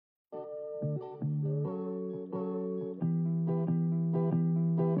Hello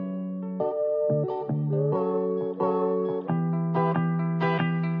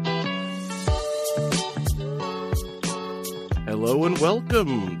and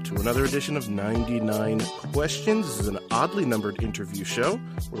welcome to another edition of 99 Questions. This is an oddly numbered interview show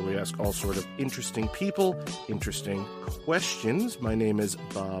where we ask all sort of interesting people interesting questions. My name is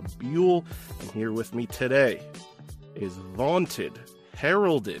Bob Buell, and here with me today is vaunted,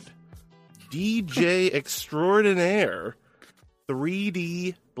 heralded, DJ extraordinaire,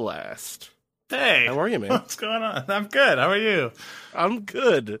 3D Blast. Hey, how are you, man? What's going on? I'm good. How are you? I'm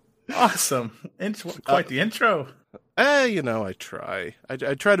good. Awesome. Quite the intro. I try. I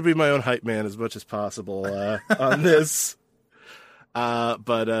try to be my own hype man as much as possible on this. But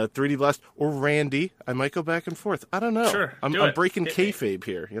 3D Blast or Randy, I might go back and forth. I don't know. Sure, I'm breaking kayfabe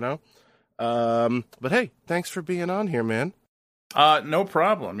here, you know? But hey, thanks for being on here, man. No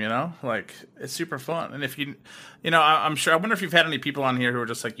problem, it's super fun. And if I'm sure, I wonder if you've had any people on here who are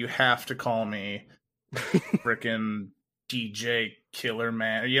just like, you have to call me frickin' DJ Killer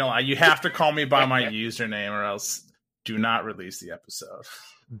Man. You have to call me by my username or else do not release the episode.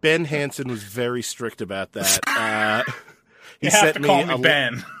 Ben Hansen was very strict about that. He have to call me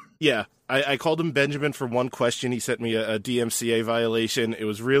Ben. Yeah. I called him Benjamin for one question. He sent me a DMCA violation. It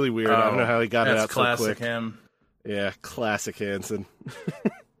was really weird. I don't know how he got it out so quick. Classic him. Yeah, classic Hansen.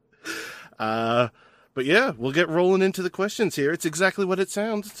 But yeah, we'll get rolling into the questions here. It's exactly what it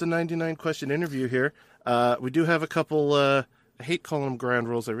sounds. It's a 99 question interview here. We do have a couple, I hate calling them ground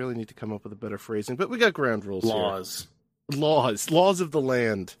rules. I really need to come up with a better phrasing, but we got ground rules Laws. Here. Laws of the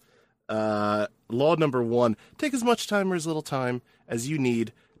land. Law number 1, take as much time or as little time as you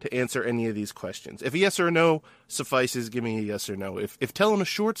need to answer any of these questions. If a yes or a no suffices, give me a yes or no. If telling a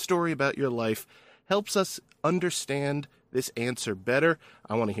short story about your life helps us understand this answer better,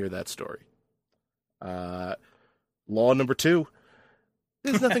 I want to hear that story. Law number 2,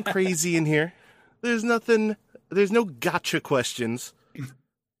 there's nothing crazy in here. There's no gotcha questions.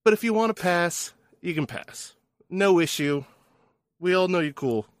 But if you want to pass, you can pass. No issue. We all know you're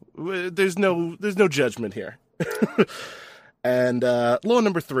cool. There's no judgment here. And law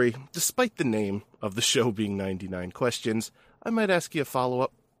number 3, despite the name of the show being 99 questions, I might ask you a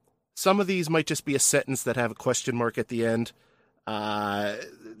follow-up. Some of these might just be a sentence that have a question mark at the end. They're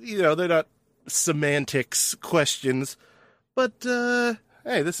not semantics questions, but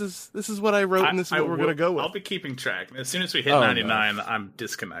hey, this is what I wrote, and this is what we're going to go with. I'll be keeping track. As soon as we hit 99, no. I'm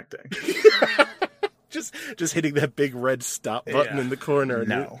disconnecting. just hitting that big red stop button in the corner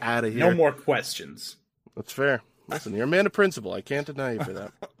and out of here. No more questions. That's fair. Listen, you're a man of principle. I can't deny you for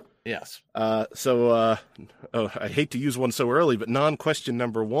that. Yes. I hate to use one so early, but non-question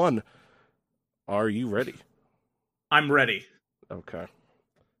number 1. Are you ready? I'm ready. Okay.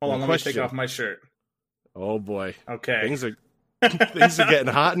 Hold on, let me take off my shirt. Oh boy. Okay. Things are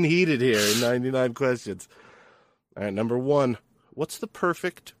getting hot and heated here in 99 questions. All right, number 1. What's the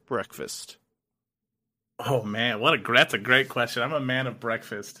perfect breakfast? Oh man, that's a great question. I'm a man of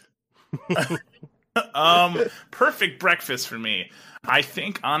breakfast. Perfect breakfast for me. I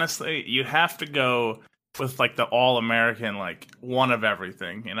think honestly, you have to go with like the all-American, like one of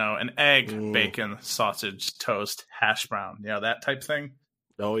everything, an egg, bacon, sausage, toast, hash brown, that type thing.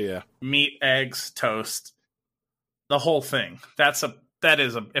 Oh yeah. Meat, eggs, toast, the whole thing. That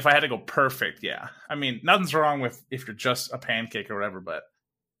is if I had to go perfect, yeah. I mean, nothing's wrong with if you're just a pancake or whatever, but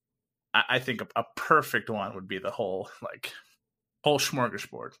I think a perfect one would be the whole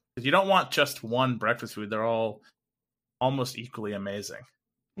smorgasbord. Because you don't want just one breakfast food. They're all almost equally amazing.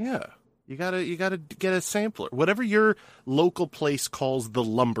 Yeah. You gotta get a sampler. Whatever your local place calls the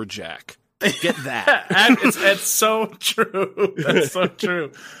lumberjack. Get that. It's so true. That's so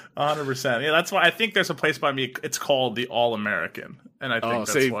true. 100%. Yeah, that's why I think there's a place by me. It's called the All-American. And I think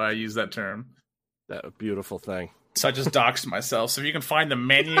that's why I use that term. That beautiful thing. So I just doxed myself. So if you can find the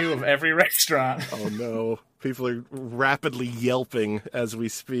menu of every restaurant. Oh no. People are rapidly yelping as we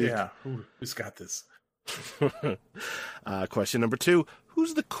speak. Yeah. Who's got this? Question number 2.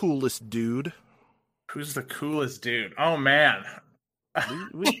 Who's the coolest dude? Who's the coolest dude? Oh man.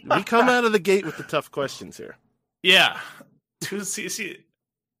 we come out of the gate with the tough questions here. Yeah. See,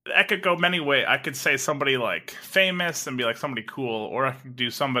 that could go many ways. I could say somebody like famous and be like somebody cool, or I could do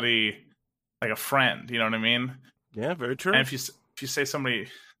somebody like a friend. You know what I mean? Yeah, very true. And if you say somebody,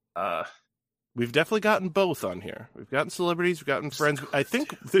 we've definitely gotten both on here. We've gotten celebrities, we've gotten friends. I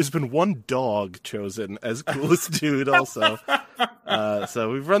think there's been one dog chosen as coolest dude also.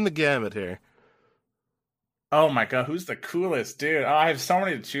 So we've run the gamut here. Oh my god, who's the coolest dude? Oh, I have so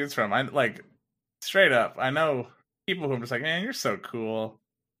many to choose from. I straight up. I know people who are just like, man, you're so cool.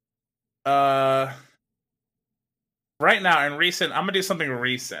 right now in recent, I'm gonna do something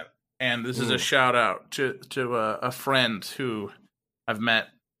recent, and this is a shout out to a friend who I've met.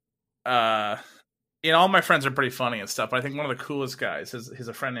 All my friends are pretty funny and stuff, but I think one of the coolest guys is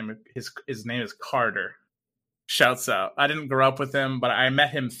a friend named his name is Carter. Shouts out. I didn't grow up with him, but I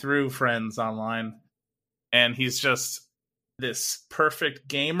met him through friends online, and he's just this perfect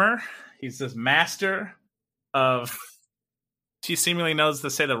gamer. He's this master of. He seemingly knows to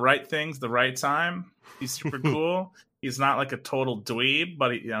say the right things the right time. He's super cool. He's not like a total dweeb,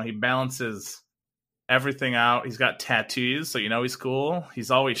 but he balances everything out. He's got tattoos, so he's cool.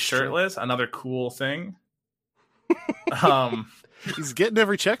 He's always shirtless. Another cool thing. He's getting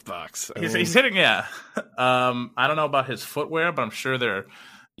every checkbox. He's hitting, yeah. I don't know about his footwear, but I'm sure they're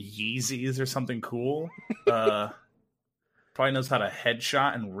Yeezys or something cool. Probably knows how to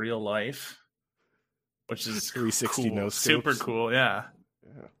headshot in real life, which is 360 cool. no Super cool, yeah.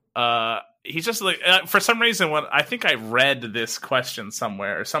 He's just like for some reason when I think I read this question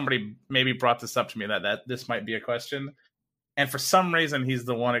somewhere, or somebody maybe brought this up to me that this might be a question, and for some reason he's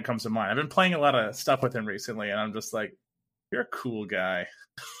the one that comes to mind. I've been playing a lot of stuff with him recently, and I'm just like, you're a cool guy.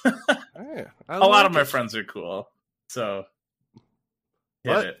 A lot of my friends are cool, so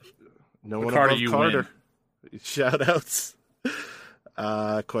hit it. No one above Carter. Shout outs.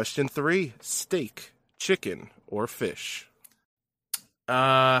 Question 3: steak, chicken, or fish?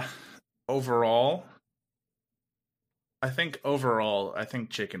 Overall, I think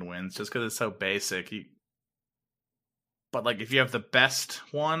chicken wins just because it's so basic. But like if you have the best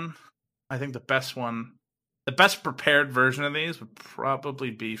one, I think the best prepared version of these would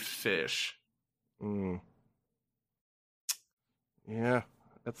probably be fish. Yeah,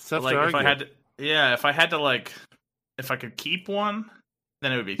 that's tough like to argue. If I could keep one,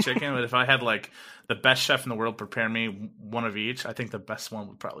 then it would be chicken. But if I had like the best chef in the world prepare me one of each, I think the best one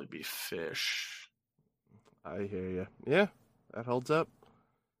would probably be fish. I hear you. Yeah, that holds up.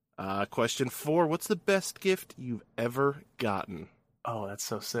 Question 4: what's the best gift you've ever gotten? Oh, that's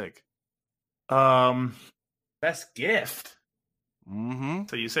so sick. Best gift. Mm-hmm.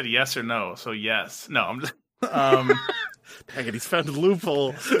 So you said yes or no. So yes. No, I'm just. Dang it, he's found a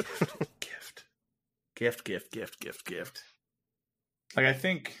loophole. Gift. Like, I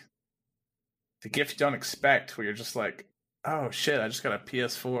think the gift you don't expect, where you're just like, oh shit, I just got a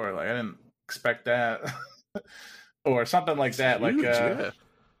PS4. Like, I didn't expect that. Or something like that. Huge, like,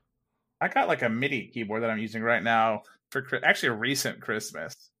 I got like a MIDI keyboard that I'm using right now for actually a recent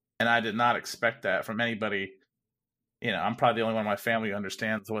Christmas. And I did not expect that from anybody. I'm probably the only one in my family who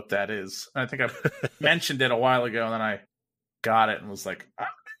understands what that is. And I think I mentioned it a while ago, and then I got it and was like,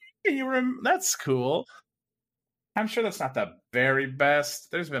 that's cool. I'm sure that's not the very best.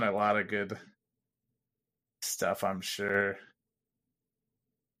 There's been a lot of good stuff, I'm sure.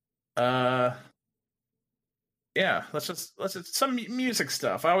 Yeah, let's just some music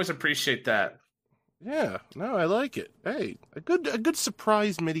stuff. I always appreciate that. Yeah, no, I like it. Hey, a good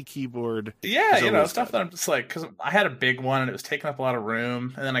surprise MIDI keyboard. Yeah, stuff that I'm just like, because I had a big one and it was taking up a lot of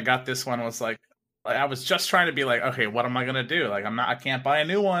room, and then I got this one and was like I was just trying to be like, okay, what am I gonna do? Like, I can't buy a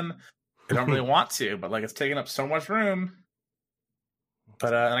new one. I don't really want to, but like it's taking up so much room.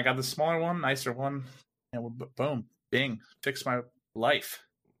 But and I got the smaller one, nicer one, and boom, bing, fixed my life.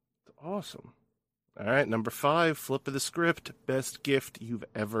 Awesome. All right, number 5, flip of the script. Best gift you've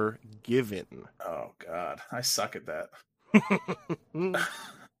ever given. Oh God, I suck at that.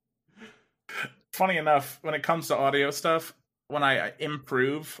 Funny enough, when it comes to audio stuff, when I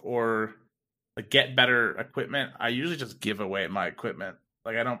improve or like get better equipment, I usually just give away my equipment.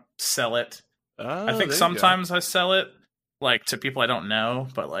 Like, I don't sell it. I think sometimes I sell it like to people I don't know,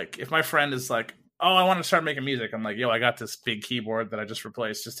 but like if my friend is like, "Oh, I want to start making music," I'm like, "Yo, I got this big keyboard that I just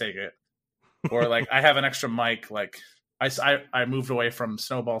replaced. Just take it." Or like I have an extra mic. Like I moved away from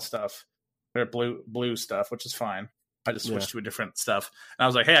Snowball stuff, or blue stuff, which is fine. I just switched to a different stuff, and I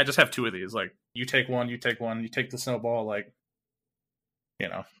was like, "Hey, I just have 2 of these. Like, you take one, you take the Snowball." Like,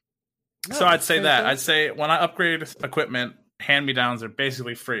 No, so I'd say that. I'd say when I upgrade equipment, hand-me-downs are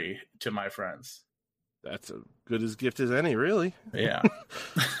basically free to my friends. That's as good a gift as any, really. Yeah.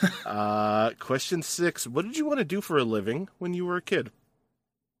 Question 6: what did you want to do for a living when you were a kid?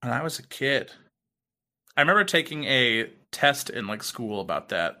 When I was a kid, I remember taking a test in like school about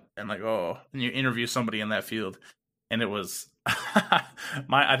that, and like, and you interview somebody in that field, and it was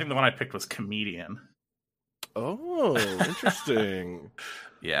I think the one I picked was comedian. Oh, interesting.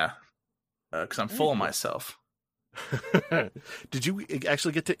 Yeah, because I'm full of myself. Did you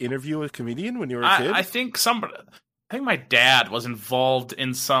actually get to interview a comedian when you were a kid? I think my dad was involved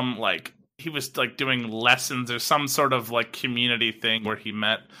in some, like, he was like doing lessons or some sort of like community thing where he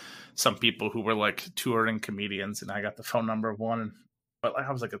met some people who were like touring comedians, and I got the phone number of one. But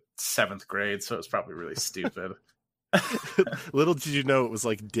I was like a 7th grade, so it was probably really stupid. Little did you know it was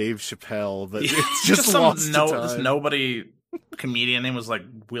like Dave Chappelle, but Yeah, it's just lost to time. This nobody comedian name was like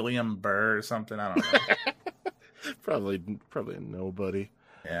William Burr or something. I don't know. Probably a nobody.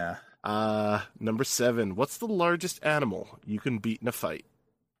 Yeah. Number 7. What's the largest animal you can beat in a fight?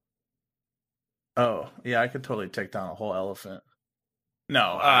 Oh, yeah, I could totally take down a whole elephant.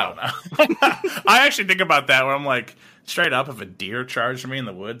 No, I don't know. I actually think about that where I'm like, straight up, if a deer charged me in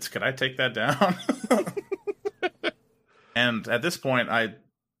the woods, could I take that down? And at this point,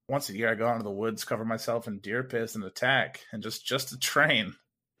 once a year I go out into the woods, cover myself in deer piss and attack, and just to train.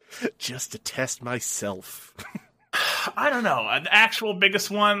 Just to test myself. I don't know. An actual biggest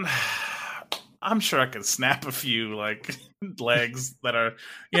one, I'm sure I could snap a few like legs that are,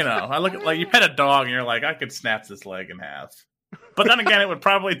 I look at like you pet a dog and you're like, I could snap this leg in half. But then again, it would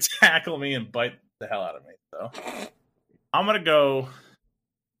probably tackle me and bite the hell out of me. So I'm gonna go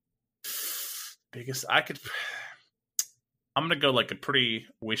biggest. I'm gonna go like a pretty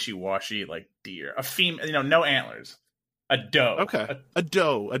wishy-washy like deer, a female, no antlers, a doe. Okay, a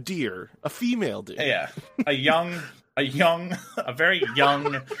doe, a deer, a female deer. Yeah, a very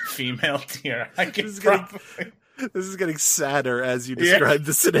young female deer. This is getting sadder as you describe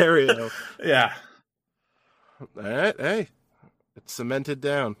the scenario. Yeah. All right, hey, it's cemented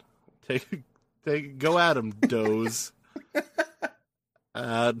down. Go at him, does.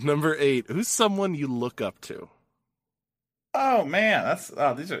 Number 8. Who's someone you look up to? Oh man,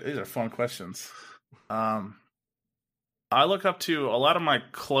 these are fun questions. I look up to a lot of my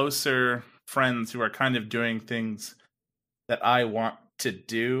closer friends who are kind of doing things that I want to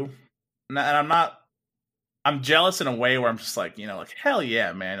do, and I'm jealous in a way where I'm just like, like hell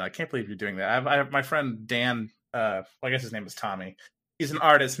yeah, man! I can't believe you're doing that. I have my friend Dan. I guess his name is Tommy. He's an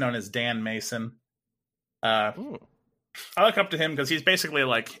artist known as Dan Mason. I look up to him because he's basically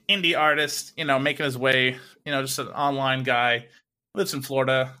like indie artist, making his way, just an online guy. Lives in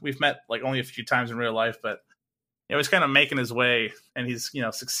Florida. We've met like only a few times in real life, but he's kind of making his way and he's,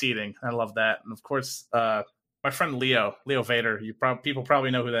 succeeding. I love that. And of course, my friend Leo Vader, people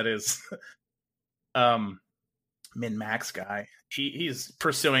probably know who that is. Min Max guy. He's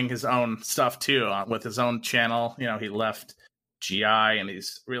pursuing his own stuff too, with his own channel. He left GI and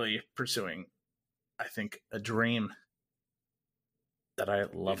he's really pursuing, I think, a dream that I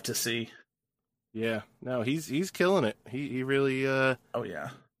love to see. Yeah, no, he's killing it. He really. Oh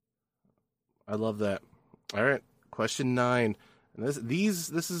yeah, I love that. All right, question 9. And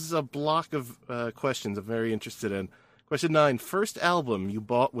this is a block of questions I'm very interested in. Question 9: first album you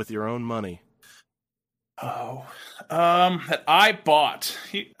bought with your own money. Oh, that I bought.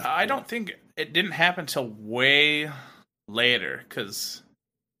 I don't think it didn't happen till way later because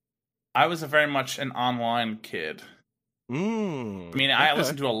I was very much an online kid. I mean, I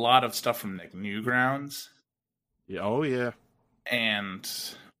listened to a lot of stuff from Nick Newgrounds. Yeah, oh yeah. And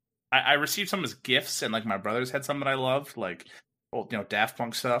I received some as gifts, and like my brothers had some that I loved, like old, Daft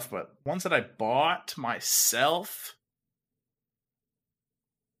Punk stuff. But ones that I bought myself.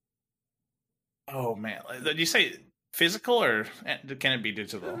 Oh man, did you say physical or can it be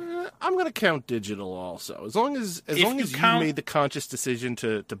digital? I'm gonna count digital also. As long as you made the conscious decision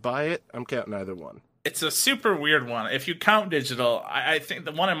to buy it, I'm counting either one. It's a super weird one. If you count digital, I think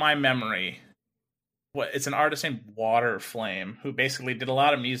the one in my memory, it's an artist named Waterflame who basically did a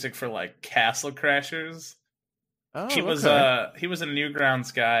lot of music for like Castle Crashers. Oh, he was a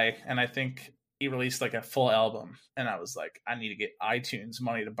Newgrounds guy, and I think he released like a full album. And I was like, I need to get iTunes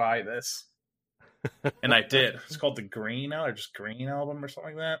money to buy this, and I did. It's called the Green or just Green album or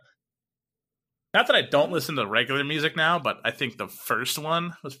something like that. Not that I don't listen to regular music now, but I think the first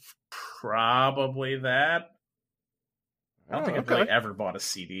one was probably that. I don't think I've really ever bought a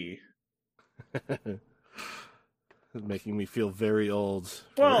CD. Making me feel very old.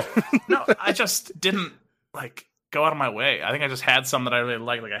 Well, no, I just didn't like go out of my way. I think I just had some that I really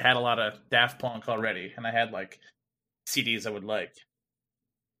liked. Like I had a lot of Daft Punk already, and I had like CDs I would like.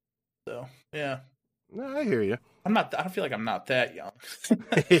 So yeah, no, I hear you. I don't feel like I'm not that young.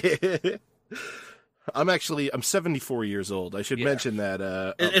 I'm 74 years old. I should mention that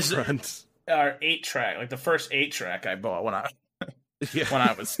it's front. Our 8-track, like the first 8-track I bought when I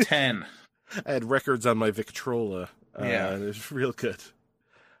was 10. I had records on my Victrola. It was real good.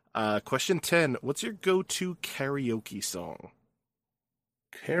 Question 10: what's your go-to karaoke song?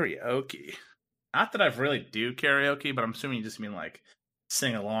 Karaoke. Not that I really do karaoke, but I'm assuming you just mean like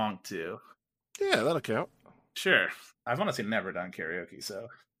sing along to. Yeah, that'll count. Sure. I've honestly never done karaoke, so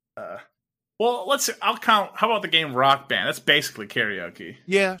Well, I'll count. How about the game Rock Band? That's basically karaoke.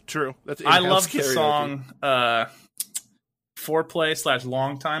 Yeah, true. That's I in-house love the karaoke. song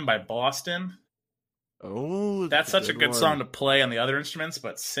 "Foreplay/Long Time" by Boston. Oh, That's such a good one. song to play on the other instruments,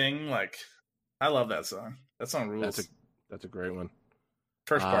 but sing I love that song. That song rules. That's a great one.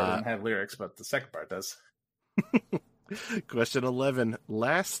 First part doesn't have lyrics, but the second part does. Question 11.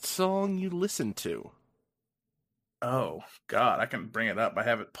 Last song you listened to? Oh, God, I can bring it up. I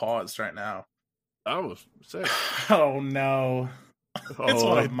have it paused right now. Oh, sick. Oh, no. It's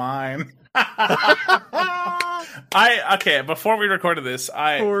one of mine. Okay, before we recorded this,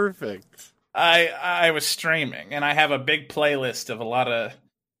 Perfect. I was streaming, and I have a big playlist of a lot of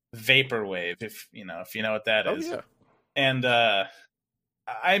vaporwave, if you know what that is. Oh, yeah. And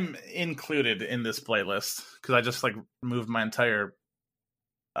I'm included in this playlist because I just moved my entire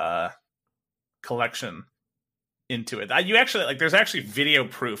collection into it. You actually there's actually video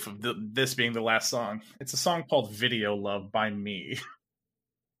proof of this being the last song. It's a song called "Video Love" by me.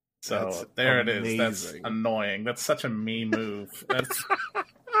 So That's there amazing. it is. That's annoying. That's such a me move. That's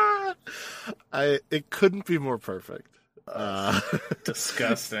It couldn't be more perfect.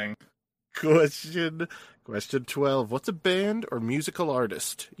 disgusting. Question 12. What's a band or musical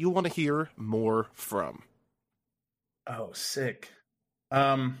artist you want to hear more from? Oh, sick.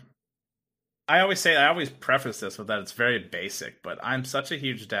 I always preface this with that it's very basic, but I'm such a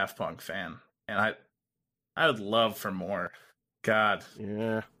huge Daft Punk fan, and I would love for more. God.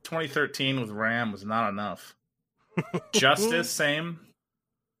 Yeah. 2013 with Ram was not enough. Justice, same.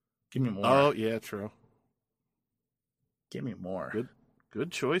 Give me more. Oh, yeah, true. Give me more.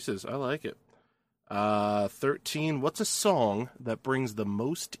 Good choices. I like it. 13. What's a song that brings the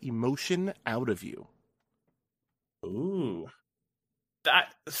most emotion out of you? Ooh.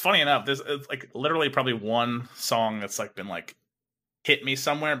 Funny enough, there's literally probably one song that's been hit me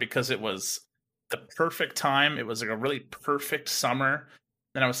somewhere because it was the perfect time. It was a really perfect summer.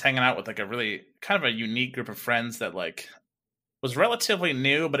 Then I was hanging out with a really kind of a unique group of friends that was relatively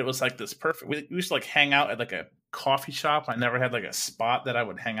new, but it was this perfect. We used to hang out at a coffee shop. I never had a spot that I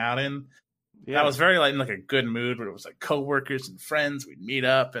would hang out in. Yeah. I was very in a good mood where it was coworkers and friends. We'd meet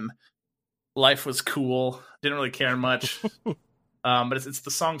up and life was cool. Didn't really care much. But it's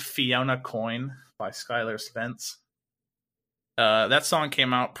the song "Fiona Coin" by Skylar Spence. That song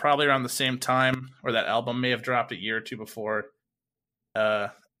came out probably around the same time, or that album may have dropped a year or two before.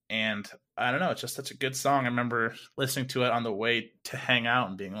 And I don't know, it's just such a good song. I remember listening to it on the way to hang out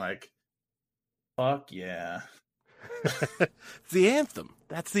and being like, fuck yeah. It's the anthem.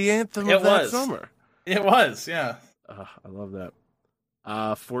 That's the anthem of that summer. It was, yeah. I love that.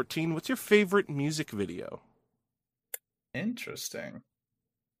 14, what's your favorite music video? Interesting.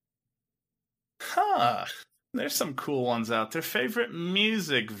 Huh. There's some cool ones out there. Favorite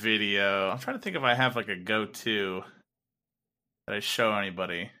music video. I'm trying to think if I have a go-to that I show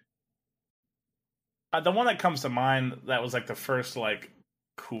anybody. The one that comes to mind that was the first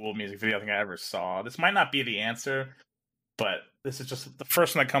cool music video I think I ever saw. This might not be the answer, but this is just the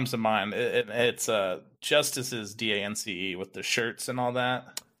first one that comes to mind. It's Justice's DANCE with the shirts and all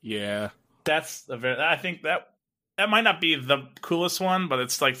that. Yeah. I think that might not be the coolest one, but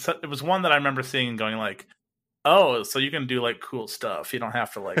it's it was one that I remember seeing and going oh, so you can do cool stuff. You don't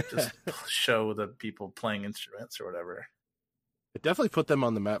have to just show the people playing instruments or whatever. It definitely put them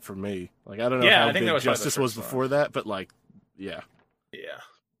on the map for me. I don't know how big Justice was before that, but yeah. Yeah.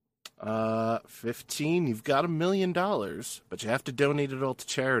 15, you've got $1 million, but you have to donate it all to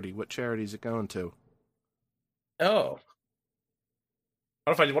charity. What charity is it going to? Oh.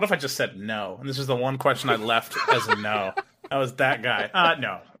 What if I just said no? And this is the one question I left as a no. I was that guy.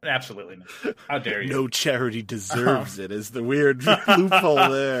 No, absolutely not. How dare you? No charity deserves it. Is the weird loophole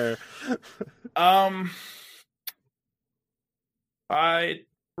there? I'd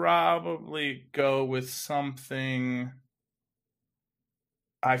probably go with something.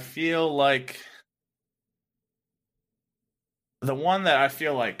 I feel the one that I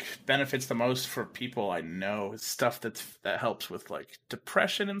feel benefits the most for people I know is stuff that helps with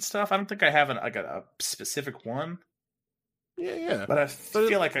depression and stuff. I don't think I have a specific one. Yeah. But I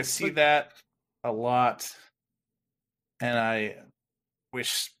feel I see that a lot, and I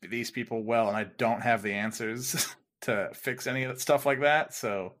wish these people well, and I don't have the answers to fix any of that stuff like that.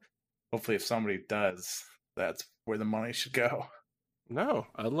 So hopefully, if somebody does, that's where the money should go. No,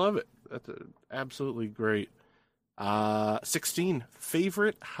 I love it. That's absolutely great. 16,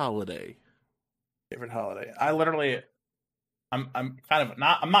 favorite holiday. Favorite holiday. I'm kind of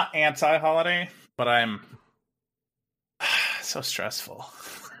I'm not anti-holiday, but I'm so stressful.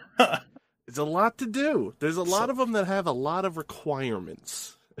 It's a lot to do. There's a lot of them that have a lot of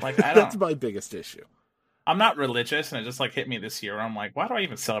requirements. Like, I That's don't. my biggest issue. I'm not religious, and it just like hit me this year. I'm like, why do I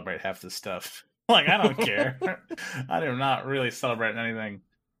even celebrate half this stuff? Like, I don't care. I do not really celebrate anything.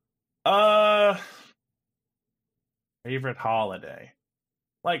 Uh, favorite holiday.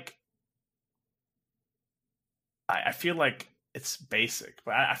 Like, I feel like it's basic,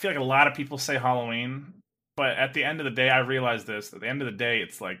 but I feel like a lot of people say Halloween. But at the end of the day, I realize this. At the end of the day,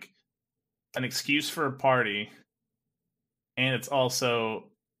 it's like an excuse for a party, and it's also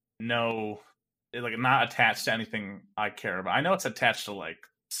like not attached to anything I care about. I know it's attached to like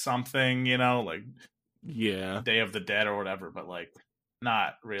something, like Yeah. Day of the Dead or whatever, but like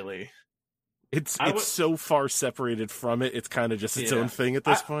not really. It's I would, so far separated from it. It's kind of just its own thing at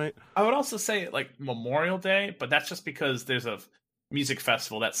this point. I would also say like Memorial Day, but that's just because there's a music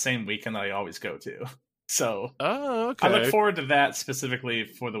festival that same weekend that I always go to. So okay. I look forward to that specifically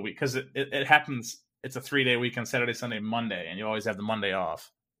for the week because it happens. It's a 3-day weekend: Saturday, Sunday, Monday, and you always have the Monday off.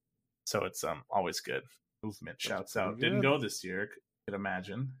 So it's always good. Movement shouts out. Good. Didn't go this year. Could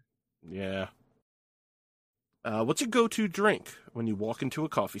imagine. Yeah. What's your go-to drink when you walk into a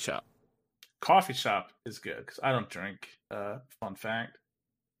coffee shop? Coffee shop is good because I don't drink. Fun fact.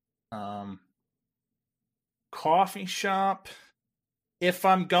 Coffee shop. If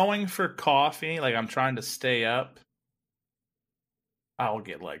I'm going for coffee, like I'm trying to stay up, I'll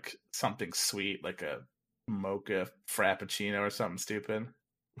get like something sweet, like a mocha frappuccino or something stupid.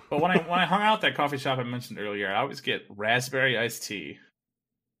 But when I hung out at that coffee shop I mentioned earlier, I always get raspberry iced tea.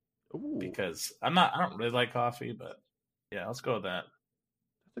 Ooh, Because I don't really like coffee, but yeah, let's go with that.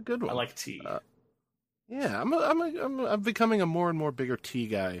 that's a good one. I like tea. Yeah, I'm becoming a more and more bigger tea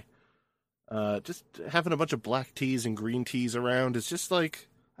guy. Just having a bunch of black teas and green teas around is just like,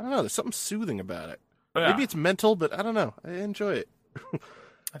 I don't know, there's something soothing about it. Yeah. Maybe it's mental, but I don't know. I enjoy it.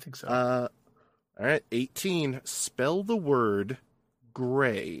 I think so. All right, 18. Spell the word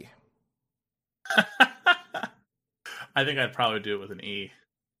gray. I think I'd probably do it with an E.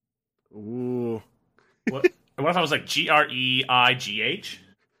 Ooh. What if I was like GREIGH?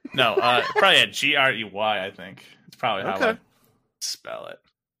 No, probably a GREY, I think. It's probably how I spell it.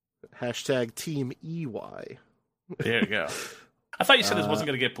 Hashtag Team EY. There you go. I thought you said this wasn't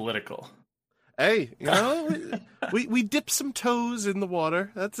going to get political. Hey, we dip some toes in the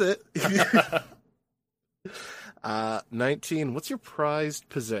water. That's it. 19. What's your prized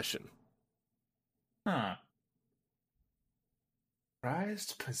possession? Huh.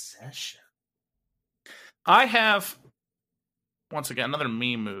 Prized possession. I have, once again, another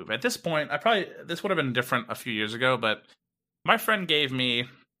me move. At this point, this would have been different a few years ago, but my friend gave me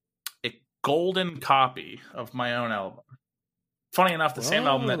a golden copy of my own album. Funny enough, the same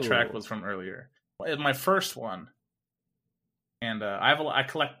album that track was from earlier. It's my first one. And I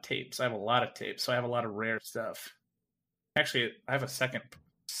collect tapes. I have a lot of tapes, so I have a lot of rare stuff. Actually, I have a second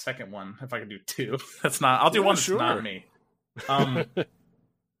one, if I can do two. I'll do one that's not me. I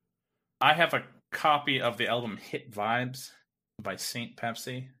have a copy of the album Hit Vibes by Saint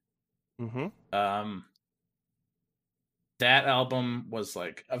Pepsi. Mm-hmm. That album was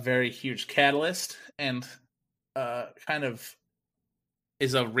like a very huge catalyst and kind of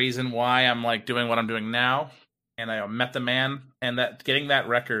is a reason why I'm like doing what I'm doing now. And I met the man, and that getting that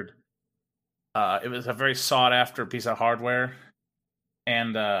record, it was a very sought after piece of hardware.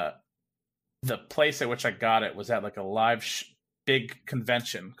 And the place at which I got it was at like a live big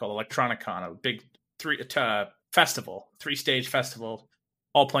convention called Electronicon, a big 3-stage festival,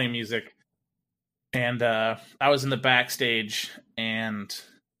 all playing music. And I was in the backstage, and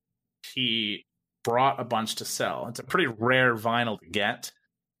he brought a bunch to sell. It's a pretty rare vinyl to get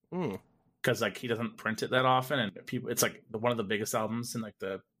because like he doesn't print it that often, and it's like one of the biggest albums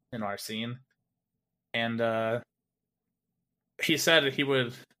in our scene. And he said he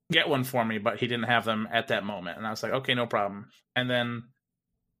would get one for me, but he didn't have them at that moment. And I was like, okay, no problem. And then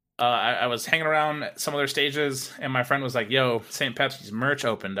I was hanging around at some other stages, and my friend was like, yo, St. Pepsi's merch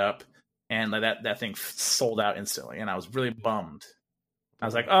opened up, and like that thing sold out instantly. And I was really bummed. I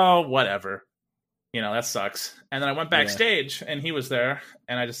was like, oh, whatever. That sucks. And then I went backstage, and he was there,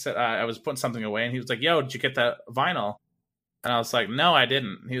 and I just said, I was putting something away, and he was like, yo, did you get that vinyl? And I was like, no, I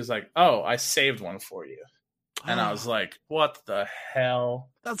didn't. He was like, oh, I saved one for you. And I was like, what the hell?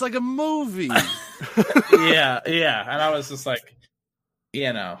 That's like a movie. Yeah. And I was just like,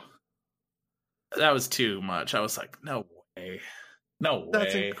 that was too much. I was like, no way.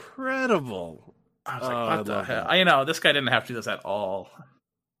 That's incredible. I was like, what the hell? This guy didn't have to do this at all.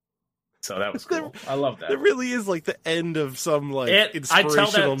 So that was cool. I love that. It really is like the end of some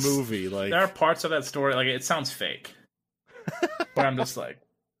inspirational movie. Like there are parts of that story, like it sounds fake. But I'm just like,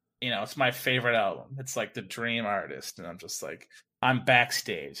 it's my favorite album. It's like The Dream Artist, and I'm just like, I'm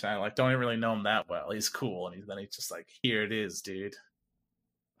backstage. And I like don't even really know him that well. He's cool, and then he's just like, here it is, dude.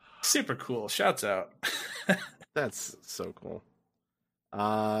 Super cool. Shouts out. That's so cool.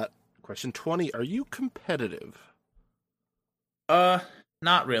 Question 20. Are you competitive?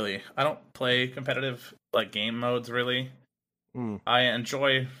 Not really. I don't play competitive like game modes really. I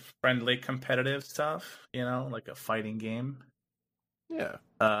enjoy friendly competitive stuff, like a fighting game. Yeah.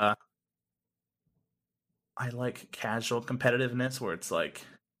 I like casual competitiveness where it's like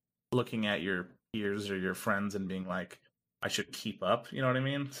looking at your peers or your friends and being like, I should keep up, you know what I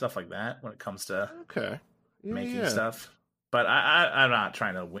mean? Stuff like that when it comes to making stuff. But I'm not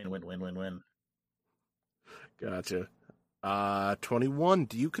trying to win. Gotcha. 21.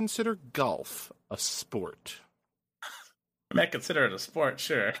 Do you consider golf a sport? I mean, I consider it a sport,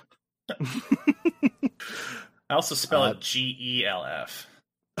 sure. I also spell it GELF.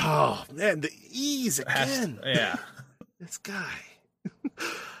 Oh, man, the E's again. Yeah. This guy.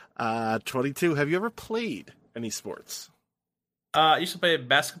 22. Have you ever played any sports? I used to play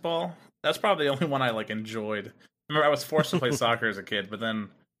basketball. That's probably the only one I enjoyed. Remember, I was forced to play soccer as a kid, but then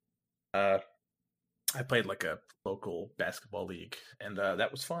I played a local basketball league, and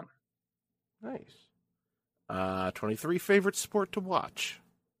that was fun. Nice. 23. Favorite sport to watch?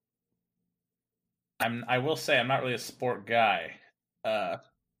 I will say I'm not really a sport guy.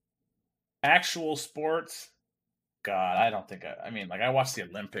 Actual sports, God, I don't think I watch the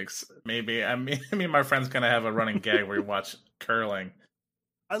Olympics. Maybe me and my friends kind of have a running gag where we watch curling.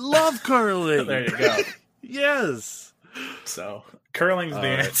 I love curling. There you go. Yes. So curling's the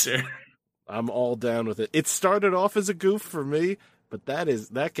answer. I'm all down with it. It started off as a goof for me, but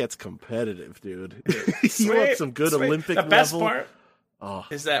that gets competitive, dude. You want some good Olympic level? The best part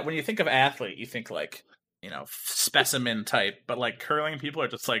is that when you think of athlete, you think specimen type, but curling people are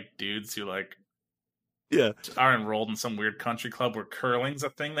just dudes who are enrolled in some weird country club where curling's a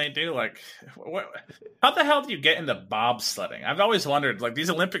thing they do. How the hell do you get into bobsledding? I've always wondered, these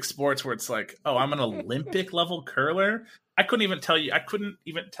Olympic sports where it's I'm an Olympic level curler. I couldn't even tell you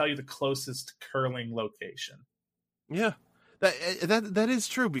the closest curling location. Yeah, that is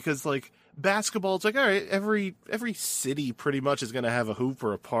true because basketball, it's all right. Every city pretty much is going to have a hoop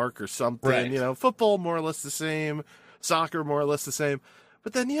or a park or something. Right. Football more or less the same, soccer more or less the same.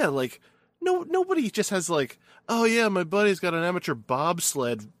 But then nobody just has oh yeah, my buddy's got an amateur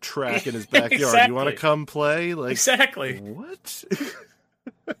bobsled track in his backyard. Exactly. You want to come play? Exactly. What?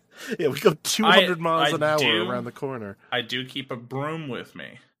 Yeah, we go 200 miles an hour around the corner. I do keep a broom with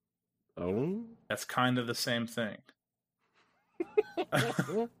me. Oh? That's kind of the same thing.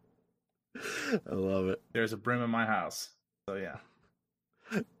 I love it. There's a broom in my house. So yeah.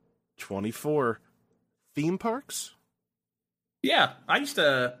 24. Theme parks? Yeah, I used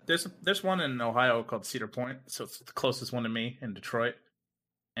to. There's one in Ohio called Cedar Point, so it's the closest one to me in Detroit,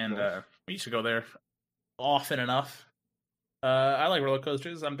 and we used to go there often enough. I like roller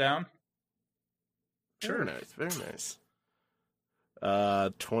coasters. I'm down. Sure, very nice.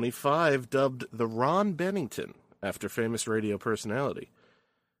 25, dubbed the Ron Bennington after famous radio personality.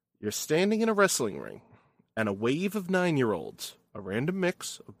 You're standing in a wrestling ring, and a wave of 9-year-olds, a random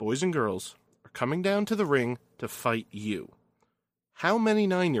mix of boys and girls, are coming down to the ring to fight you. How many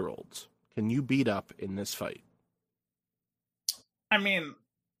 9-year-olds can you beat up in this fight? I mean,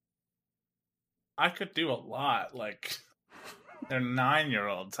 I could do a lot. They're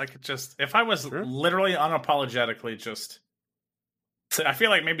 9-year-olds. I could just, if I was literally unapologetically just, I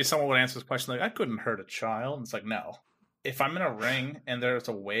feel like maybe someone would answer this question I couldn't hurt a child. And it's no. If I'm in a ring and there's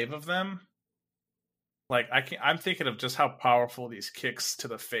a wave of them, I'm thinking of just how powerful these kicks to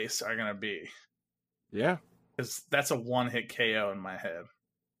the face are going to be. Yeah. Because that's a one-hit KO in my head.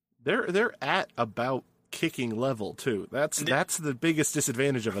 They're at about kicking level, too. That's the biggest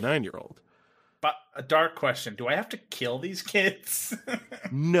disadvantage of a 9-year-old. But a dark question: do I have to kill these kids?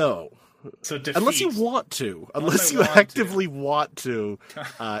 No. So unless you want to, unless you actively want to,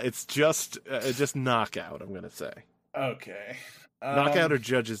 it's just knockout. I'm gonna say. Okay. Knockout or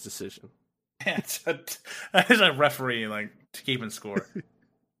judge's decision. It's a referee keeping score.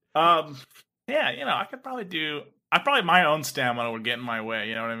 Yeah, I could probably do. My own stamina would get in my way.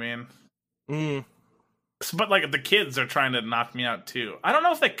 You know what I mean? But the kids are trying to knock me out too. I don't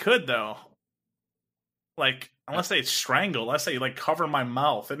know if they could though. Unless they strangle, unless they cover my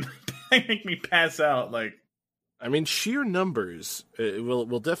mouth and make me pass out. Sheer numbers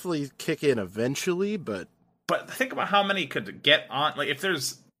will definitely kick in eventually, but think about how many could get on. If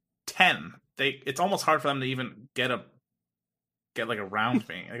there's 10, it's almost hard for them to even get around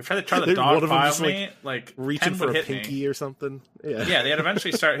me. If I try to dog pile me, reaching 10 for would a hit pinky me. Or something. Yeah, they'd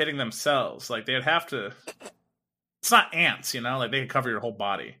eventually start hitting themselves. They'd have to. It's not ants, you know, like they can cover your whole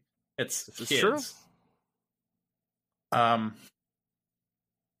body. It's This is kids. So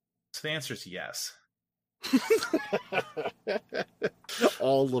the answer is yes.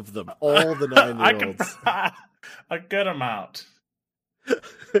 All of them. All the 9-year-olds. A good amount.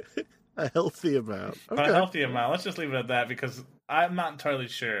 A healthy amount. Okay. A healthy amount. Let's just leave it at that because I'm not entirely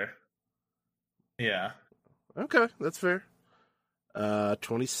sure. Yeah. Okay, that's fair.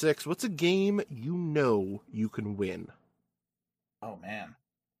 26. What's a game you know you can win? Oh man.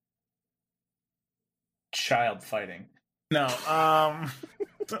 Child fighting. No,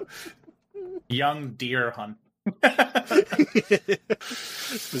 young deer hunt.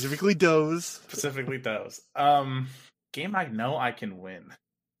 Specifically does. Specifically does. Game I know I can win.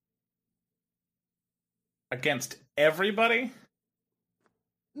 Against everybody?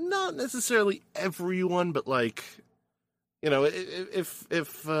 Not necessarily everyone, but like, you know,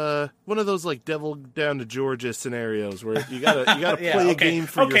 if one of those like Devil Down to Georgia scenarios where you gotta Yeah, play okay. a game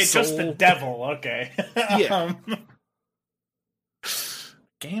for your soul. Just the devil. Okay. Yeah.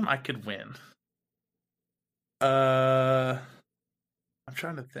 Game I could win. I'm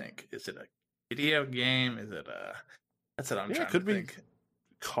trying to think. Is it a video game? Is it a? That's what I'm trying to think.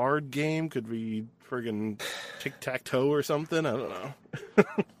 Card game, could be friggin' tic-tac-toe or something. I don't know.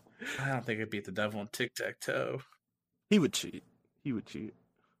 I don't think I'd beat the devil in tic-tac-toe. He would cheat.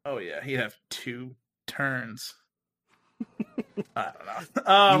 Oh yeah, he'd have 2 turns. I don't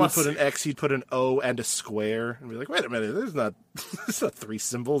know. You would put an X, he'd put an O and a square, and be like, "Wait a minute, there's not 3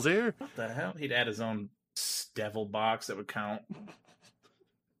 symbols here." What the hell? He'd add his own devil box that would count.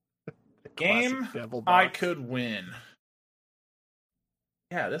 Game I could win.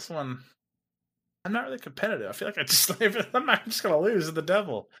 Yeah, this one. I'm not really competitive. I feel like I'm not just gonna lose to the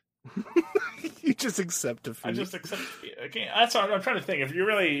devil. You just accept defeat. I just accept defeat. Okay, that's what I'm trying to think. If you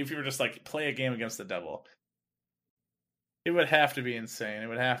were just like play a game against the devil, it would have to be insane. It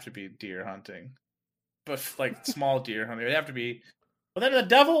would have to be deer hunting, but like small deer hunting. It would have to be. Well, then the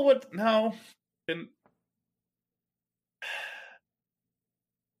devil would no.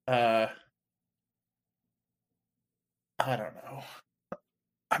 I don't know.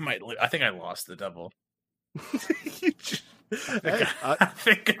 I think I lost the devil.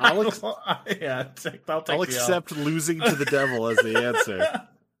 I'll accept losing to the devil as the answer.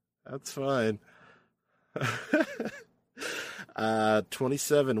 That's fine.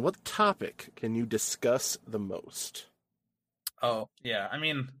 27. What topic can you discuss the most? Oh, yeah. I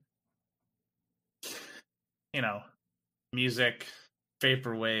mean, you know, music,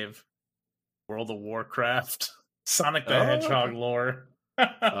 Vaporwave, World of Warcraft, Sonic the Hedgehog lore.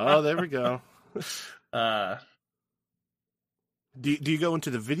 Oh, there we go. Do you go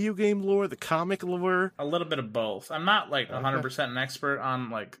into the video game lore, the comic lore? A little bit of both. I'm not like 100% an expert on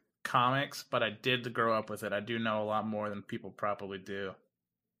like comics, but I did grow up with it. I do know a lot more than people probably do.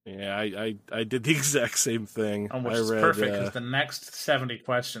 Yeah, I did the exact same thing. Which is perfect because the next 70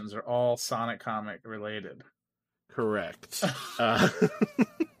 questions are all Sonic comic related. Correct.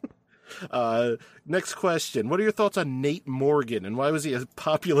 Next question. What are your thoughts on Nate Morgan, and why was he a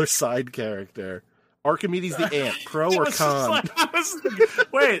popular side character? Archimedes the Ant, pro or con?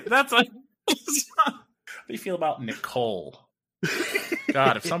 Wait, that's like... How do you feel about Nicole?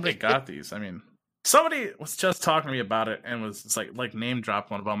 God, if somebody got these, I mean... Somebody was just talking to me about it and was just like name dropped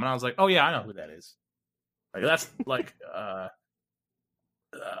one of them, and I was like, oh yeah, I know who that is. Like that's like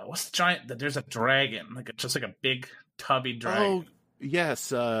what's the giant? There's a dragon, just like a big tubby dragon. Oh yes,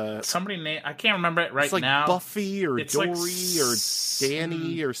 somebody name I can't remember it right it's like now. Buffy or it's Dory or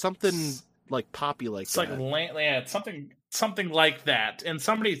Danny or something like poppy like it's that. It's something like that. And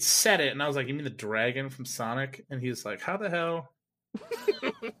somebody said it, and I was like, you mean the dragon from Sonic? And he's like, how the hell?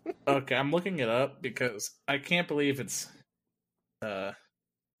 Okay, I'm looking it up because I can't believe it's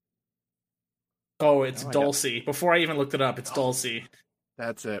it's Dulcie. Before I even looked it up, it's Dulcie.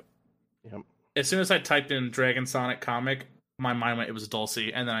 That's it. Yep. As soon as I typed in Dragon Sonic comic, my mind went, it was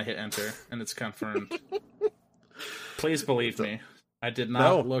Dulcie, and then I hit enter, and it's confirmed. Please believe me. I did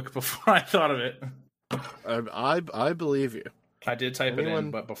not look before I thought of it. I believe you. I did type it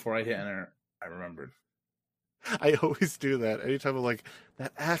in, but before I hit enter, I remembered. I always do that. Anytime I'm like,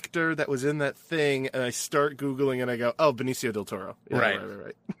 that actor that was in that thing, and I start Googling and I go, oh, Benicio del Toro. Yeah, right.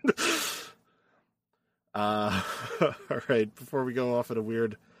 All right, before we go off at a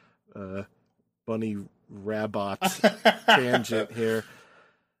weird bunny rabbit tangent here.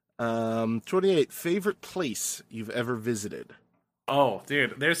 28, favorite place you've ever visited? Oh,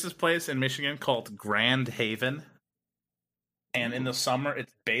 dude, there's this place in Michigan called Grand Haven. And in the summer,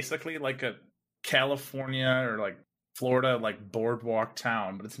 it's basically like a California or like Florida like boardwalk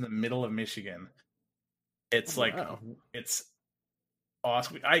town, but it's in the middle of Michigan. It's Oh, like wow. it's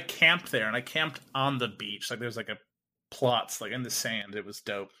awesome. I camped there, and I camped on the beach. Like there's like a plots like in the sand. It was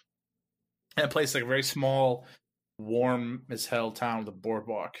dope. And it plays like a very small, warm as hell town with a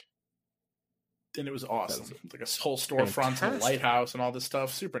boardwalk, and it was awesome. Sounds Like a whole storefront and a fantastic. lighthouse and all this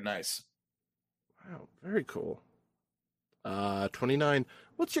stuff. Super nice. Wow, very cool. 29.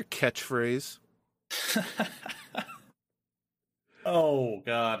 What's your catchphrase? Oh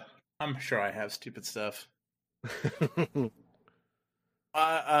God, I'm sure I have stupid stuff.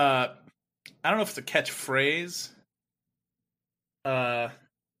 I don't know if it's a catchphrase.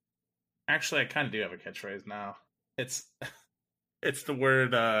 Actually, I kind of do have a catchphrase now. It's it's the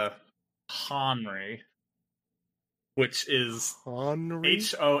word Honry, which is Henry?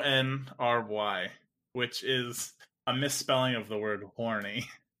 Honry, which is a misspelling of the word horny.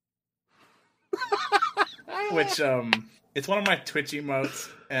 Which it's one of my Twitch emotes,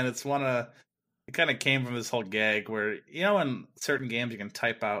 and it's one of it kind of came from this whole gag where in certain games you can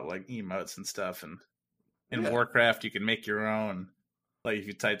type out like emotes and stuff, and in Warcraft you can make your own. Like if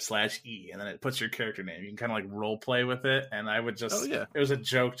you type /E and then it puts your character name, you can kind of like role play with it. And I would just, it was a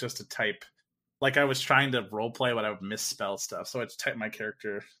joke just to type, like I was trying to role play, but I would misspell stuff. So I just type my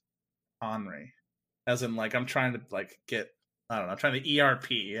character Henry, as in like I'm trying to like get, I don't know, I'm trying to ERP,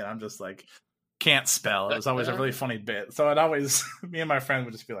 and I'm just like can't spell. It was always a really funny bit. So it always, me and my friend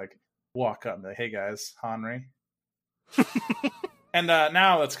would just be like, walk up and be like, hey guys, Henry. And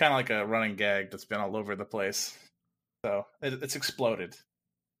now that's kind of like a running gag that's been all over the place. So it's exploded.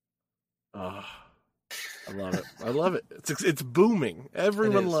 Oh, I love it. I love it. It's booming.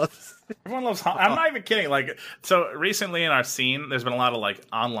 Everyone loves it. Everyone loves I'm not even kidding. Like, so recently in our scene, there's been a lot of like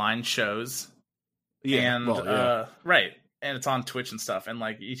online shows. Yeah. And right. And it's on Twitch and stuff. And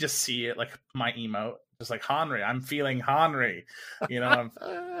like you just see it, like my emote, just like Henry. I'm feeling Henry. I'm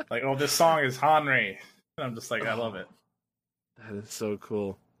like, oh, this song is Henry. And I'm just like, I love it. That is so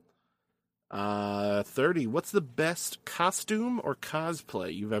cool. 30. What's the best costume or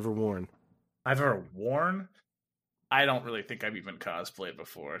cosplay you've ever worn? I've ever worn? I don't really think I've even cosplayed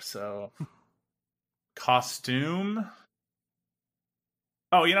before, so costume?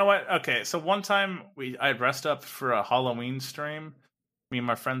 Oh, you know what? Okay, so one time I dressed up for a Halloween stream. Me and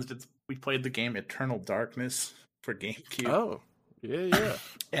my friends we played the game Eternal Darkness for GameCube. Oh, yeah.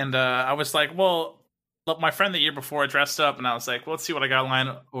 And I was like, well, look, my friend the year before dressed up, and I was like, well, let's see what I got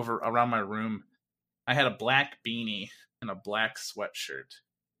lying over around my room. I had a black beanie and a black sweatshirt.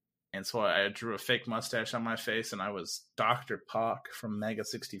 And so I drew a fake mustache on my face, and I was Dr. Pock from Mega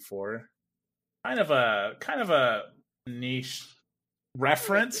 64. Kind of a niche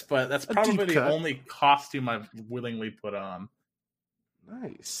reference, but that's probably the only costume I've willingly put on.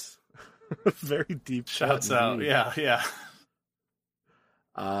 Nice. Very deep Shouts out. Yeah.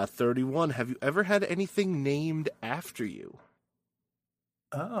 31. Have you ever had anything named after you?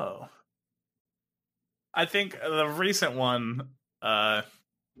 Oh. I think the recent one, I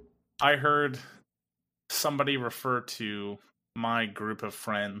heard somebody refer to my group of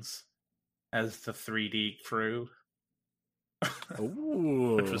friends as the 3D crew.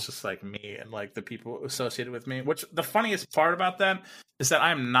 Ooh. Which was just like me and like the people associated with me. Which the funniest part about that is that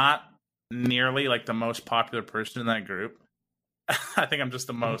I'm not nearly like the most popular person in that group. I think I'm just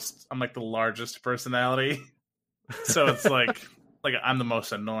I'm like the largest personality. So it's like I'm the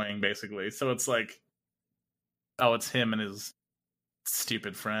most annoying basically. So it's like, oh, it's him and his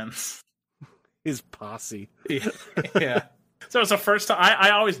stupid friends. His posse. Yeah. So it's the first time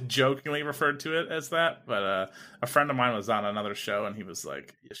I always jokingly referred to it as that, but a friend of mine was on another show and he was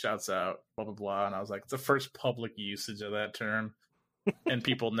like, shouts out, blah, blah, blah. And I was like, it's the first public usage of that term. And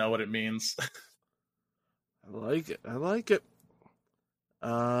people know what it means. I like it.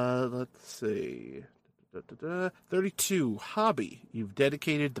 Let's see. 32. Hobby you've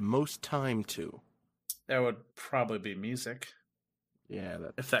dedicated the most time to. That would probably be music. Yeah,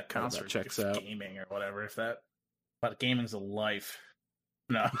 if that counts, that or checks out. Gaming or whatever. But gaming's a life.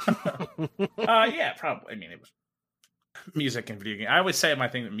 No. Yeah, probably. I mean, it was music and video games. I always say my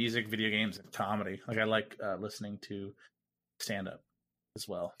thing that music, video games, and comedy. Like I like listening to stand up as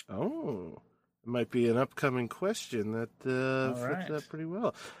well. Oh, it might be an upcoming question that fits that pretty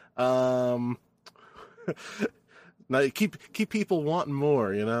well. Now keep people wanting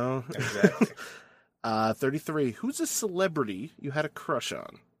more, Exactly. 33. Who's a celebrity you had a crush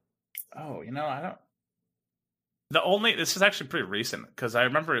on? Oh, I don't. This is actually pretty recent because I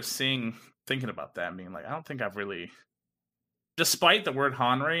remember thinking about that and being like, I don't think I've really, despite the word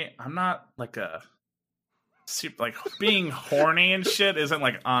Henry, I'm not like a super, like being horny and shit isn't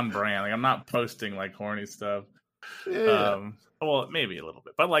like on brand. Like I'm not posting like horny stuff. Yeah. Well, maybe a little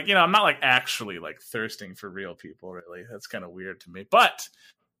bit, but like, I'm not like actually like thirsting for real people. Really, that's kind of weird to me. But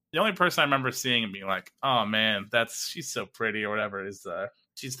the only person I remember seeing and being like, "Oh man, she's so pretty" or whatever is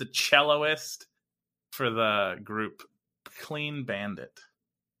she's the celloist for the group Clean Bandit.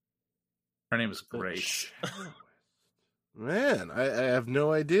 Her name is Grace. Man, I have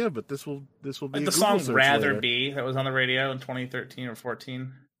no idea, but this will be like a the Google song search "Rather later. Be" that was on the radio in 2013 or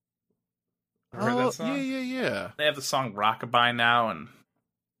 14. Ever heard Oh, that song? yeah. They have the song "Rockabye" now, and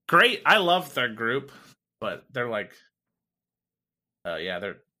great. I love their group, but they're like,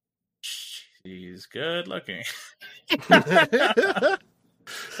 she's good looking. That's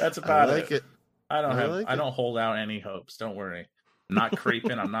about I like it. I don't hold out any hopes. Don't worry. I'm not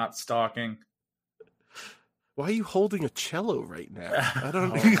creeping. I'm not stalking. Why are you holding a cello right now? I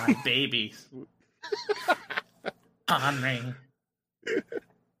don't. Oh, my baby. Henry.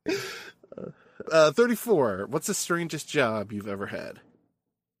 34. What's the strangest job you've ever had?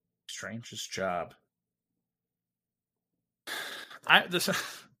 Strangest job. I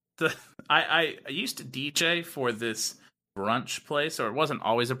used to DJ for this brunch place, or it wasn't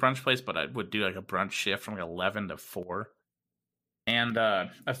always a brunch place, but I would do like a brunch shift from like 11 to 4. And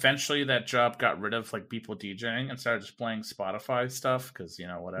eventually that job got rid of like people DJing and started just playing Spotify stuff because,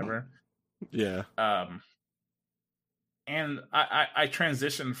 whatever. Yeah. And I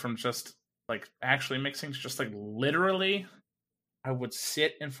transitioned from just like actually mixing to just like literally I would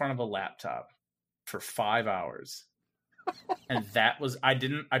sit in front of a laptop for 5 hours. And that was, I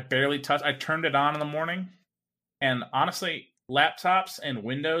barely touched, I turned it on in the morning. And honestly, laptops and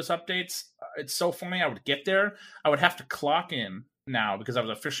Windows updates, it's so funny. I would get there, I would have to clock in now because I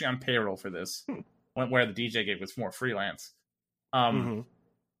was officially on payroll for this, where the DJ gig was more freelance.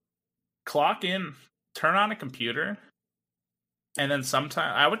 Clock in, turn on a computer, and then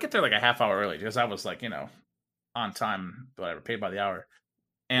sometime I would get there like a half hour early because I was like, on time, whatever, paid by the hour.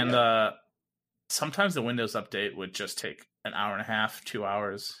 And sometimes the Windows update would just take an hour and a half, 2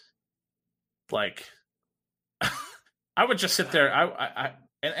 hours. Like, I would just sit there.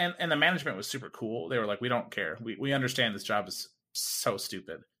 And the management was super cool. They were like, "We don't care. We understand this job is so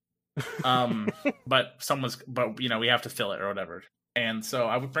stupid. But we have to fill it or whatever." And so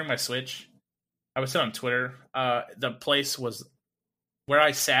I would bring my Switch. I would sit on Twitter. The place was where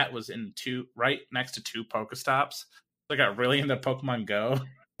I sat was right next to 2 Pokestops. So I got really into Pokemon Go.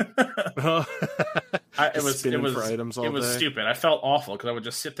 It was stupid. I felt awful because I would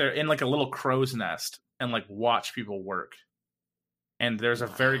just sit there in like a little crow's nest and like watch people work. And there's a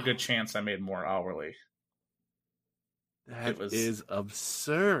very good chance I made more hourly. That is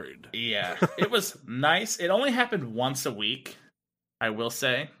absurd. Yeah, it was nice. It only happened once a week, I will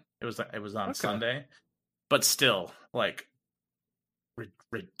say. It was on Sunday, but still, like,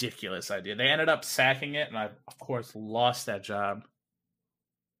 ridiculous idea. They ended up sacking it, and I, of course, lost that job.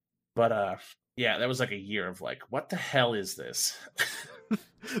 But yeah, that was like a year of like, what the hell is this?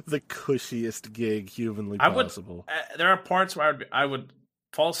 The cushiest gig humanly possible. There are parts where I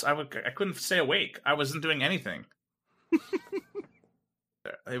couldn't stay awake. I wasn't doing anything.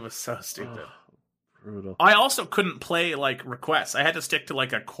 It was so stupid. Oh, brutal. I also couldn't play like requests. I had to stick to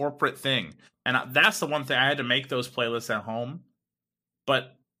like a corporate thing, and that's the one thing I had to make those playlists at home.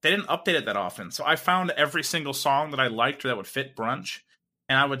 But they didn't update it that often, so I found every single song that I liked or that would fit brunch,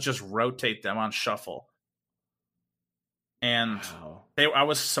 and I would just rotate them on shuffle. And I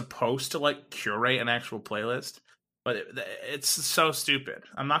was supposed to like curate an actual playlist, but it's so stupid.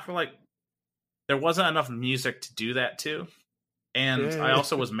 I'm not gonna there wasn't enough music to do that too. And I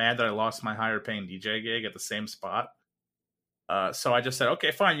also was mad that I lost my higher paying DJ gig at the same spot. So I just said,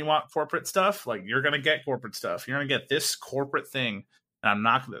 okay, fine. You want corporate stuff? Like, you're going to get corporate stuff. You're going to get this corporate thing. And I'm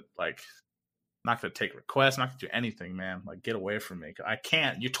not going to take requests. I'm not going to do anything, man. Like, get away from me. I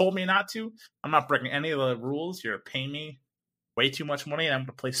can't. You told me not to. I'm not breaking any of the rules. You're paying me way too much money, and I'm going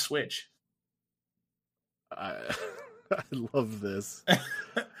to play Switch. I love this.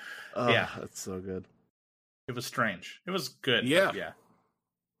 Yeah. That's so good. It was strange. It was good. Yeah.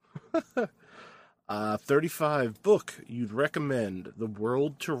 35 book you'd recommend the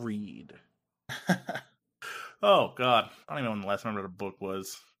world to read. Oh God, I don't even know when the last time I read a book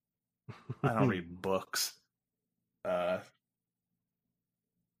was. I don't read books.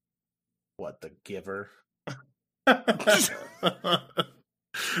 What, The Giver?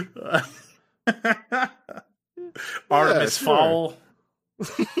 Artemis Fowl.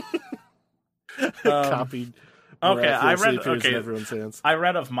 Copied. Okay, I read. In everyone's hands. I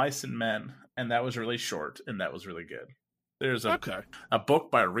read Of Mice and Men, and that was really short, and that was really good. There's a book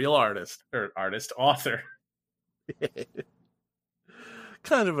by a real author.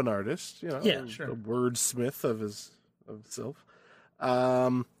 kind of an artist, Yeah, sure. a wordsmith of himself.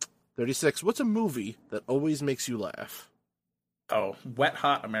 36. What's a movie that always makes you laugh? Oh, Wet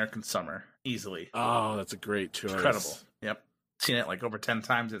Hot American Summer, easily. Oh, that's a great choice. Incredible. Yep. Seen it like over 10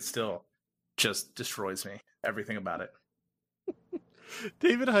 times. It still just destroys me. Everything about it.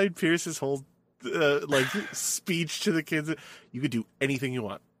 David Hyde Pierce's whole speech to the kids. You could do anything you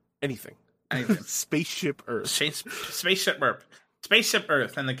want. Anything. Spaceship Earth. Spaceship Earth. Spaceship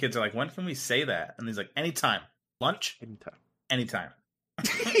Earth. And the kids are like, when can we say that? And he's like, anytime. Lunch? Anytime.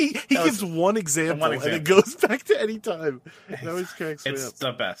 he gives one example and it goes back to anytime. It always cracks me up. It's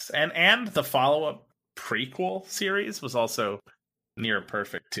the best. And the follow-up prequel series was also near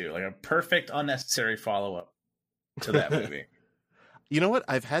perfect too. Like a perfect unnecessary follow-up to that movie. You know what?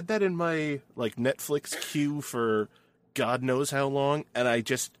 I've had that in my Netflix queue for God knows how long, and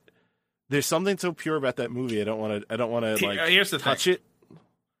there's something so pure about that movie. I don't want to here's the touch thing. it.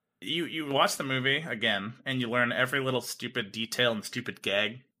 You watch the movie again, and you learn every little stupid detail and stupid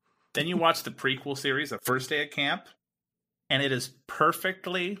gag. Then you watch the prequel series, The First Day at Camp, and it is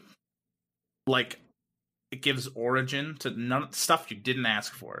perfectly it gives origin to stuff you didn't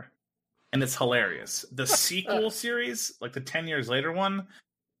ask for. And it's hilarious. The sequel series, like the 10 years later one,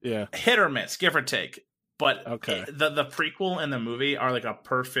 hit or miss, give or take. But the prequel and the movie are like a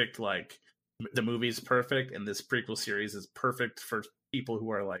perfect, the movie's perfect, and this prequel series is perfect for people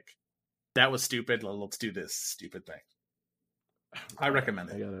who are like, that was stupid, let's do this stupid thing. I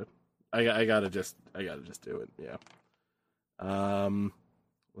recommend it. I gotta just do it, yeah.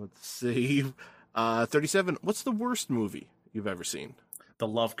 Let's see. 37, what's the worst movie you've ever seen? The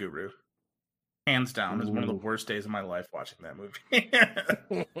Love Guru. Hands down, is one of the worst days of my life watching that movie.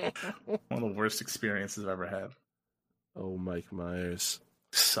 One of the worst experiences I've ever had. Oh, Mike Myers.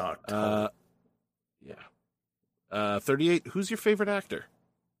 Sucked. Yeah. 38, who's your favorite actor?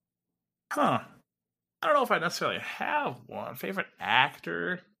 I don't know if I necessarily have one. Favorite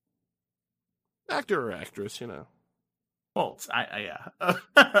actor? Actor or actress, Well, yeah.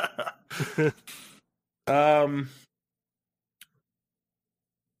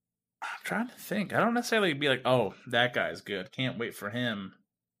 I'm trying to think. I don't necessarily be like, oh, that guy's good. Can't wait for him.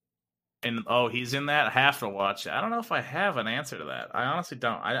 And, oh, he's in that. I have to watch it. I don't know if I have an answer to that. I honestly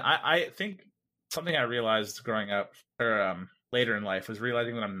don't. I think something I realized growing up, or later in life, was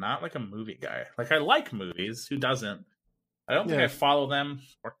realizing that I'm not like a movie guy. Like, I like movies. Who doesn't? I don't think I follow them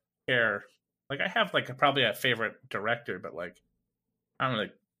or care. Like, I have probably a favorite director, but I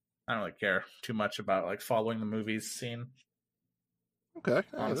don't really care too much about following the movies scene. Okay,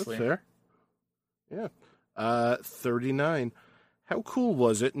 honestly, that's fair. Yeah. 39. How cool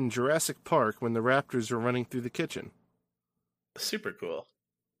was it in Jurassic Park when the raptors were running through the kitchen? Super cool.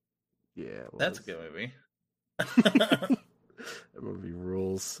 Yeah, that's a good movie. That movie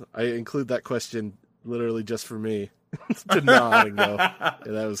rules. I include that question literally just for me to nod and go, yeah,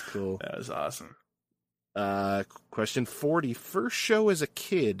 that was cool. That was awesome. Question 40. First show as a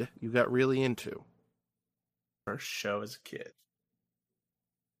kid you got really into? First show as a kid.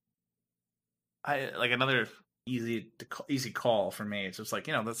 Another easy call for me. It's just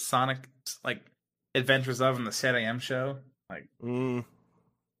the Sonic Adventures of and the 7 a.m. show.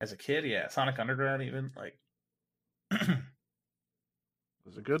 As a kid, yeah, Sonic Underground even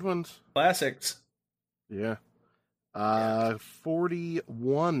those are good ones. Classics. Yeah.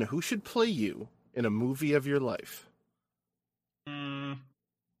 41. Who should play you in a movie of your life?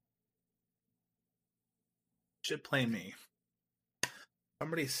 Should play me.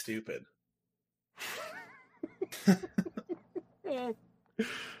 Somebody stupid.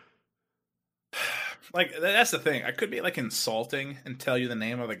 That's the thing. I could be insulting and tell you the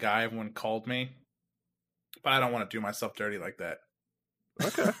name of the guy everyone called me, but I don't want to do myself dirty like that.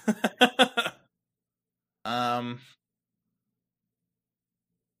 Okay.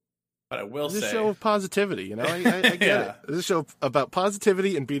 But I will say, this is a show of positivity. I get it. This is a show about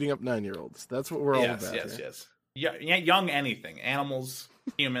positivity and beating up 9-year-olds. That's what we're all about. Yes. Yeah, young anything, animals,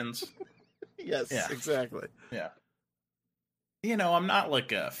 humans. Yes, exactly. Yeah. I'm not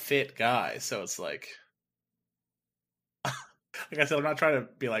a fit guy, so it's like I said, I'm not trying to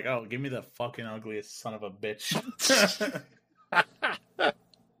be oh, give me the fucking ugliest son of a bitch.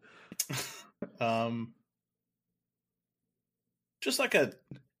 Just a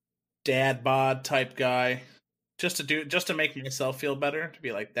dad bod type guy, just to make myself feel better, to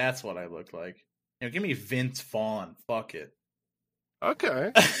be that's what I look like. Give me Vince Vaughn. Fuck it.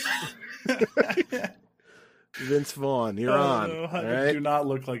 Okay. Vince Vaughn, you're on. I do not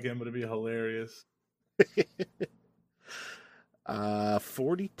look like him, but it'd be hilarious.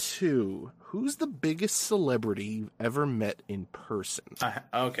 42. Who's the biggest celebrity you've ever met in person?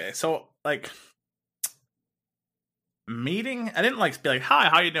 Okay, so like meeting, I didn't like be like, "Hi,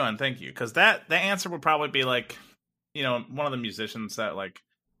 how you doing? Thank you," because the answer would probably be like, one of the musicians that like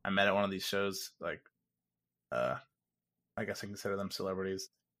I met at one of these shows. Like, I guess I consider them celebrities.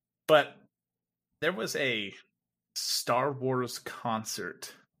 But there was a Star Wars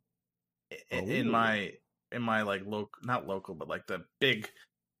concert in my like local, not local, but like the big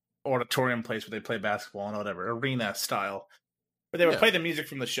auditorium place where they play basketball and whatever, arena style, where they would play the music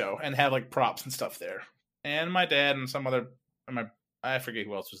from the show and have like props and stuff there. And my dad and some other, I forget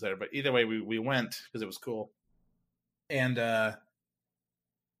who else was there, but either way, we went because it was cool. And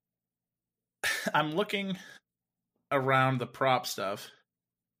I'm looking around the prop stuff,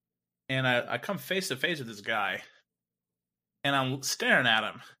 and I come face to face with this guy, and I'm staring at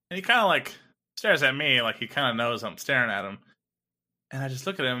him, and he kind of like stares at me like he kind of knows I'm staring at him, and I just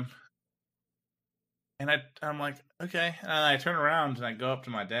look at him, and I'm like, okay, and I turn around and I go up to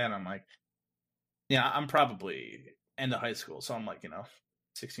my dad, and I'm like, yeah, I'm probably end of high school, so I'm like,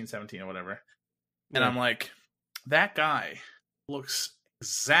 16, 17 or whatever, and I'm like, that guy looks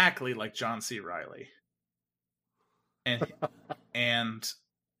exactly like John C. Reilly. And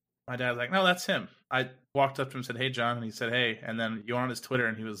my dad's like, no, that's him. I walked up to him and said, hey, John. And he said, hey. And then you went on his Twitter,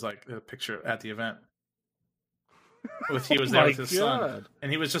 and he was like, a picture at the event. He was there with his son.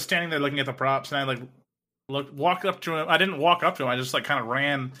 And he was just standing there looking at the props. And I like walked up to him. I didn't walk up to him. I just like kind of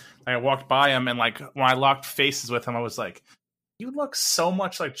ran. I walked by him. And like when I locked faces with him, I was like, you look so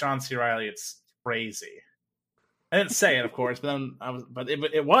much like John C. Reilly. It's crazy. I didn't say it, of course, but then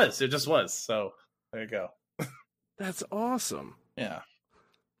it just was. So there you go. That's awesome. Yeah.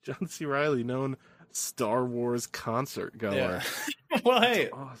 John C. Reilly, known Star Wars concert goer. Yeah. Well, hey,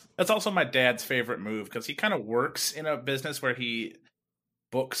 awesome. That's also my dad's favorite move because he kind of works in a business where he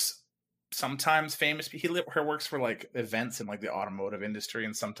books sometimes famous people. He works for like events in like the automotive industry,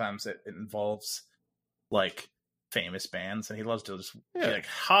 and sometimes it involves like famous bands, and he loves to just be like,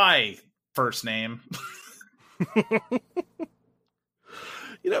 hi, first name.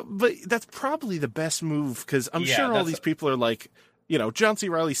 But that's probably the best move because I'm sure all these people are like, John C.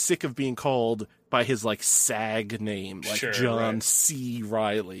 Reilly's sick of being called by his like SAG name, like John C.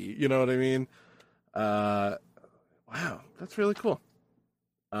 Reilly. You know what I mean? Wow, that's really cool.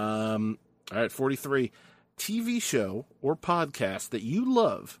 All right, 43. TV show or podcast that you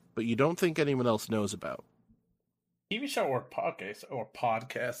love but you don't think anyone else knows about. TV show or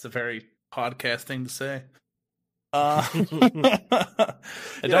podcast, a very podcast thing to say. I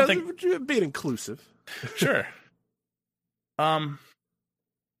don't think being inclusive. Sure. Don't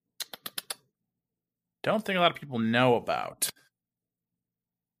think a lot of people know about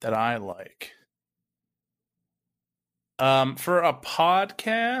that I like. For a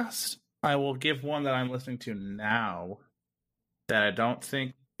podcast, I will give one that I'm listening to now that I don't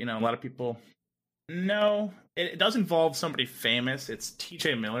think, a lot of people know. It does involve somebody famous. It's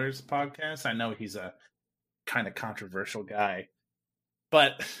TJ Miller's podcast. I know he's a kind of controversial guy,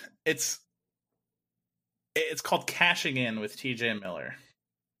 but it's called Cashing In with TJ Miller,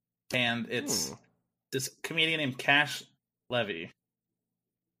 and it's this comedian named Cash Levy,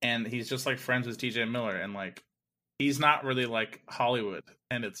 and he's just like friends with TJ Miller, and like he's not really like Hollywood,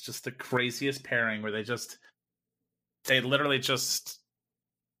 and it's just the craziest pairing where they literally just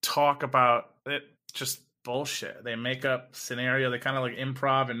talk about it, just bullshit. They make up scenario. They kind of like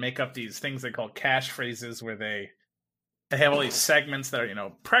improv and make up these things they call cash phrases where they have all these segments that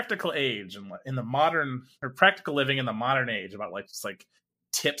are, practical age and in the modern or practical living in the modern age about like just like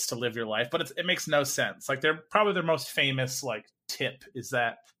tips to live your life. But it makes no sense. Like they're probably their most famous like tip is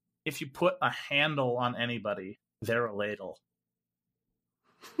that if you put a handle on anybody, they're a ladle.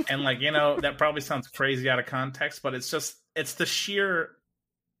 And like, that probably sounds crazy out of context, but it's the sheer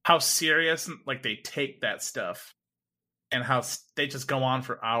how serious like they take that stuff and how they just go on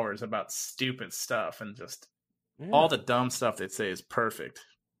for hours about stupid stuff and just all the dumb stuff they say is perfect.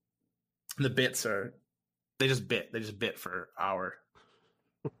 The bits they just bit for an hour.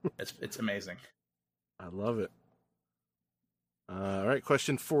 It's amazing. I love it. All right,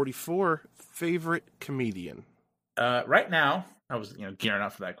 question 44. Favorite comedian? Right now, I was gearing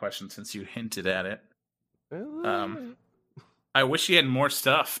up for that question since you hinted at it. I wish he had more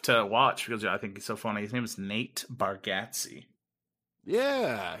stuff to watch because I think he's so funny. His name is Nate Bargatze.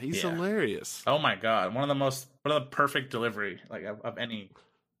 Yeah, he's hilarious. Oh my god, one of the perfect delivery like of anything.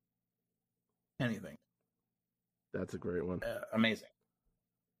 That's a great one. Amazing.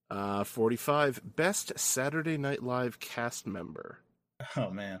 45. Best Saturday Night Live cast member. Oh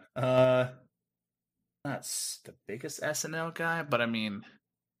man. the biggest SNL guy, but I mean,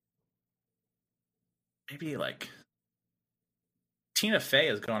 maybe like Tina Fey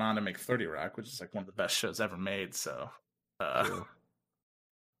has gone on to make 30 Rock, which is like one of the best shows ever made. So, Yeah.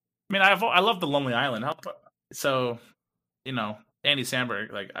 I mean, I love The Lonely Island. So, Andy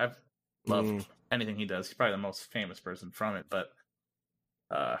Samberg, like I've loved anything he does. He's probably the most famous person from it, but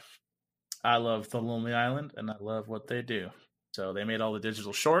I love The Lonely Island and I love what they do. So they made all the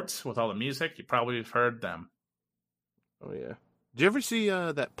digital shorts with all the music. You probably have heard them. Oh yeah. Did you ever see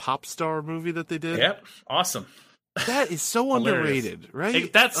that Pop Star movie that they did? Yep, awesome. That is so underrated,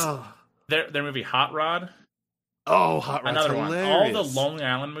 right? That's their movie Hot Rod. Oh, Hot Rod's another hilarious. one. All the Lonely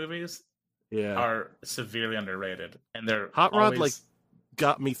Island movies yeah. are severely underrated, and they're Hot Rod always...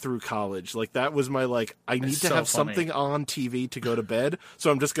 got me through college. Like that was my I need to have funny. something on TV to go to bed,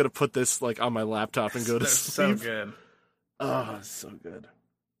 so I'm just gonna put this on my laptop and go to sleep. So good. Oh, so good.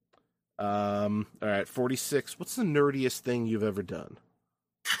 All right, 46. What's the nerdiest thing you've ever done?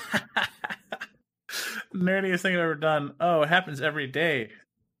 Nerdiest thing I've ever done. Oh, it happens every day.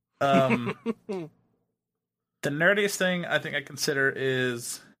 The nerdiest thing I think I consider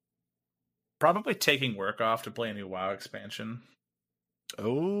is probably taking work off to play a new WoW expansion.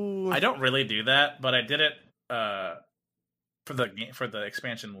 Oh, I don't really do that, but I did it for the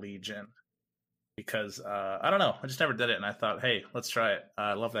expansion Legion because I don't know, I just never did it, and I thought, hey, let's try it.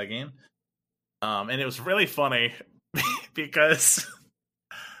 I love that game, and it was really funny because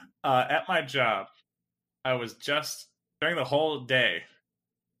at my job, I was just during the whole day.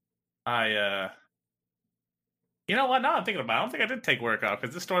 You know what? Now I'm thinking about it, I don't think I did take work off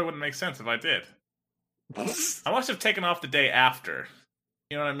because this story wouldn't make sense if I did. I must have taken off the day after.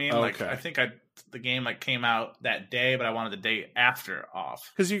 You know what I mean? Okay. Like I think the game came out that day, but I wanted the day after off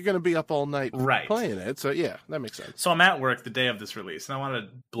because you're going to be up all night right playing it. So yeah, that makes sense. So I'm at work the day of this release, and I want to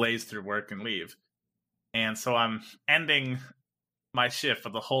blaze through work and leave. And so I'm ending my shift for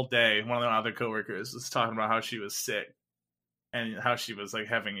the whole day. One of the other coworkers was talking about how she was sick and how she was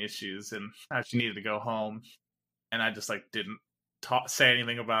having issues and how she needed to go home. And I just didn't say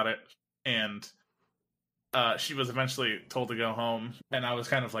anything about it. And she was eventually told to go home, and I was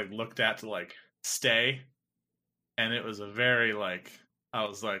kind of looked at to stay. And it was a very I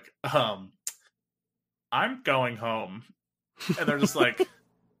was I'm going home. And they're just so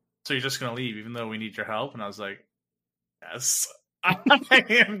you're just gonna leave even though we need your help? And I was like, yes, I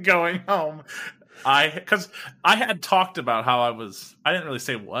am going home. Because I had talked about how I didn't really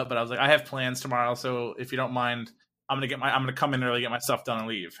say what, but I was like, I have plans tomorrow, so if you don't mind, I'm gonna come in early, get my stuff done, and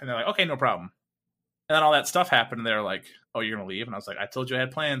leave. And they're like, okay, no problem. And then all that stuff happened, and they're like, oh, you're gonna leave? And I was like, I told you I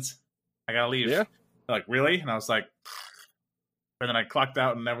had plans. I gotta leave. Yeah. They're like, really? And I was like, and then I clocked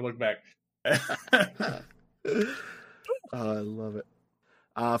out and never looked back. I love it.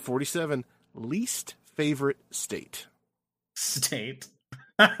 47. Least favorite state. State.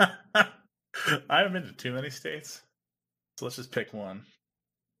 I haven't been to too many states, so let's just pick one.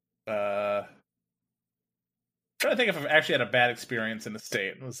 Trying to think if I've actually had a bad experience in a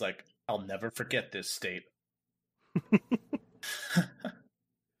state. It was I'll never forget this state.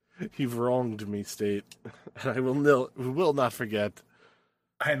 You've wronged me, state. I will not forget.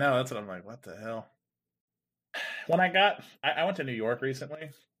 I know, that's what I'm like, what the hell? When I went to New York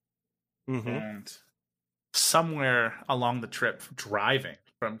recently, and somewhere along the trip,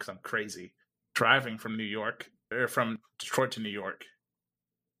 because I'm crazy, driving from New York, or from Detroit to New York,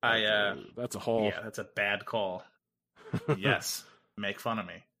 that's a haul. Yeah, that's a bad call. Yes, make fun of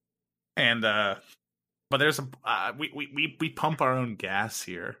me. And but there's we pump our own gas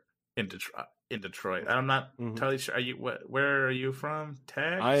here in Detroit. I'm not entirely sure. Where are you from?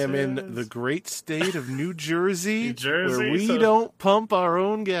 Texas? I am in the great state of New Jersey, New Jersey, where we don't pump our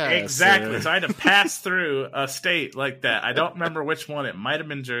own gas. Exactly. So I had to pass through a state like that. I don't remember which one. It might have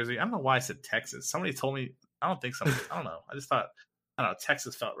been Jersey. I don't know why I said Texas. Somebody told me. I don't think somebody. I don't know. I just thought. I don't know.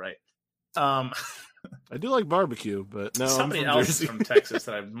 Texas felt right. I do like barbecue, but no, somebody I'm from else Jersey. is from Texas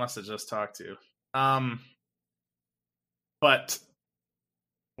that I must have just talked to. But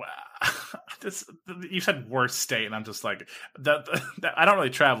wow, you said worst state, and I'm just like that. I don't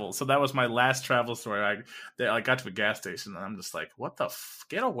really travel, so that was my last travel story. I got to a gas station, and I'm just like, what the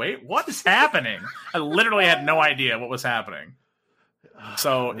get away? What is happening? I literally had no idea what was happening.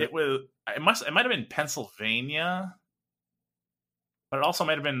 So it might have been Pennsylvania. But it also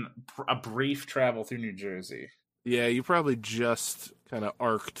might have been a brief travel through New Jersey. Yeah, you probably just kind of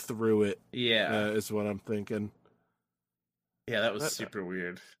arced through it. Yeah, is what I'm thinking. Yeah, that was super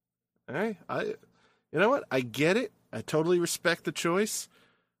weird. Hey, you know what? I get it. I totally respect the choice.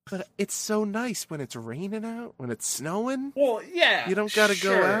 But it's so nice when it's raining out, when it's snowing. Well, yeah. You don't got to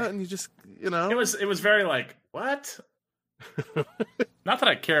go out and you just, It was very like, what? Not that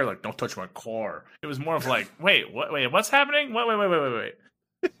I care, like, don't touch my car. It was more of like, wait, what's happening? Wait.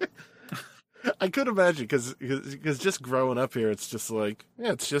 I could imagine, because just growing up here, it's just like,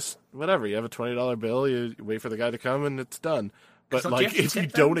 it's just whatever. You have a $20 bill, you wait for the guy to come, and it's done. But like, if you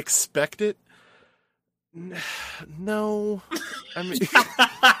don't expect it, no. I mean,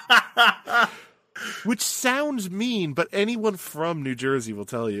 which sounds mean, but anyone from New Jersey will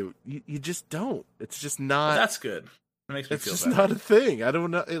tell you, you just don't. It's just not. Well, that's good. It makes me it's feel just better. not a thing. I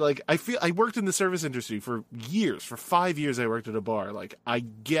don't know. Like, I worked in the service industry for years. For 5 years, I worked at a bar. Like, I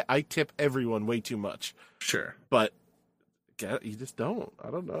tip everyone way too much. Sure. But you just don't.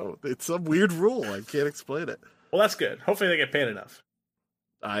 I don't know. It's some weird rule. I can't explain it. Well, that's good. Hopefully they get paid enough.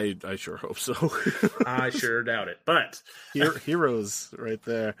 I sure hope so. I sure doubt it. But heroes right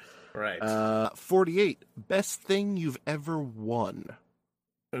there. Right. 48. Best thing you've ever won.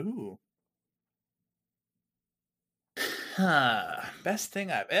 Ooh. Best thing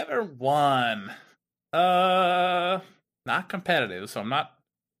I've ever won. Not competitive, so I'm not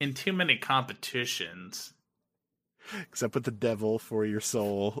in too many competitions. Except with the devil for your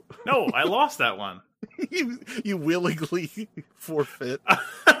soul. No, I lost that one. You willingly forfeit.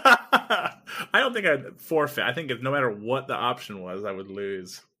 I don't think I'd forfeit. I think if no matter what the option was, I would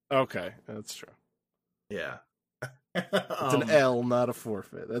lose. Okay, that's true. Yeah. It's an L, not a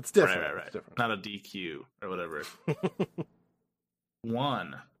forfeit. That's different. Right. Different. Not a DQ or whatever.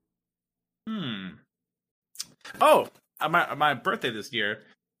 One. Oh, my birthday this year,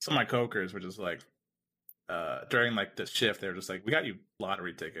 some of my coworkers were just like, during like the shift, they were just like, we got you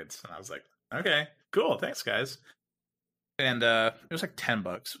lottery tickets. And I was like, okay, cool. Thanks, guys. And it was like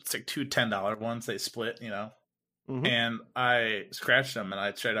 $10. It's like two $10 ones. They split, Mm-hmm. And I scratched them and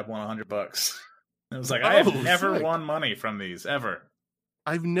I straight up won $100. It was like, I have never won money from these ever.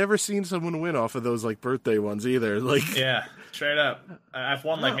 I've never seen someone win off of those like birthday ones either. Like, yeah, straight up. I've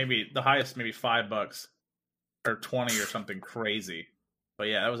won like maybe the highest, maybe $5 or 20 or something crazy. But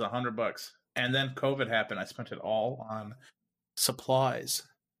yeah, that was $100. And then COVID happened. I spent it all on supplies.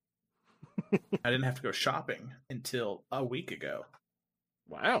 I didn't have to go shopping until a week ago.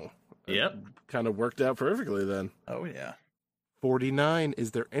 Wow. Yep. Kind of worked out perfectly then. Oh, yeah. 49.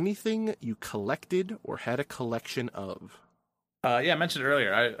 Is there anything you collected or had a collection of? Yeah, I mentioned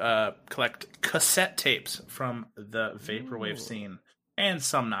earlier, I collect cassette tapes from the Vaporwave scene. And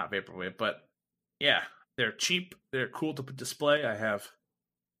some not Vaporwave, but yeah, they're cheap. They're cool to display. I have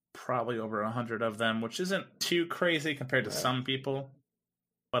probably over 100 of them, which isn't too crazy compared to some people.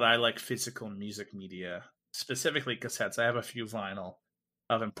 But I like physical music media, specifically cassettes. I have a few vinyl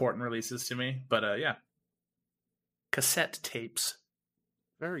of important releases to me, but yeah. Cassette tapes.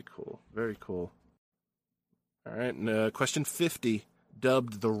 Very cool. Very cool. All right, and, question 50,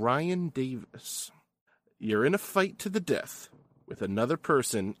 dubbed the Ryan Davis. You're in a fight to the death with another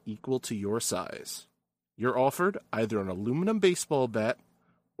person equal to your size. You're offered either an aluminum baseball bat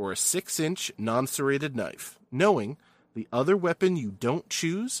or a 6-inch non-serrated knife, knowing the other weapon you don't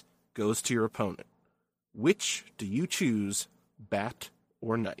choose goes to your opponent. Which do you choose, bat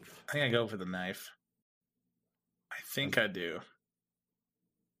or knife? I think I go for the knife. I think I do.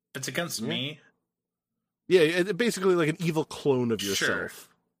 If it's against me. Yeah, it's basically like an evil clone of yourself. Sure.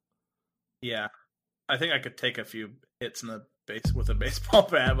 Yeah. I think I could take a few hits in the base with a baseball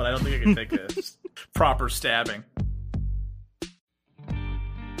bat, but I don't think I could take a proper stabbing.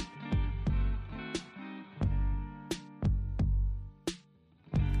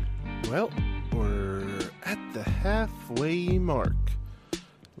 Well, we're at the halfway mark,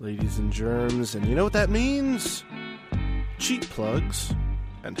 ladies and germs, and you know what that means? Cheap plugs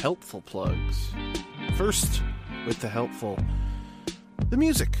and helpful plugs. First, with the helpful, the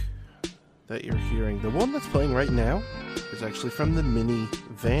music that you're hearing. The one that's playing right now is actually from the Mini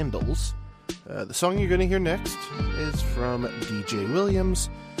Vandals. The song you're going to hear next is from DJ Williams.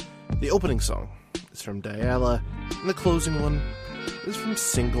 The opening song is from Diala, and the closing one is from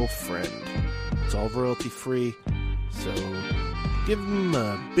Single Friend. It's all royalty free, so give them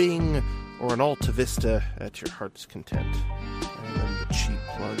a Bing or an Alta Vista at your heart's content. And then the cheap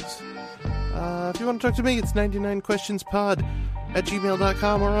plugs. If you want to talk to me, it's 99questionspod at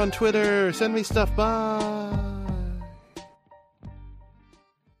gmail.com or on Twitter. Send me stuff. Bye.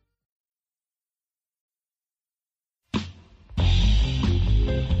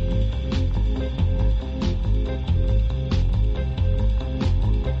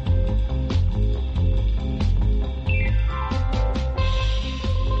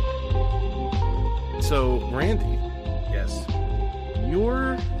 So, Randy. Yes.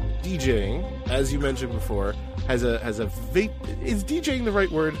 Your DJing, as you mentioned before, has a vape. Is DJing the right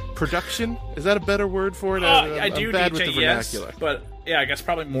word? Production? Is that a better word for it? I do I'm bad DJ, with the vernacular. yes, but yeah, I guess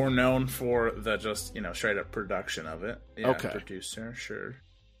probably more known for the just straight up production of it. Yeah, Okay. Producer, sure.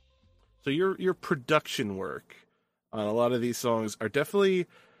 So your production work on a lot of these songs are definitely,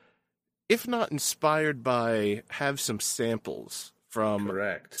 if not inspired by, have some samples from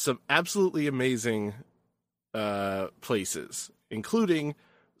Correct. some absolutely amazing places, including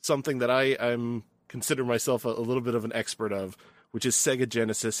something that I'm consider myself a little bit of an expert of, which is Sega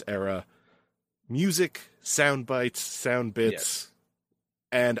Genesis era music, sound bites, sound bits, Yes.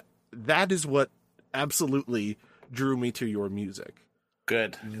 and that is what absolutely drew me to your music.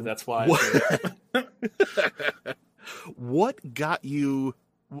 Good. That's why. What got you?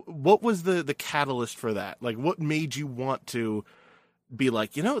 What was the catalyst for that? Like, what made you want to be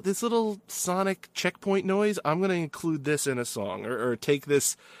like, this little sonic checkpoint noise, I'm going to include this in a song, or take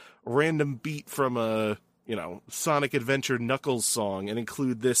this random beat from a, Sonic Adventure Knuckles song and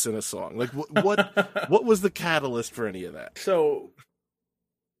include this in a song? Like, what was the catalyst for any of that? So,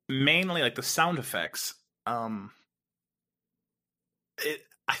 mainly like the sound effects. I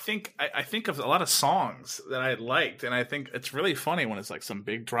think of a lot of songs that I liked, and I think it's really funny when it's like some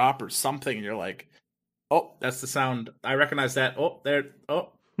big drop or something, and you're like, "Oh, that's the sound. I recognize that. Oh, there.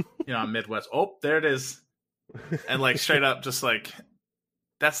 Oh, I'm Midwest. Oh, there it is." And like straight up, just like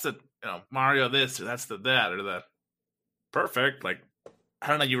that's the Mario this, or that's the that, or the perfect. Like I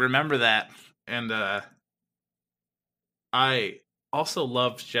don't know. You remember that, and I also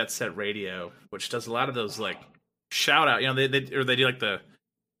loved Jet Set Radio, which does a lot of those like shout out. They do like the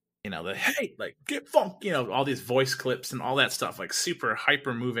the hey, like get funk, all these voice clips and all that stuff, like super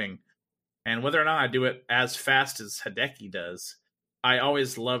hyper moving. And whether or not I do it as fast as Hideki does, I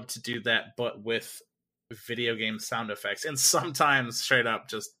always love to do that, but with video game sound effects, and sometimes straight up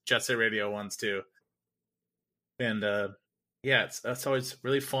just Jet Set Radio ones too. And that's always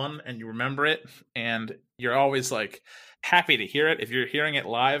really fun, and you remember it, and you're always like happy to hear it if you're hearing it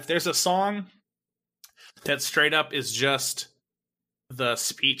live. There's a song that straight up is just the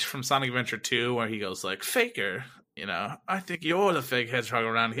speech from Sonic Adventure 2 where he goes like, "Faker, I think you're the fake hedgehog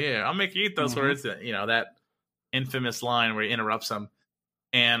around here. I'll make you eat those words." That infamous line where he interrupts him.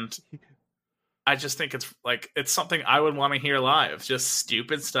 And I just think it's something I would want to hear live. Just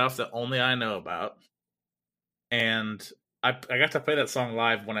stupid stuff that only I know about. And I got to play that song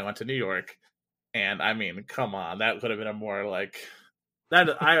live when I went to New York. And I mean, come on, that could have been a more like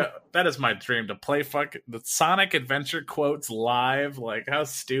that is my dream, to play the Sonic Adventure quotes live. Like, how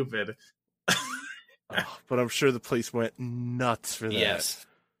stupid. But I'm sure the place went nuts for that. Yes.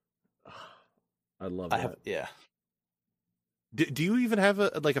 I love that. Yeah. Do you even have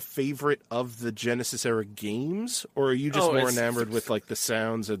a favorite of the Genesis era games, or are you just more enamored with like the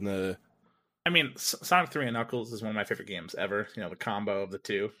sounds and the? I mean, Sonic 3 and Knuckles is one of my favorite games ever. The combo of the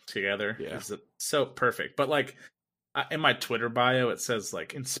two together is so perfect. But like in my Twitter bio, it says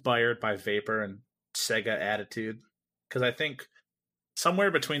like inspired by Vapor and Sega attitude, because I think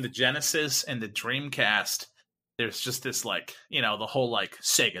somewhere between the Genesis and the Dreamcast, there's just this like the whole like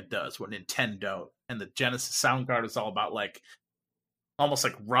Sega does what Nintendo don't, and the Genesis sound card is all about like almost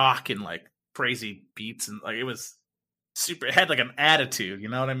like rock and like crazy beats, and like it was super. It had like an attitude, you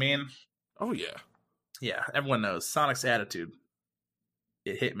know what I mean? Oh yeah, yeah. Everyone knows Sonic's attitude.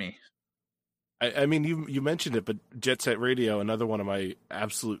 It hit me. I mean, you mentioned it, but Jet Set Radio, another one of my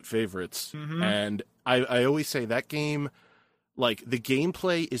absolute favorites, and I always say that game, like the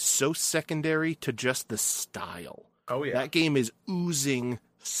gameplay is so secondary to just the style. Oh yeah, that game is oozing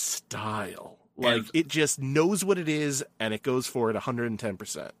style. Like it just knows what it is, and it goes for it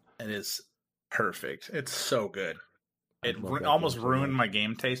 110%. It is perfect. It's so good. It almost ruined my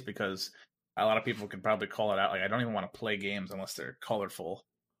game taste, because a lot of people could probably call it out. Like I don't even want to play games unless they're colorful.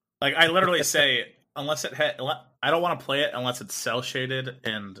 Like I literally say, I don't want to play it unless it's cell shaded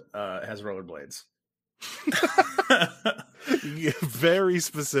and has rollerblades. Yeah, very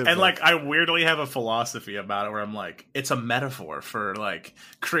specific. And like I weirdly have a philosophy about it where I'm like, it's a metaphor for like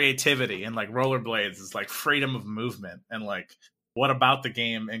creativity, and like rollerblades is like freedom of movement, and like what about the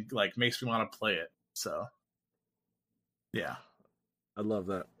game and like makes me want to play it. So yeah, I love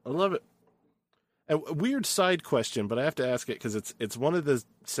that. I love it. A weird side question, but I have to ask it because it's one of the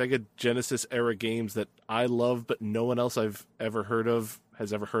Sega Genesis era games that I love, but no one else I've ever heard of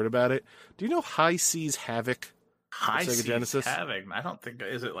has ever heard about it. Do you know High Seas Havoc? High Seas Genesis? Havoc. I don't think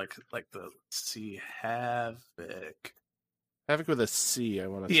is it like the Sea Havoc. Havoc with a C, I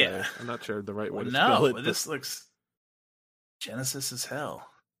want to say. I'm not sure the right way to spell it. No, this looks Genesis as hell.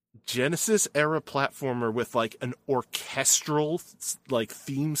 Genesis era platformer with like an orchestral like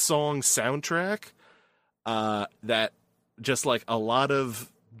theme song soundtrack that just like a lot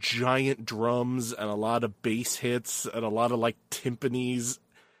of giant drums and a lot of bass hits and a lot of like timpanis.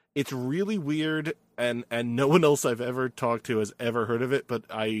 It's really weird, and no one else I've ever talked to has ever heard of it, but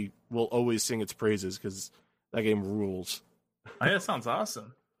I will always sing its praises because that game rules. I think that sounds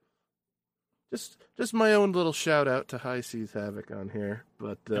awesome. Just my own little shout out to High Seas Havoc on here,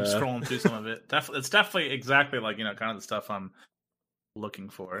 but I'm scrolling through some of it. It's definitely exactly like kind of the stuff I'm looking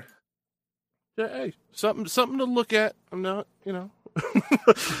for. Yeah, hey, something to look at. I'm not,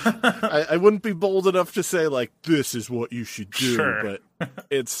 I wouldn't be bold enough to say like this is what you should do, sure. But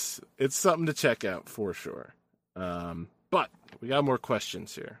it's something to check out for sure. But we got more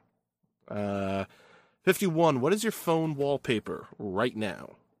questions here. 51. What is your phone wallpaper right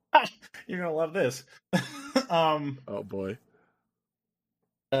now? You're gonna love this. Oh boy.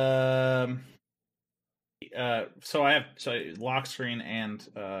 So I have lock screen and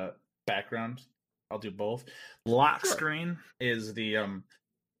background. I'll do both. Lock screen is the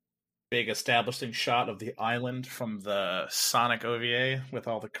big establishing shot of the island from the Sonic OVA with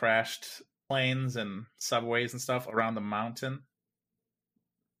all the crashed planes and subways and stuff around the mountain.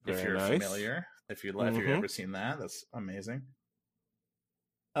 If you're familiar, if you've ever seen that, that's amazing.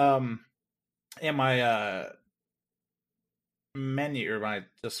 And my menu or my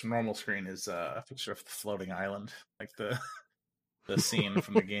just normal screen is a picture of the floating island, like the scene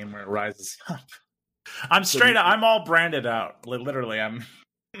from the game where it rises up. I'm straight up. I'm all branded out. Literally, I'm.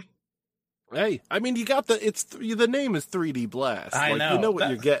 Hey, I mean, you got the name is 3D Blast. I know. You know what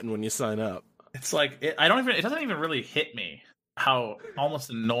you're getting when you sign up. It's like it doesn't even really hit me how almost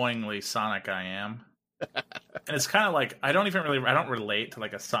annoyingly Sonic I am. And it's kind of like I don't relate to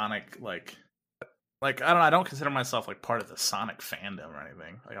like a Sonic like I don't consider myself like part of the Sonic fandom or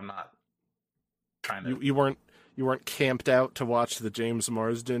anything. Like I'm not trying to. You weren't camped out to watch the James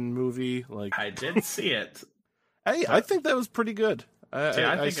Marsden movie. Like I did see it. Hey, I think that was pretty good.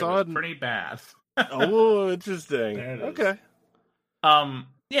 I saw it pretty bad. Oh, interesting. Okay.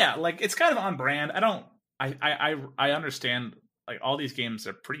 Yeah, like it's kind of on brand. I understand. Like all these games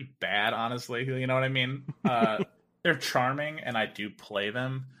are pretty bad, honestly. You know what I mean? They're charming, and I do play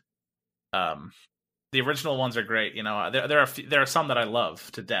them. The original ones are great. There are some that I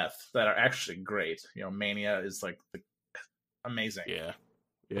love to death that are actually great. Mania is like amazing.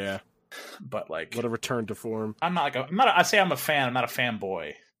 Yeah. But like, what a return to form. I say I'm a fan. I'm not a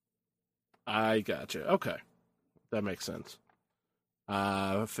fanboy. I gotcha. Okay, that makes sense.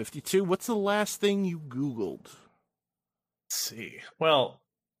 52. What's the last thing you Googled? See, well,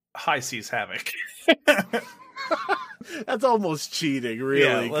 High Seas Havoc. That's almost cheating,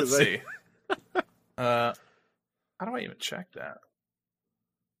 really. Yeah, let's see. How do I even check that?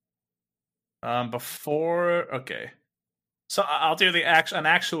 Okay. So I'll do an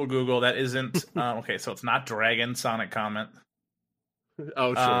actual Google that isn't okay. So it's not Dragon Sonic comment.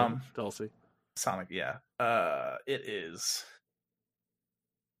 Oh, sure, Dulcie. Sonic, yeah. It is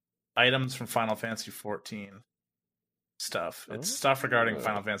items from Final Fantasy 14. Stuff. It's stuff regarding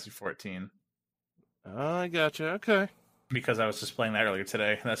Final Fantasy 14. I gotcha. Okay. Because I was just playing that earlier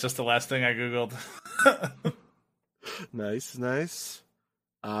today. That's just the last thing I Googled. Nice.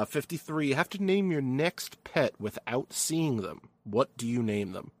 53. You have to name your next pet without seeing them. What do you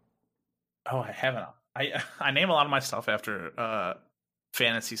name them? Oh, I haven't. I name a lot of my stuff after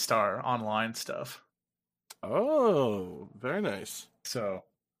Phantasy Star Online stuff. Oh, very nice. So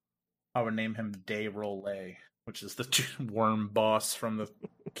I would name him Day Rolay, which is the worm boss from the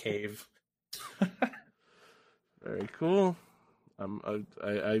cave. Very cool.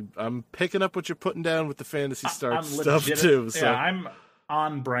 I'm picking up what you're putting down with the Phantasy Star stuff too. So. Yeah, I'm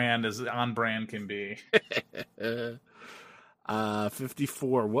on brand as on brand can be.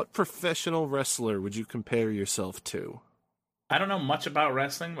 54. What professional wrestler would you compare yourself to? I don't know much about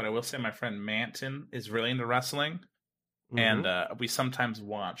wrestling, but I will say my friend Manton is really into wrestling. And we sometimes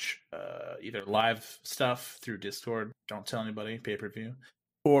watch either live stuff through Discord, don't tell anybody, pay-per-view,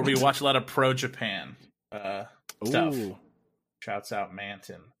 or we watch a lot of Pro Japan stuff. Shouts out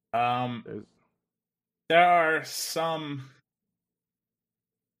Manton. There are some...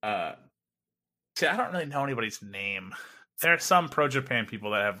 see, I don't really know anybody's name. There are some Pro Japan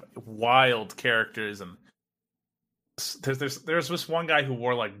people that have wild characters, and there's this one guy who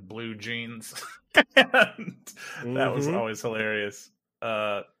wore like blue jeans. And that was always hilarious.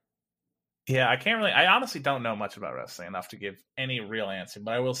 Yeah, I honestly don't know much about wrestling enough to give any real answer,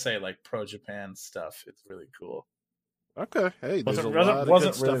 but I will say like Pro Japan stuff, it's really cool. Okay, hey, wasn't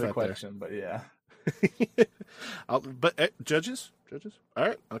really the question, but yeah. Judges. All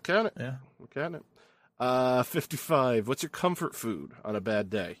right, I'll count it. Yeah. I'll count it. 55. What's your comfort food on a bad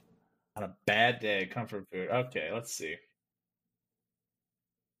day? On a bad day, comfort food. Okay, let's see.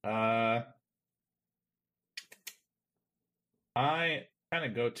 I kind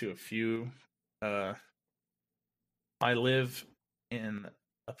of go to a few. I live in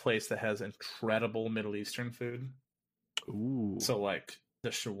a place that has incredible Middle Eastern food. Ooh. So like the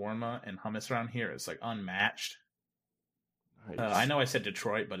shawarma and hummus around here is like unmatched. Nice. I know I said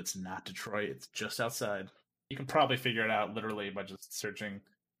Detroit, but it's not Detroit. It's just outside. You can probably figure it out literally by just searching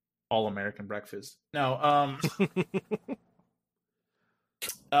all American breakfast. No,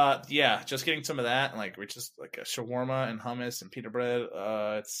 yeah, just getting some of that, and like we're just like a shawarma and hummus and pita bread.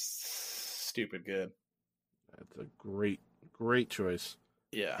 It's stupid good. That's a great choice.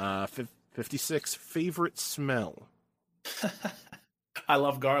 Yeah. 56. Favorite smell? I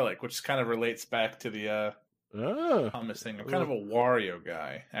love garlic, which kind of relates back to the hummus thing. I'm kind of a Wario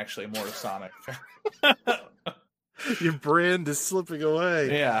guy, actually, more to Sonic. Your brand is slipping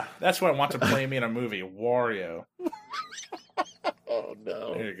away. Yeah, that's what I want to play me in a movie, Wario. Oh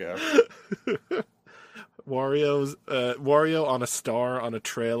no! There you go. Wario on a star on a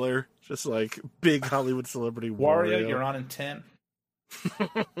trailer, just like big Hollywood celebrity Wario. You're on in 10.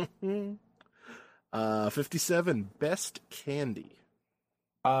 57. Best candy.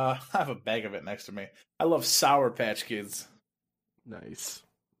 I have a bag of it next to me. I love Sour Patch Kids. Nice.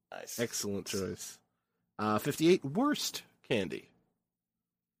 Nice. Excellent choice. 58. Worst candy.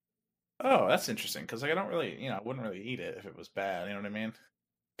 Oh, that's interesting because like I don't really, I wouldn't really eat it if it was bad. You know what I mean? I'm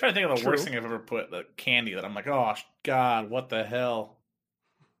trying to think of the worst thing I've ever put the candy that I'm like, oh God, what the hell?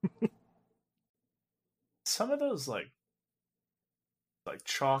 Some of those like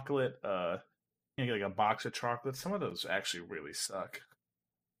chocolate, you get like a box of chocolates. Some of those actually really suck.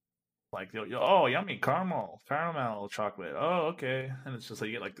 Like, oh, yummy caramel chocolate. Oh, okay, and it's just like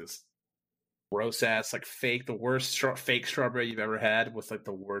you get like this gross ass like the worst fake strawberry you've ever had with like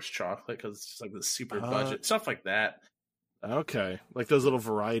the worst chocolate because it's just like the super budget stuff like that. Okay, like those little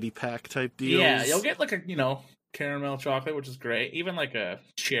variety pack type deals. Yeah, you'll get like a caramel chocolate, which is great. Even like a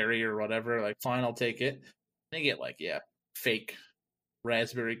cherry or whatever, like fine, I'll take it. They get like fake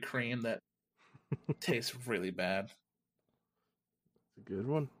raspberry cream that tastes really bad. That's a good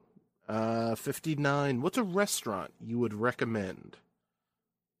one. 59. What's a restaurant you would recommend?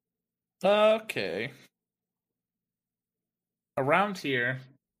 Okay. Around here,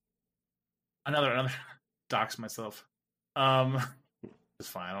 another dox myself. It's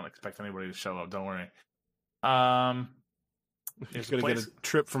fine. I don't expect anybody to show up. Don't worry. You're gonna get a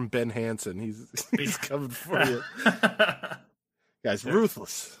trip from Ben Hansen. He's coming for you. Guy's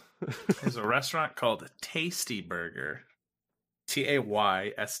ruthless. There's a restaurant called Tasty Burger.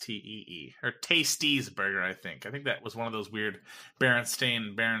 Taystee, or Tasty's Burger, I think. I think that was one of those weird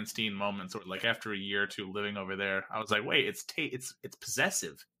Berenstein moments where, like, after a year or two living over there, I was like, wait, it's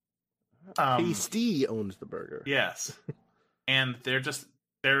possessive. Tasty owns the burger. Yes. And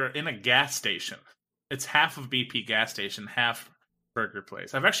they're in a gas station. It's half of BP gas station, half burger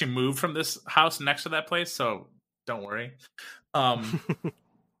place. I've actually moved from this house next to that place, so don't worry.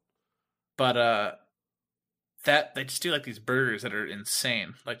 But that they just do like these burgers that are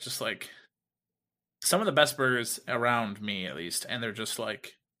insane. Like just like some of the best burgers around me, at least, and they're just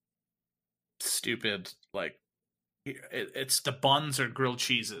like stupid. Like it's the buns are grilled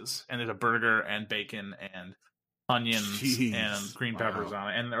cheeses, and there's a burger and bacon and onions and green peppers on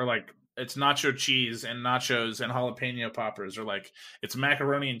it, and they're like it's nacho cheese and nachos and jalapeno poppers, or like it's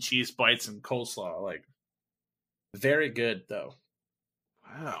macaroni and cheese bites and coleslaw. Like very good though.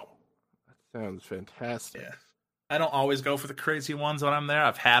 Wow, that sounds fantastic. Yeah. I don't always go for the crazy ones when I'm there.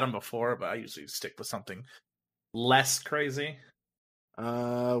 I've had them before, but I usually stick with something less crazy.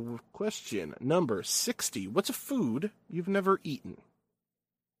 Question number 60. What's a food you've never eaten?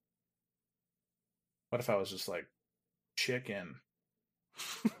 What if I was just like chicken?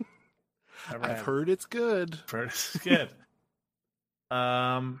 I've heard it's good. It's good.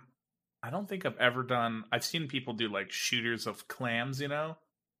 I don't think I've ever done. I've seen people do like shooters of clams.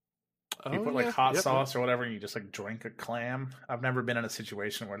 You put like hot sauce or whatever, and you just like drink a clam. I've never been in a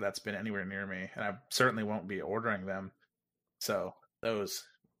situation where that's been anywhere near me, and I certainly won't be ordering them. So those.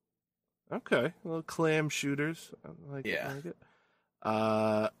 Okay, little clam shooters. I like it.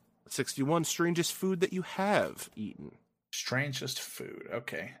 61. Strangest food that you have eaten. Strangest food.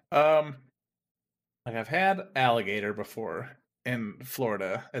 Okay. Like I've had alligator before in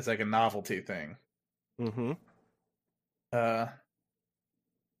Florida as like a novelty thing. Mm-hmm.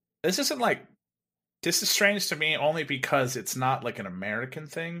 This is strange to me only because it's not like an American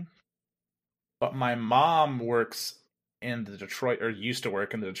thing. But my mom works in the Detroit, or used to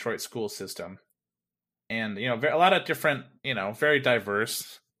work in the Detroit school system, and a lot of different, very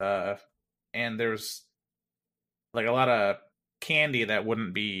diverse. And there's like a lot of candy that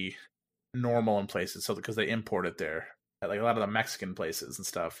wouldn't be normal in places, so because they import it there, at like a lot of the Mexican places and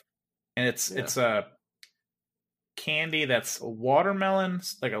stuff. And it's a candy that's watermelon,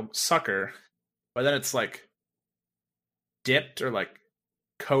 like a sucker, but then it's like dipped or like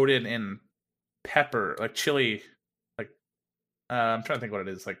coated in pepper, like chili, like I'm trying to think what it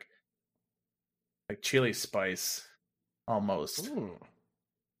is, like chili spice almost. Ooh.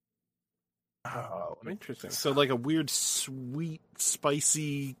 Oh, Interesting. So like a weird sweet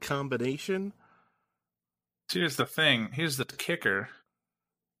spicy combination. Here's the thing. Here's the kicker.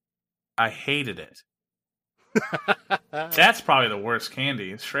 I hated it. That's probably the worst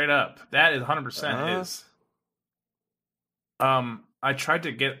candy, straight up. That is 100% is. I tried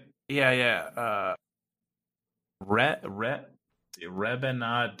to get Rebenaditas.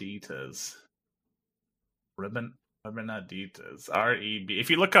 Rebenaditas. R-E-B. If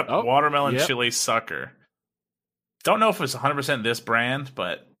you look up watermelon chili sucker, don't know if it's 100% this brand,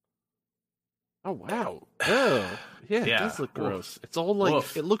 but oh wow. Oh yeah, it does look gross. It's all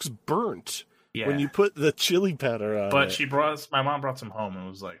like it looks burnt when you put the chili powder on. But my mom brought some home and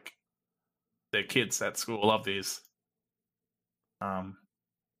was like, the kids at school love these. I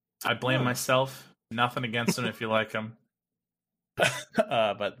blame myself. Nothing against them if you like them.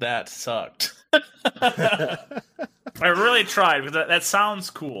 But that sucked. I really tried, because that sounds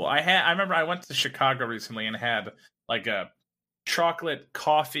cool. I remember I went to Chicago recently and had like a chocolate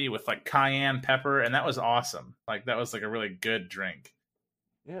coffee with like cayenne pepper, and that was awesome. Like that was like a really good drink.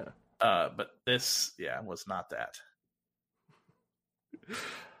 Yeah. But this, was not that.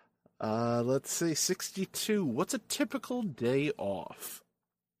 Let's say 62. What's a typical day off?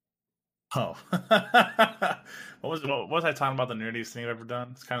 Oh. What was I talking about, the nerdiest thing I've ever done?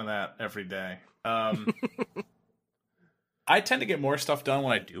 It's kind of that every day. I tend to get more stuff done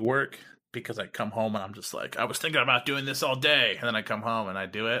when I do work, because I come home and I'm just like, I was thinking about doing this all day, and then I come home and I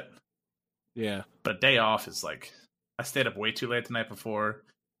do it. Yeah. But a day off is like, I stayed up way too late the night before,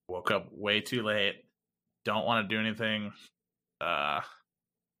 woke up way too late, don't want to do anything. I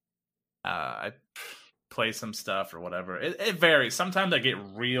play some stuff or whatever. It varies. Sometimes I get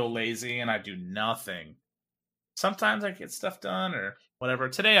real lazy and I do nothing. Sometimes I get stuff done or whatever.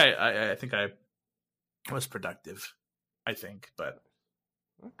 Today I think I was productive, I think, but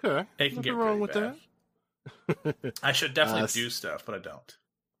okay, it can get wrong with bad. That. I should definitely do stuff, but I don't.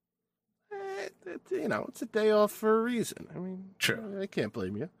 It's a day off for a reason. I mean, true. I can't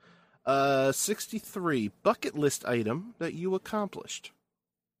blame you. 63 bucket list item that you accomplished.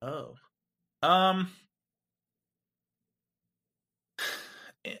 Oh.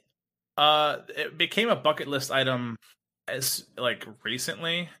 It became a bucket list item as like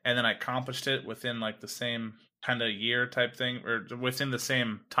recently, and then I accomplished it within like the same kind of year type thing, or within the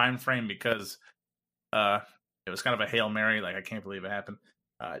same time frame, because it was kind of a Hail Mary. Like, I can't believe it happened.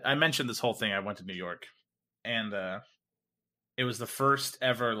 I mentioned this whole thing. I went to New York, and it was the first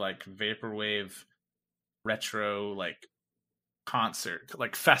ever like vaporwave retro like concert,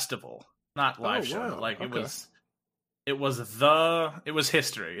 like festival, not live show. Wow. Like, okay. it was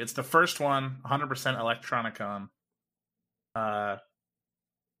history. It's the first one, 100% Electronicon.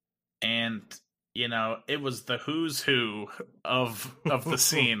 And it was the who's who of the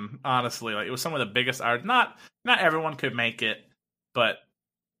scene. Honestly, like, it was some of the biggest art. Not everyone could make it, but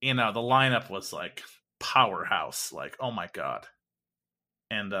the lineup was like powerhouse. Like, oh my god!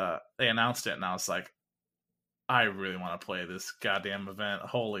 And they announced it, and I was like, I really want to play this goddamn event.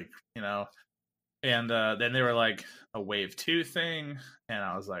 Holy, And then they were like, a Wave 2 thing, and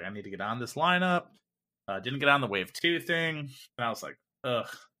I was like, I need to get on this lineup. Didn't get on the Wave 2 thing, and I was like, ugh,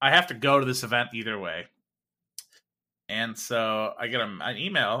 I have to go to this event either way. And so I get an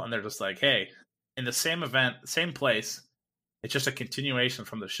email, and they're just like, hey, in the same event, same place, it's just a continuation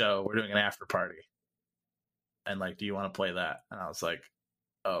from the show. We're doing an after party. And like, do you want to play that? And I was like,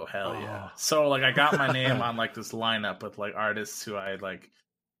 oh, hell yeah. So like, I got my name on like this lineup with like artists who I like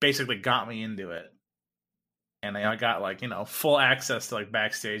basically got me into it. And I got like, full access to like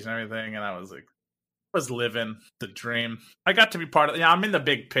backstage and everything. And I was like, living the dream. I got to be part of I'm in the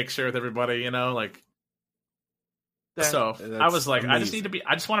big picture with everybody, like. So I was like, amazing.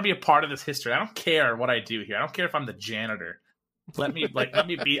 I just want to be a part of this history. I don't care what I do here. I don't care if I'm the janitor. Let me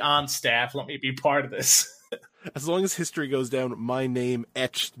be on staff. Let me be part of this. As long as history goes down, my name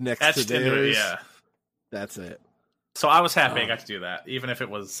etched next to theirs. Yeah. That's it. So I was happy I got to do that, even if it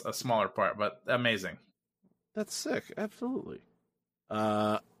was a smaller part, but amazing. That's sick. Absolutely.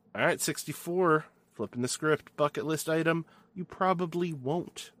 All right, 64. Flipping the script. Bucket list item you probably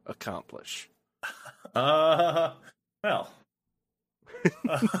won't accomplish. Well,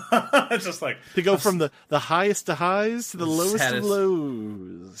 it's just like to go from the highest to highs to the lowest of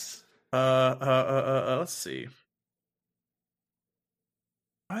lows. Let's see.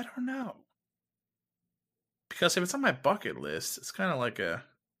 I don't know. Because if it's on my bucket list, it's kind of like a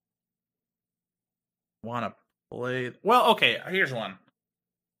want to play. Well, okay, here's one.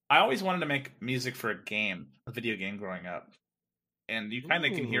 I always wanted to make music for a video game growing up. And you kind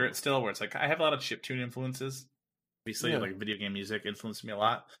of can hear it still, where it's like, I have a lot of chiptune influences. Obviously, like video game music influenced me a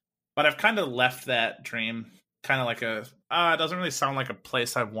lot. But I've kind of left that dream kind of like it doesn't really sound like a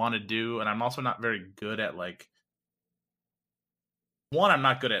place I want to do. And I'm also not very good at like, I'm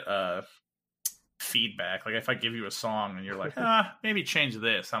not good at feedback. Like if I give you a song and you're like, maybe change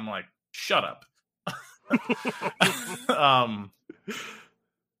this. I'm like, shut up.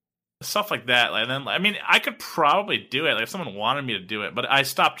 Stuff like that. And then, I mean, I could probably do it. Like if someone wanted me to do it, but I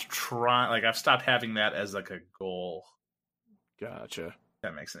stopped trying. Like I've stopped having that as like a goal. Gotcha. If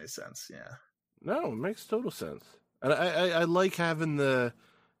that makes any sense. Yeah. No, it makes total sense. And I like having the,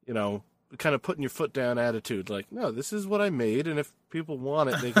 kind of putting your foot down attitude. Like, no, this is what I made, and if people want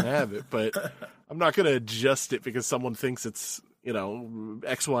it, they can have it. But I'm not going to adjust it because someone thinks it's,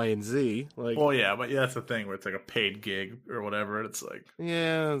 X, Y, and Z. Like, well, yeah, but that's the thing where it's like a paid gig or whatever. It's like,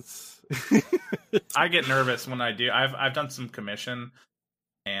 yeah, it's. I get nervous when I do. I've done some commission,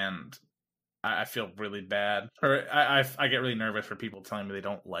 and I feel really bad, or I get really nervous for people telling me they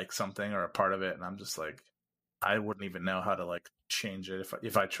don't like something or a part of it, and I'm just like, I wouldn't even know how to like change it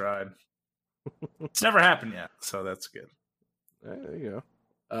if I tried. It's never happened yet, so that's good. There you go.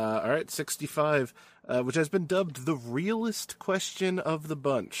 All right, 65, which has been dubbed the realest question of the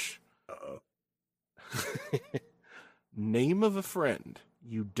bunch. Name of a friend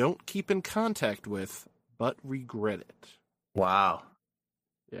you don't keep in contact with, but regret it. Wow.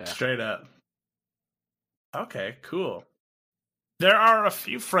 Yeah. Straight up. Okay, cool. There are a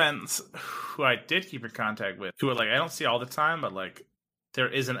few friends who I did keep in contact with who are like, I don't see all the time, but like, there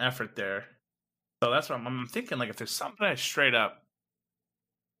is an effort there. So that's what I'm thinking. Like, if there's something I straight up,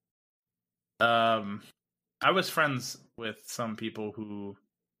 I was friends with some people who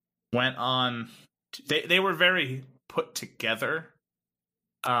went on. They were very put together.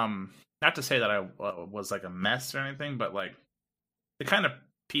 Not to say that I was like a mess or anything, but like the kind of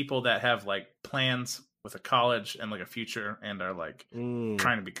people that have like plans with a college and like a future and are like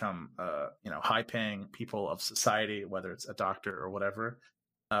trying to become high paying people of society, whether it's a doctor or whatever.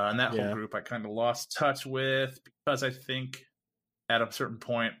 And that whole group I kind of lost touch with because I think at a certain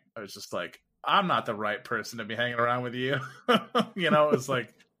point I was just like, I'm not the right person to be hanging around with you. It's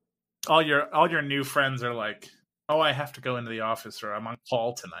like all your new friends are like, oh, I have to go into the office or I'm on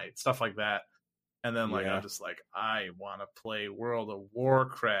call tonight, stuff like that. And then like I'm just like, I want to play World of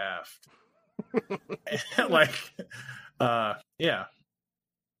Warcraft.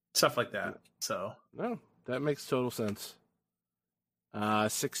 Stuff like that. So no, that makes total sense.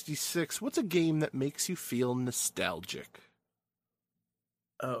 66. What's a game that makes you feel nostalgic?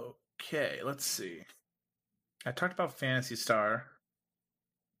 Okay, let's see. I talked about Phantasy Star.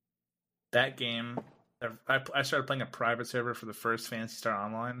 That game, I started playing a private server for the first Phantasy Star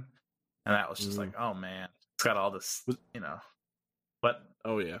Online, and that was just like, oh man, it's got all this, But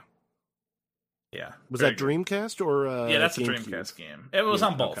oh yeah. Yeah. Was that Dreamcast or yeah, that's a Dreamcast game. It was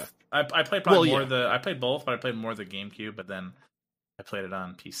on both. Okay. I played probably I played both, but I played more the GameCube, but then I played it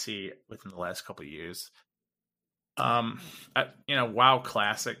on PC within the last couple of years. WoW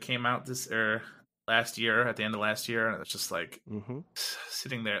Classic came out last year, at the end of last year, and it's just like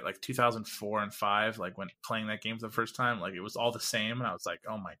sitting there at like 2004 and 5, like when playing that game for the first time, like it was all the same, and I was like,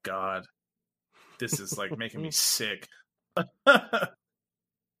 oh my god, this is like making me sick. That's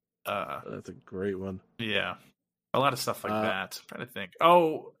a great one. Yeah, a lot of stuff like that. I'm trying to think.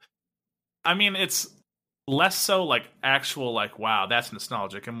 Oh, I mean, it's less so like actual like, wow, that's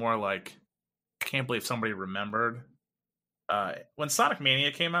nostalgic, and more like, I can't believe somebody remembered. When Sonic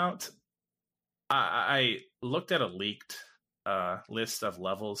Mania came out, I looked at a leaked list of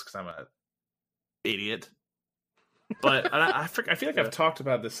levels because I'm an idiot. But I feel like I've talked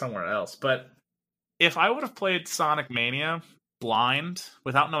about this somewhere else. But if I would have played Sonic Mania blind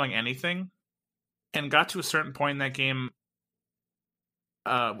without knowing anything and got to a certain point in that game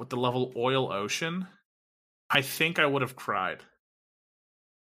with the level Oil Ocean, I think I would have cried.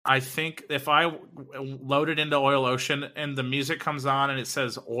 I think if I loaded into Oil Ocean and the music comes on and it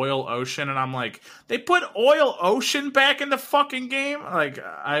says Oil Ocean and I'm like, they put Oil Ocean back in the fucking game? Like,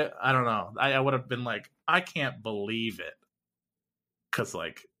 I don't know. I would have been like, I can't believe it. Because,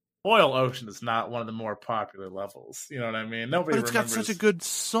 like, Oil Ocean is not one of the more popular levels. You know what I mean? Nobody But it's remembers. got such a good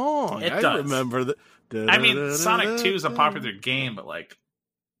song. It I does. remember that. I mean, Sonic 2 is a popular game, but like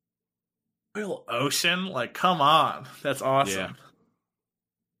Oil Ocean, like come on, that's awesome. Yeah.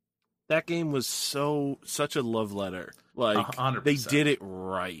 That game was such a love letter. Like 100%. they did it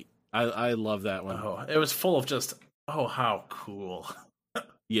right. I love that one. Oh, it was full of just how cool.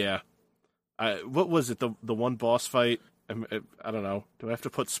 Yeah. What was it? The one boss fight? I don't know. Do I have to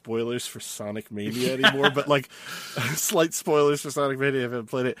put spoilers for Sonic Mania anymore? But like, slight spoilers for Sonic Mania. I haven't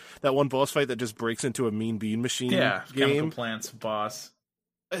played it. That one boss fight that just breaks into a Mean Bean Machine game. Chemical Plants boss.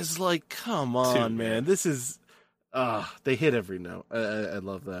 It's like, come on, man. This is. They hit every note. I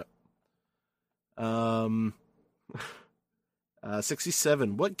love that.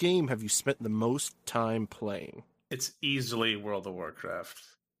 67. What game have you spent the most time playing? It's easily World of Warcraft.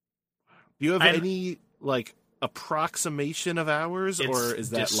 Do you have any like approximation of hours, or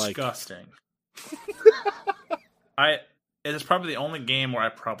is that disgusting? It is probably the only game where I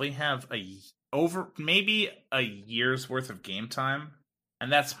probably have maybe a year's worth of game time,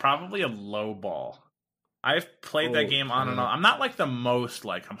 and that's probably a low ball. I've played that game on and on. I'm not like the most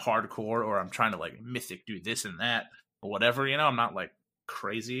like I'm hardcore or I'm trying to like mythic do this and that or whatever, you know. I'm not like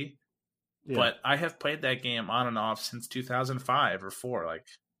crazy, but I have played that game on and off since 2005 or 4. Like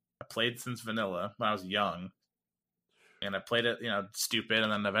I played since vanilla when I was young. And I played it, stupid.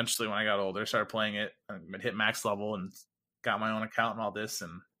 And then eventually when I got older, started playing it and hit max level and got my own account and all this.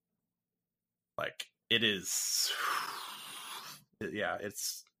 And like, it is,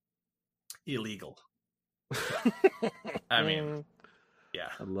 it's illegal. I mean, yeah.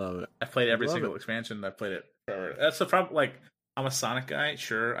 I love it. I played every single expansion. I played it forever. That's the problem. Like, I'm a Sonic guy.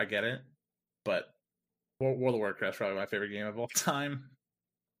 Sure, I get it. But World of Warcraft is probably my favorite game of all time.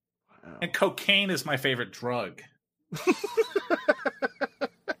 Wow. And cocaine is my favorite drug.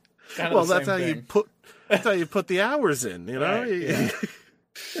 Well, that's how you put the hours in, you know. Right,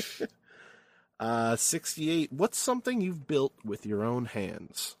 yeah. 68. What's something you've built with your own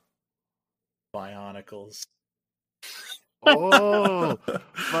hands? Bionicles. Oh,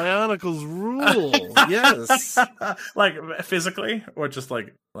 Bionicles rule. Yes. Like physically, or just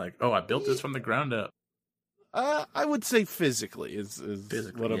like I built this from the ground up. I would say physically is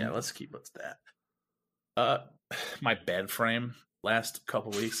physically. Let's keep what's that. My bed frame last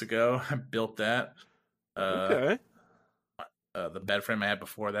couple weeks ago. I built that. Okay. The bed frame I had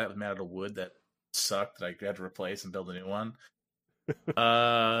before that was made out of wood that sucked that I had to replace and build a new one.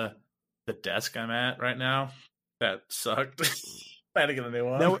 The desk I'm at right now, that sucked. I had to get a new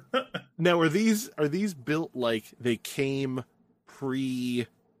one. Now are these built like they came pre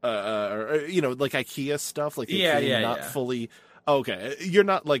like IKEA stuff? Like not fully. Okay, you're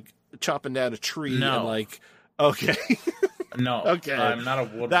not like chopping down a tree and like. Okay. No. Okay. I'm not a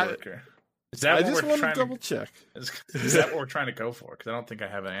woodworker. Is that I just want to double check. Is that what we're trying to go for? Because I don't think I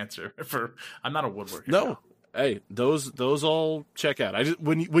have an answer for. I'm not a woodworker. No. Hey, those all check out. I just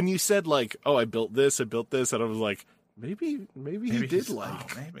when you said like, oh, I built this, and I was like, maybe he did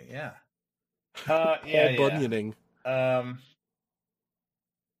like. Oh, maybe, yeah. Paul Bunyaning.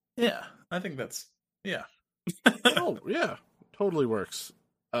 Yeah, I think that's Oh yeah, totally works.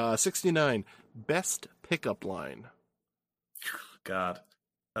 69. Best pickup line. God.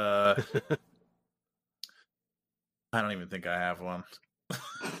 I don't even think I have one.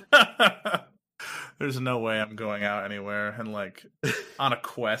 There's no way I'm going out anywhere and like on a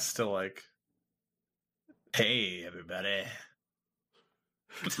quest to like, hey everybody.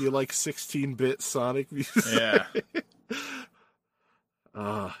 Do you like 16-bit Sonic music? Yeah.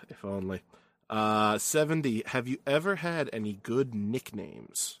 If only. 70. Have you ever had any good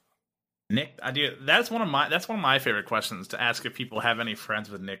nicknames? I do. That's one of my favorite questions to ask if people have any friends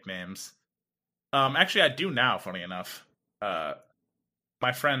with nicknames. Actually, I do now. Funny enough,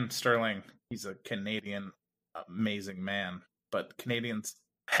 my friend Sterling, he's a Canadian, amazing man. But Canadians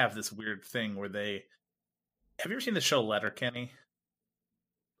have this weird thing where have you ever seen the show Letterkenny?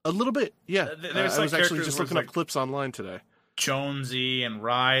 A little bit, yeah. I was actually just looking up clips online today. Jonesy and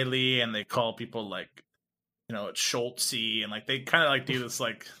Riley, and they call people like, it's Schultzy, and like they kind of like do this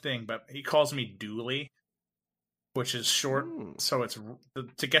like thing, but he calls me Dooley, which is short. So it's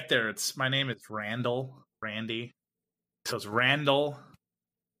to get there. My name is Randy. So it's Randall,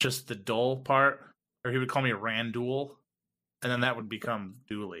 just the dull part, or he would call me Randul, and then that would become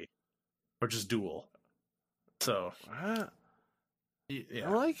Dooley, or just Duel. So yeah. I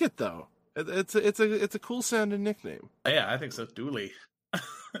like it though. It's a cool sounding nickname. Yeah, I think so. Dooley.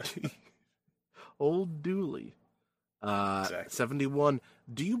 Old Dooley. Exactly. 71.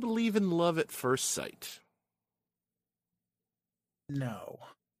 Do you believe in love at first sight? No.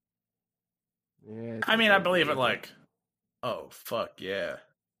 Yeah, I think mean, I would believe be it like, oh, fuck yeah.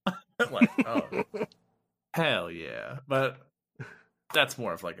 Like, oh, hell yeah. But that's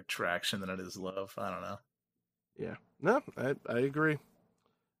more of like attraction than it is love. I don't know. Yeah. No, I agree.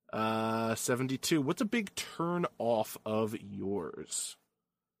 72. What's a big turn off of yours?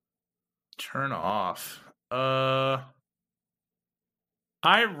 Turn off. I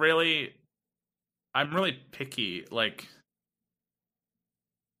really, I'm really picky. Like,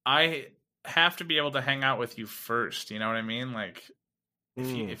 I have to be able to hang out with you first. You know what I mean? Like,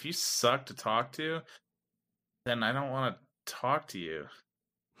 Mm. if you suck to talk to, then I don't want to talk to you.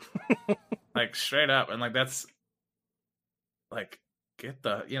 Like straight up, and like that's like get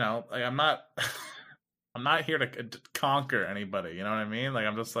the like I'm not I'm not here to conquer anybody. You know what I mean? Like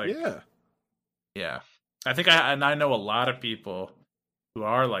I'm just like Yeah. yeah. I think I know a lot of people who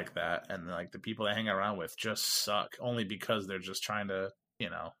are like that, and like the people I hang around with just suck only because they're just trying to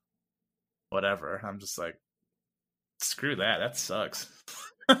whatever. I'm just like screw that. That sucks.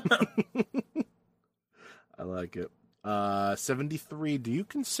 I like it. 73. Do you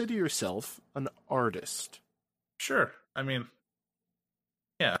consider yourself an artist? Sure. I mean,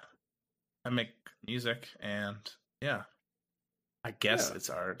 yeah. I make music, and yeah. I guess Yeah. it's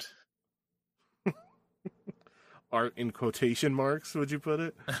art. Art in quotation marks, would you put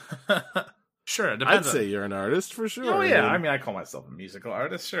it? Sure, it I'd depends. say you're an artist for sure. Oh yeah, I mean, I call myself a musical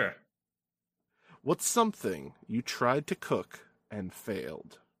artist. Sure. What's something you tried to cook and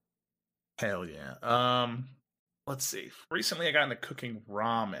failed? Hell yeah. Let's see. Recently, I got into cooking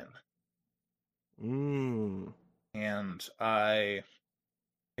ramen, Mmm. and I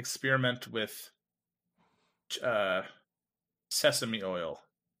experiment with uh, sesame oil.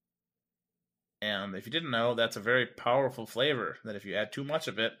 And if you didn't know, that's a very powerful flavor. That if you add too much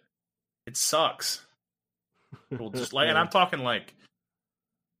of it, it sucks. Well, just like, and I'm talking like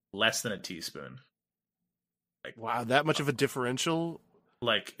less than a teaspoon. Like Wow, that much of a differential?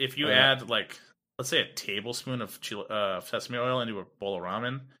 Like if you add like let's say a tablespoon of sesame oil into a bowl of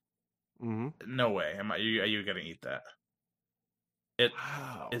ramen, no way are you gonna eat that. It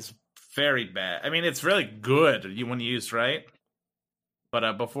is very bad. I mean, it's really good when used right.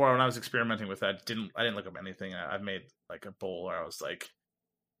 But before, when I was experimenting with that, I didn't look up anything. I've made like a bowl where I was like,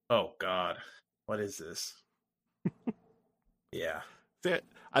 oh god, what is this? Yeah.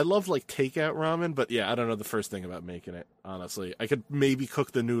 I love like takeout ramen, but yeah, I don't know the first thing about making it. Honestly, I could maybe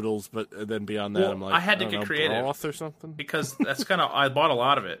cook the noodles, but then beyond that, I'm like, I had to get creative broth or something because that's kind of I bought a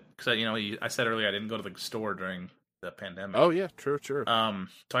lot of it because I said earlier I didn't go to the store during the pandemic. Oh yeah, true. So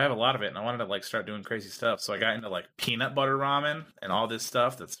I have a lot of it, and I wanted to like start doing crazy stuff. So I got into like peanut butter ramen and all this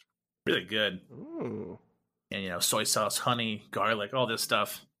stuff that's really good. Ooh. And soy sauce, honey, garlic, all this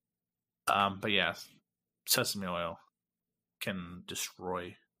stuff. But yeah, sesame oil can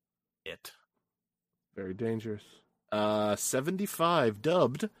destroy it. Very dangerous. 75,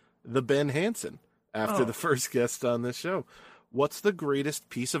 dubbed the Ben Hansen after the first guest on this show. What's the greatest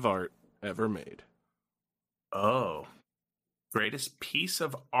piece of art ever made? Oh, greatest piece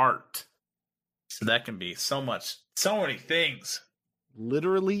of art. So that can be so many things.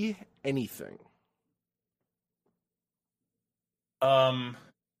 Literally anything.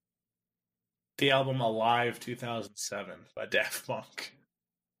 The album Alive 2007 by Daft Punk.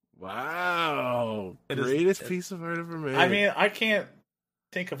 Wow. Greatest piece of art ever made. I mean, I can't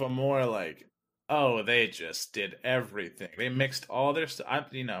think of a more like, oh, they just did everything. They mixed all their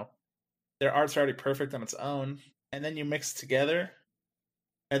stuff. Their art's already perfect on its own. And then you mix it together.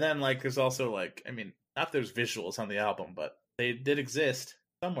 And then, like, there's also, like, I mean, not there's visuals on the album, but they did exist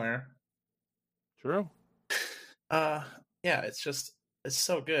somewhere. True. Yeah, it's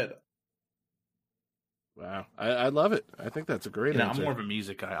so good. Wow. I love it. I think that's a great answer. I'm more of a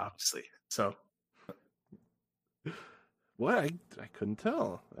music guy, obviously. So. What? I couldn't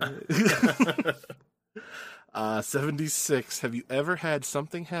tell. 76. Have you ever had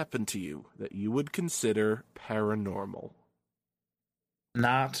something happen to you that you would consider paranormal?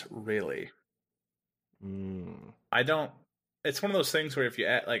 Not really. I don't. It's one of those things where if you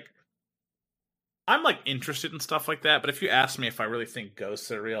like, I'm like interested in stuff like that, but if you ask me if I really think ghosts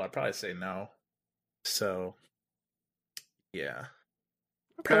are real, I'd probably say no. So, yeah.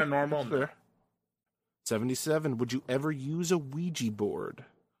 Okay. Paranormal. Fair. 77. Would you ever use a Ouija board?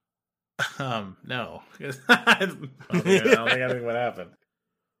 No. I don't think anything would happen.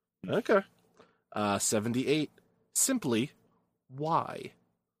 Okay. 78. Simply, why?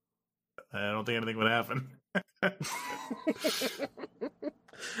 I don't think anything would happen.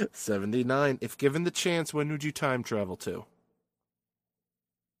 79. If given the chance, when would you time travel to?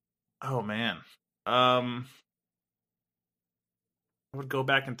 Oh, man. I would go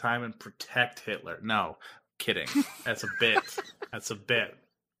back in time and protect Hitler. No, kidding. That's a bit. That's a bit.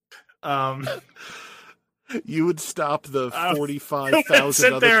 You would stop the I would 45,000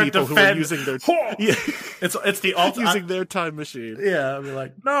 sit there other and people who are defend. using their Yeah. It's the ultimate. using their time machine. Yeah, I'd be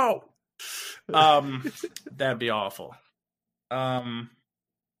like, no. That'd be awful. I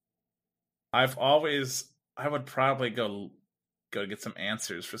would probably go get some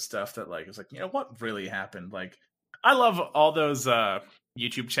answers for stuff that like it's like, what really happened? Like, I love all those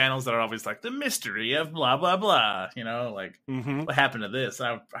YouTube channels that are always like the mystery of blah blah blah. Like what happened to this?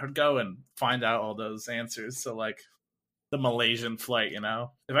 I would go and find out all those answers. So like the Malaysian flight,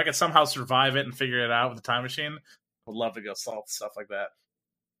 if I could somehow survive it and figure it out with the time machine, I would love to go solve stuff like that.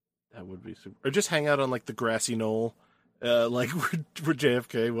 That would be super. Or just hang out on like the grassy knoll, like where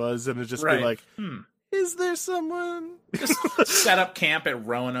JFK was, and it just be like, is there someone? Just set up camp at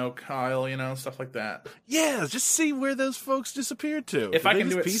Roanoke Isle, stuff like that. Yeah, just see where those folks disappeared to. If I can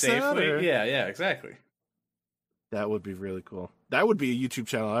do it safely, yeah, exactly. That would be really cool. That would be a YouTube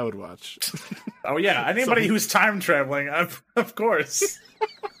channel I would watch. Oh yeah, anybody who's time traveling, of course.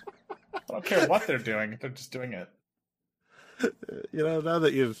 I don't care what they're doing; they're just doing it. Now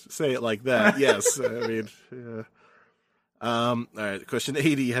that you say it like that, yes. I mean, yeah. All right, question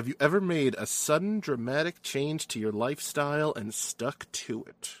 80. Have you ever made a sudden dramatic change to your lifestyle and stuck to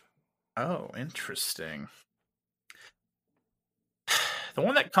it? Oh, interesting. The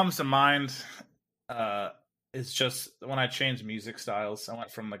one that comes to mind is just when I changed music styles. I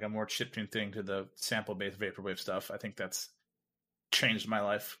went from like a more chiptune thing to the sample-based vaporwave stuff. I think that's changed my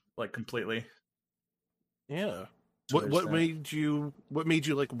life like completely. Yeah. What made you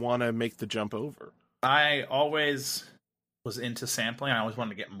like want to make the jump over? I always was into sampling. I always wanted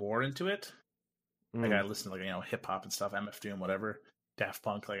to get more into it. Like I listened to like hip hop and stuff, MF Doom, whatever, Daft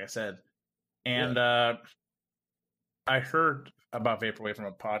Punk, like I said. And I heard about vaporwave from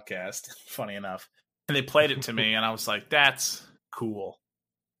a podcast, funny enough, and they played it to me, and I was like, "That's cool.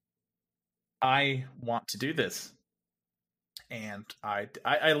 I want to do this." And I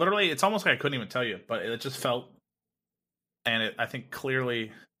literally, it's almost like I couldn't even tell you, but it just felt, and I think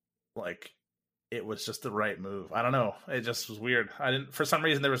clearly, like, it was just the right move. I don't know. It just was weird. For some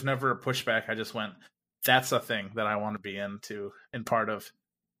reason, there was never a pushback. I just went, that's a thing that I want to be into and part of.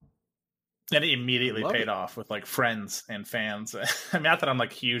 And it immediately paid off with like friends and fans. I mean, not that I'm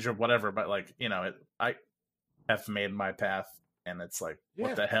like huge or whatever, but like, I have made my path and it's like,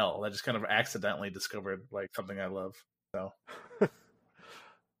 what the hell? I just kind of accidentally discovered like something I love. So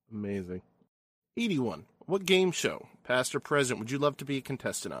amazing. 81. What game show, past or present, would you love to be a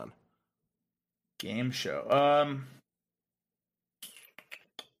contestant on? Game show.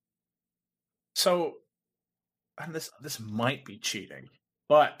 So, and this might be cheating,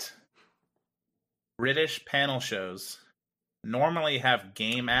 but British panel shows normally have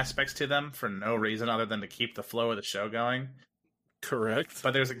game aspects to them for no reason other than to keep the flow of the show going. Correct.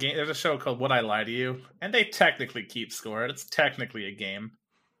 But there's a show called Would I Lie to You? And they technically keep score. It's technically a game.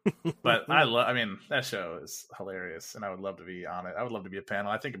 But I mean, that show is hilarious, and I would love to be on it. I would love to be a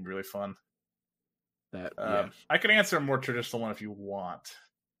panel. I think it'd be really fun. I could answer a more traditional one if you want.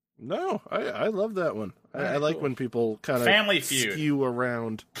 No, I love that one. I like when people kind of Family Feud skew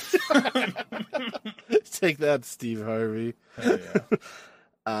around. Take that, Steve Harvey. Hell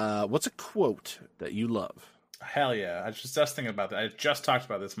yeah. What's a quote that you love? Hell yeah. I was just thinking about that. I just talked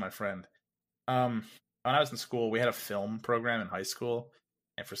about this with my friend. When I was in school, we had a film program in high school.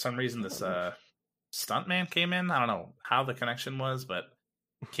 And for some reason, this stuntman came in. I don't know how the connection was, but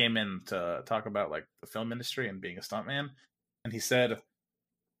came in to talk about like the film industry and being a stuntman. And he said,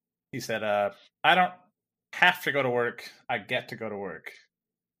 I don't have to go to work. I get to go to work.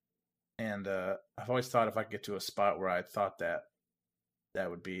 And I've always thought if I could get to a spot where I thought that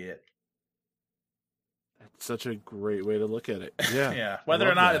would be it. That's such a great way to look at it. Yeah. Yeah. Whether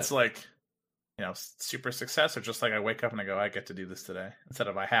or not it's like, super success or just like I wake up and I go, I get to do this today instead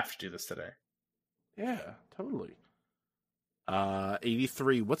of I have to do this today. Yeah, totally.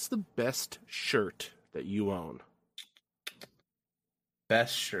 83. What's the best shirt that you own?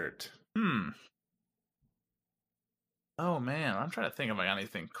 Best shirt. Oh man, I'm trying to think if I got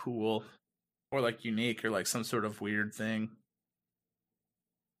anything cool or like unique or like some sort of weird thing.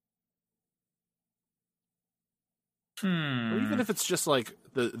 Or even if it's just like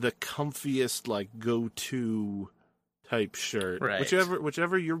the comfiest like go-to type shirt. Right.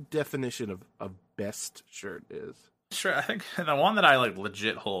 Whichever your definition of best shirt is. Sure, I think the one that I like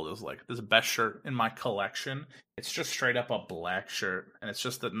legit hold is like this best shirt in my collection. It's just straight up a black shirt, and it's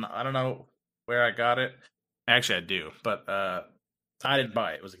just that I don't know where I got it. Actually, I do, but I didn't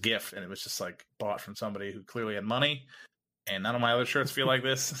buy it. It was a gift, and it was just like bought from somebody who clearly had money. and none of my other shirts feel like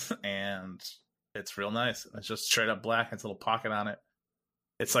this, and it's real nice. It's just straight up black. It's a little pocket on it.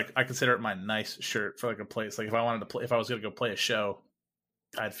 It's like I consider it my nice shirt for like a place. Like if I wanted to play, if I was gonna go play a show,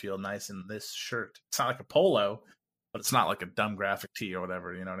 I'd feel nice in this shirt. It's not like a polo, but it's not like a dumb graphic tee or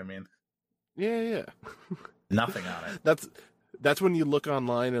whatever. You know what I mean? Yeah. Nothing on it. That's when you look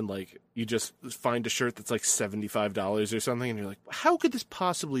online and like you just find a shirt that's like $75 or something, and you're like, how could this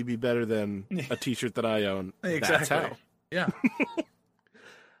possibly be better than a T-shirt that I own? Exactly. That's Yeah.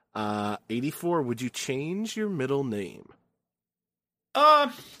 how. 84. Would you change your middle name?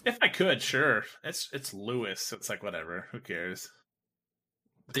 If I could, sure. It's Lewis. It's like whatever. Who cares?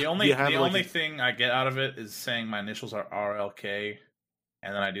 The only thing I get out of it is saying my initials are RLK,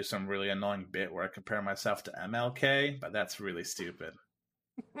 and then I do some really annoying bit where I compare myself to MLK, but that's really stupid.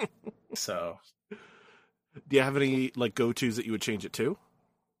 So, do you have any like go-tos that you would change it to?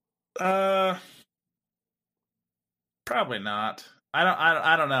 Probably not.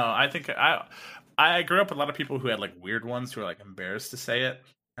 I don't know. I think I grew up with a lot of people who had like weird ones who are like embarrassed to say it,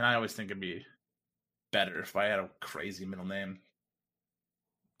 and I always think it'd be better if I had a crazy middle name.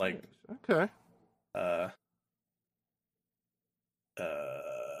 Like okay. I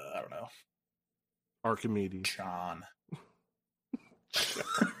don't know. Archimedes. Sean.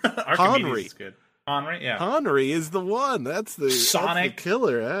 Henry is good. Henry, yeah. Henry is the one. That's the Sonic. That's the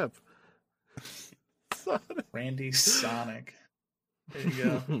killer app. Sonic. Randy Sonic. There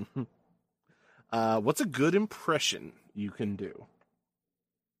you go. What's a good impression you can do?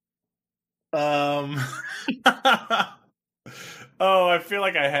 Oh, I feel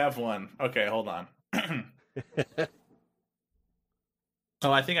like I have one. Okay, hold on.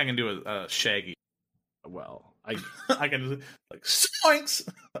 Oh, I think I can do a Shaggy. Well, I can do like Soinks,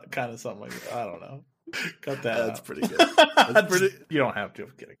 kind of something like that. I don't know. Cut that. That's out. pretty good. That's pretty. You don't have to.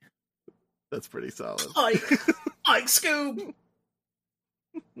 I'm kidding. That's pretty solid. Ike Scoob.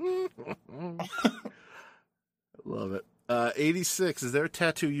 Love it. 86. Is there a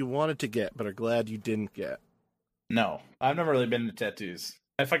tattoo you wanted to get but are glad you didn't get? No, I've never really been into tattoos.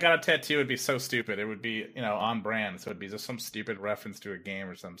 If I got a tattoo, it'd be so stupid. It would be, on brand. So it'd be just some stupid reference to a game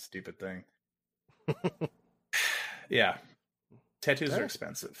or some stupid thing. Yeah. Tattoos are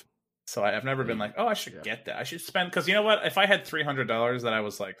expensive. So I've never been like, oh, I should get that. I should spend, because you know what? If I had $300 that I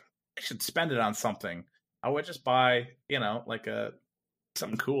was like, I should spend it on something, I would just buy, like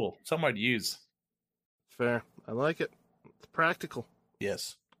something cool, something I'd use. Fair. I like it. It's practical.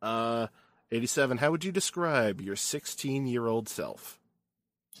 Yes. 87. How would you describe your 16-year-old self?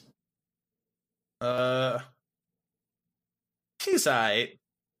 She's aight.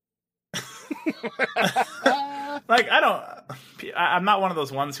 Like, I'm not one of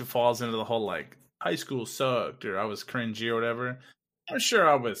those ones who falls into the whole, like, high school sucked, or I was cringy, or whatever. I'm sure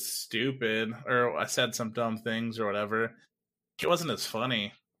I was stupid, or I said some dumb things, or whatever. He wasn't as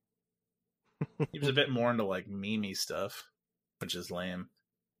funny. He was a bit more into, like, meme-y stuff, which is lame.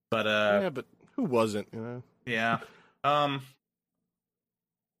 But, yeah, but who wasn't, Yeah.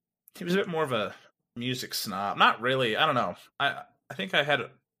 He was a bit more of a music snob. Not really. I don't know. I think I had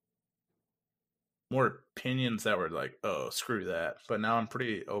more opinions that were like, oh, screw that. But now I'm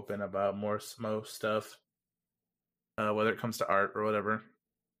pretty open about more smo stuff, whether it comes to art or whatever.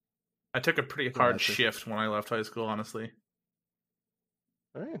 I took a pretty hard shift when I left high school, honestly.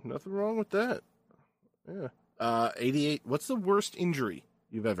 All right, nothing wrong with that. Yeah. 88. What's the worst injury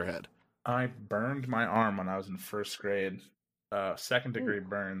you've ever had? I burned my arm when I was in first grade. Second degree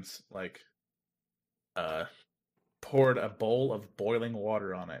burns. Like, poured a bowl of boiling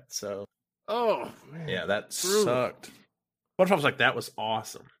water on it. So, oh man, yeah, that sucked. What if I was like, that was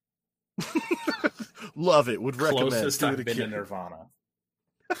awesome? Love it. Would recommend. Closest I've been to Nirvana.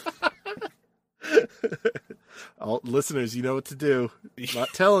 All listeners, you know what to do. I'm not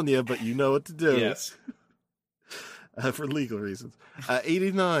telling you, but you know what to do. Yes. For legal reasons.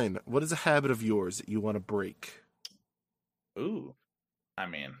 89. What is a habit of yours that you want to break? Ooh. I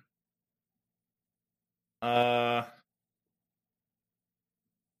mean. I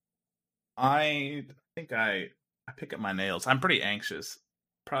think I pick up my nails. I'm pretty anxious.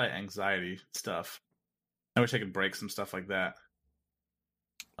 Probably anxiety stuff. I wish I could break some stuff like that.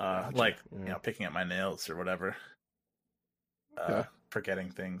 Gotcha. Like, picking up my nails or whatever. Okay.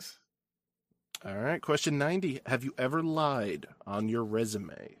 Forgetting things. All right. Question 90. Have you ever lied on your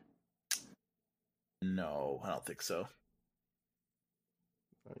resume? No, I don't think so.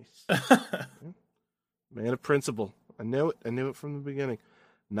 Nice. Man of principle. I knew it. I knew it from the beginning.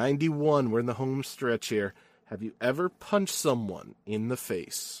 91. We're in the home stretch here. Have you ever punched someone in the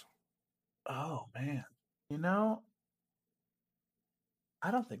face? Oh, man. I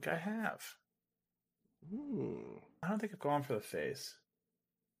don't think I have. I don't think I've gone for the face.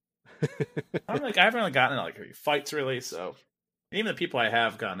 I haven't really gotten into like fights really. So even the people I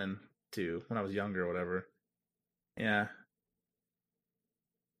have gotten into when I was younger or whatever, yeah,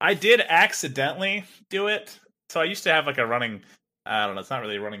 I did accidentally do it. So I used to have like a running. I don't know. It's not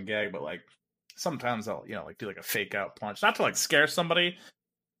really a running gag, but like sometimes I'll like do like a fake out punch, not to like scare somebody.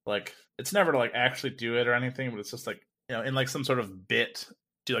 Like it's never to like actually do it or anything, but it's just like in like some sort of bit,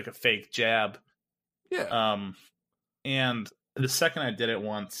 do like a fake jab. Yeah. And the second I did it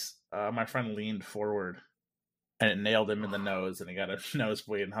once, my friend leaned forward and it nailed him in the nose, and he got a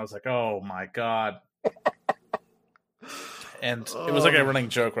nosebleed. And I was like, "Oh my god!" And it was like a running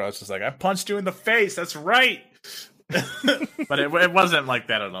joke where I was just like, "I punched you in the face. That's right." But it wasn't like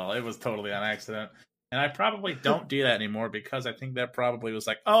that at all. It was totally on accident. And I probably don't do that anymore because I think that probably was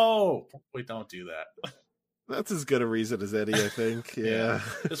like, "Oh, we don't do that." That's as good a reason as any, I think. Yeah.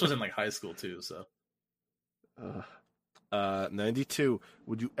 This was in like high school too, so. 92.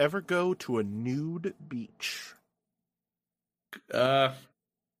 Would you ever go to a nude beach? I'm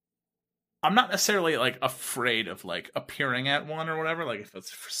not necessarily like afraid of like appearing at one or whatever. Like if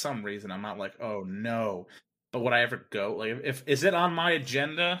it's for some reason, I'm not like, oh no. But would I ever go? Like if is it on my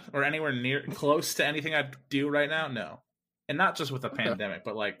agenda or anywhere near close to anything I do right now? No. And not just with the pandemic,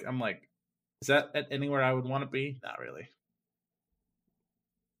 but like I'm like, is that anywhere I would want to be? Not really.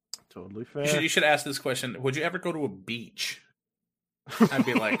 Totally fair. You should ask this question. Would you ever go to a beach? I'd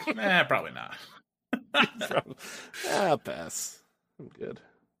be like, probably not. Pass. I'm good.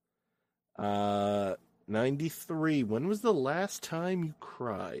 93. When was the last time you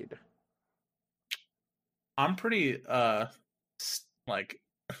cried? I'm pretty like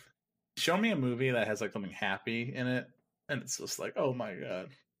show me a movie that has like something happy in it and it's just like, oh my god.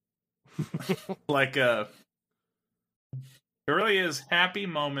 Like there really is happy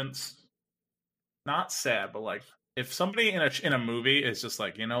moments, not sad, but like if somebody in a movie is just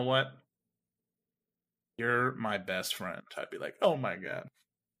like, you know what, you're my best friend, I'd be like, oh my god.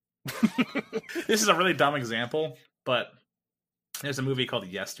 This is a really dumb example, but there's a movie called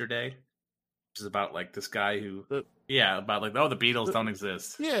Yesterday, which is about like this guy who about like, oh, the Beatles don't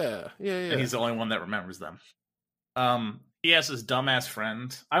exist. Yeah. And he's the only one that remembers them. He has this dumbass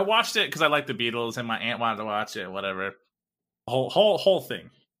friend. I watched it because I like the Beatles and my aunt wanted to watch it, whatever. Whole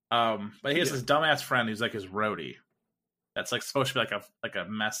thing. But he has this dumbass friend who's like his roadie. That's like supposed to be like a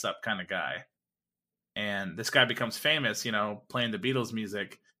messed up kind of guy. And this guy becomes famous, playing the Beatles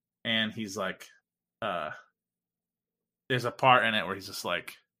music, and he's like, there's a part in it where he's just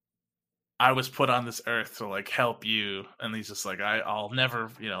like, I was put on this earth to like help you, and he's just like, I'll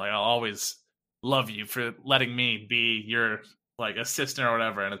never, like I'll always love you for letting me be your like assistant or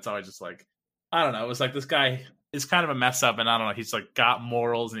whatever. And it's always just like, I don't know. It was like this guy is kind of a mess up, and I don't know. He's like got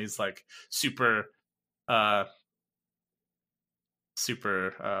morals, and he's like super. I'm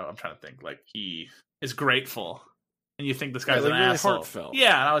trying to think. Like he is grateful, and you think this guy's an really asshole. Heartfelt.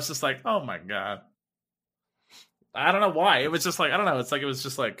 Yeah, and I was just like, oh my god. I don't know why. It was just like, I don't know. It's like it was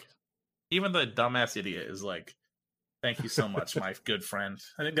just like, even the dumbass idiot is like, thank you so much, my good friend.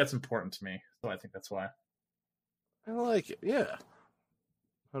 I think that's important to me, so I think that's why. I like it. Yeah.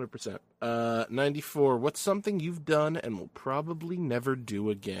 100%. 94. What's something you've done and will probably never do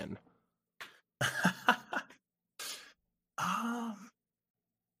again?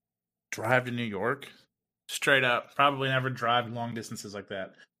 Drive to New York. Straight up. Probably never drive long distances like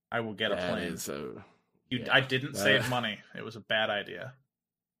that. I will get a plane. I didn't save money. It was a bad idea.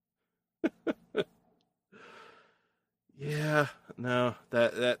 Yeah. No.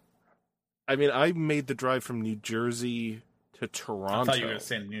 That. I mean, I made the drive from New Jersey to Toronto. I thought you were going to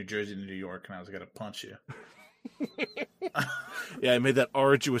say New Jersey to New York, and I was going to punch you. Yeah, I made that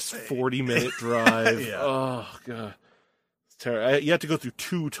arduous 40-minute drive. Yeah. Oh, God. It's terrible. You had to go through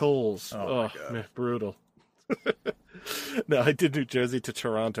 2 tolls. Oh my God. Man, brutal. No, I did New Jersey to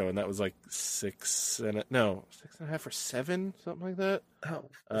Toronto, and that was like 6.5 or 7, something like that.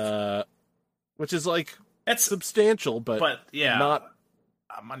 Oh. Which is like, it's substantial, but yeah, not.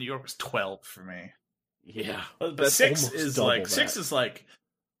 New York was 12 for me. Yeah, but 6 is like that. 6 is like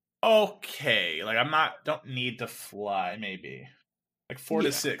okay. Like don't need to fly. Maybe like 4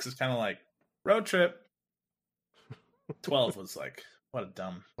 to 6 is kind of like road trip. 12 was like what a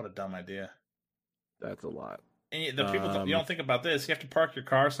dumb idea. That's a lot. And the people you don't think about this. You have to park your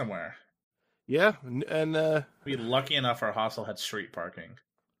car somewhere. Yeah, and we lucky enough our hostel had street parking.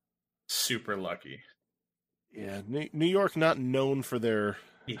 Super lucky. Yeah, New York not known for their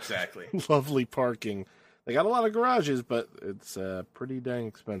exactly lovely parking. They got a lot of garages, but it's pretty dang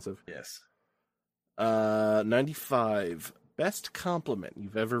expensive. Yes. 95. Best compliment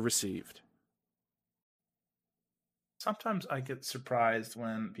you've ever received? sometimes I get surprised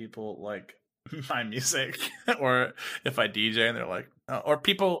when people like my music, or if I DJ and they're like, or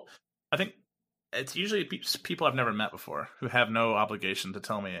people. I think it's usually people I've never met before who have no obligation to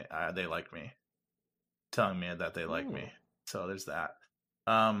tell me they like me, telling me that they like me. So there's that.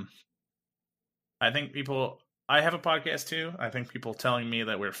 I think people. I have a podcast too. I think people telling me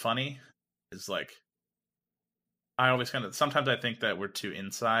that we're funny is like. I always kind of. Sometimes I think that we're too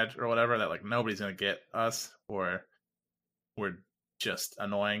inside or whatever. That like nobody's gonna get us, or we're just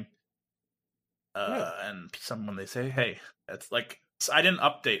annoying. And someone they say, "Hey, it's like I didn't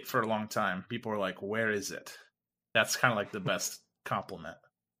update for a long time." People were like, "Where is it?" That's kind of like the best compliment.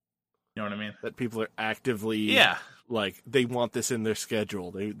 You know what I mean? That people are actively, like they want this in their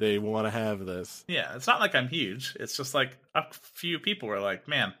schedule. They want to have this. Yeah, it's not like I'm huge. It's just like a few people were like,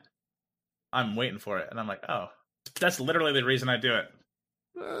 "Man, I'm waiting for it," and I'm like, "Oh, that's literally the reason I do it."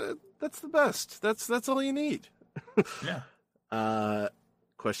 That's the best. That's all you need. Yeah.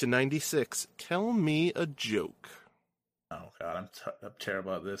 Question 96. Tell me a joke. Oh God, I'm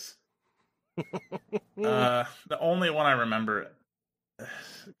terrible at this. The only one I remember.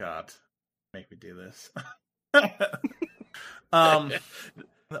 God, make me do this. This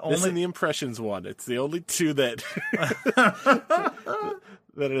and the impressions one. It's the only two that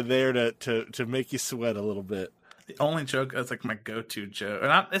that are there to make you sweat a little bit. The only joke that's like my go-to joke.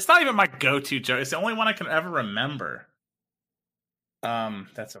 It's not even my go-to joke. It's the only one I can ever remember.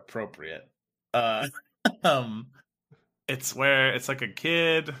 That's appropriate. It's where it's like a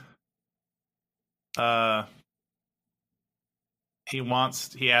kid.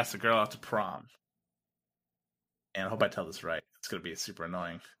 He asks a girl out to prom. And I hope I tell this right. It's gonna be super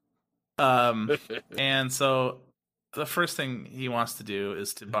annoying. And so the first thing he wants to do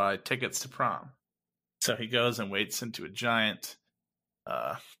is to buy tickets to prom. So he goes and waits into a giant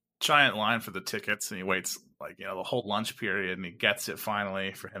line for the tickets, and he waits like, the whole lunch period, and he gets it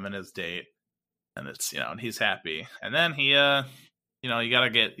finally for him and his date. And it's, and he's happy. And then he, you gotta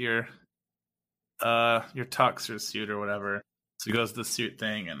get your tux or suit or whatever. So he goes to the suit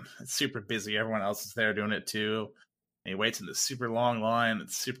thing, and it's super busy. Everyone else is there doing it too. And he waits in this super long line.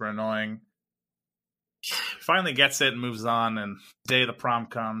 It's super annoying. Finally gets it and moves on. And the day of the prom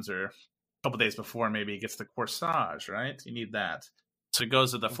comes, or a couple days before, maybe he gets the corsage, right? You need that. So he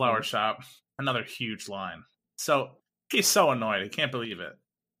goes to the flower shop. Another huge line. So he's so annoyed. He can't believe it.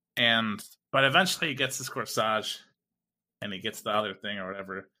 But eventually he gets this corsage, and he gets the other thing or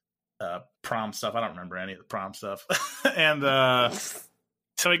whatever. Prom stuff. I don't remember any of the prom stuff. And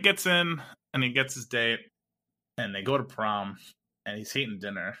so he gets in, and he gets his date, and they go to prom, and he's eating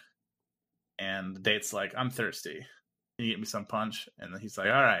dinner, and the date's like, "I'm thirsty. Can you get me some punch?" And he's like,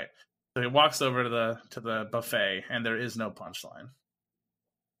 "All right." So he walks over to the buffet, and there is no punchline.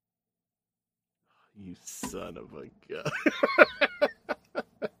 You son of a gun.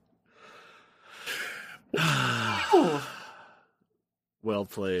 Well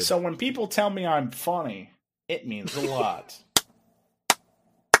played. So when people tell me I'm funny, it means a lot.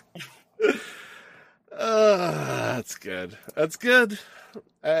 That's good. That's good.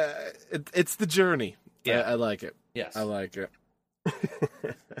 It's the journey. Yeah, I like it. Yes, I like it.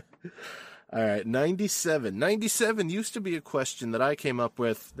 All right, 97. 97 used to be a question that I came up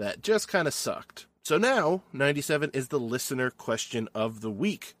with that just kind of sucked. So now 97 is the listener question of the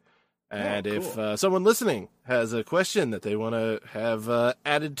week. And cool. If someone listening has a question that they want to have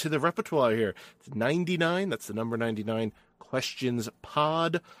added to the repertoire here, it's 99, that's the number 99, questions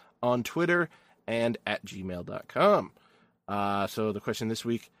pod on Twitter and at gmail.com. So the question this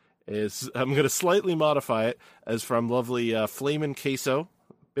week is, I'm going to slightly modify it as from lovely Flamin' Queso,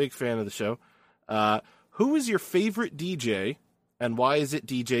 big fan of the show. Who is your favorite DJ? And why is it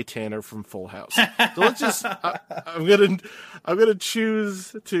DJ Tanner from Full House? So let's just, I'm gonna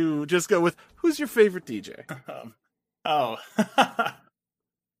choose to just go with, who's your favorite DJ?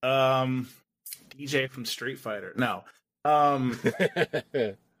 DJ from Street Fighter. No. I'll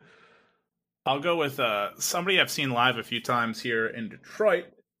go with somebody I've seen live a few times here in Detroit.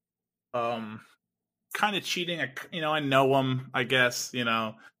 Kind of cheating. I know him, I guess,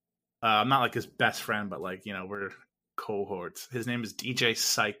 I'm not like his best friend, but like, we're cohorts. His name is DJ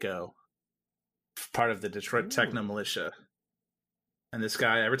Psycho, part of the Detroit Techno Militia. And this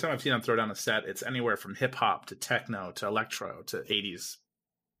guy, every time I've seen him throw down a set, it's anywhere from hip hop to techno to electro to 80s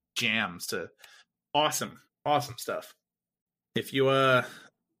jams to awesome stuff. If you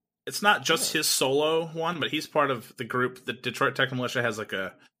it's not just his solo one, but he's part of the group. The Detroit Techno Militia has like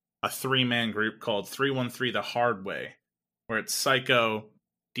a 3-man group called 313 The Hard Way, where it's Psycho,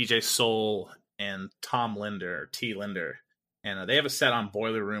 DJ Soul, and Tom Linder, or T. Linder. And they have a set on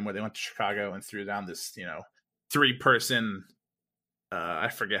Boiler Room where they went to Chicago and threw down this, 3-person. I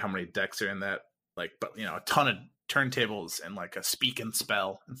forget how many decks are in that. Like, but a ton of turntables and like a speak and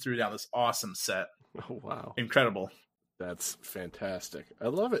spell, and threw down this awesome set. Oh wow, incredible! That's fantastic. I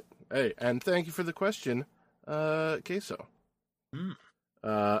love it. Hey, and thank you for the question, Queso.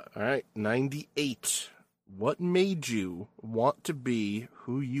 All right, 98. What made you want to be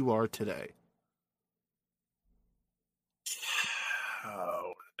who you are today?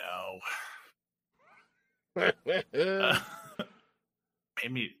 Oh no.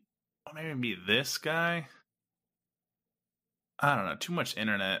 Maybe be this guy. I don't know. Too much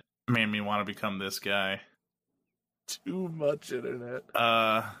internet made me want to become this guy. Too much internet.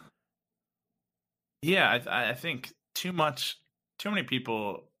 Yeah, I think too many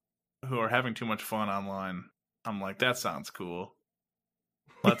people who are having too much fun online. I'm like, that sounds cool.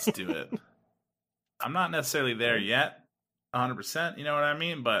 Let's do it. I'm not necessarily there yet, 100%. You know what I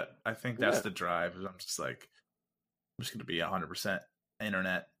mean? But I think that's the drive. I'm just like, I'm just going to be 100%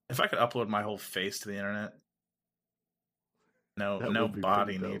 internet. If I could upload my whole face to the internet, no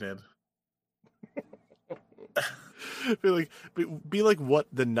body needed. be like what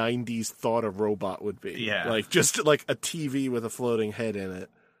the 90s thought a robot would be. Yeah. Like just like a TV with a floating head in it.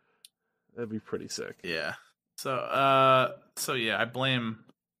 That'd be pretty sick. Yeah. So yeah, I blame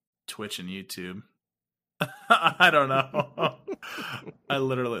Twitch and YouTube. I don't know. I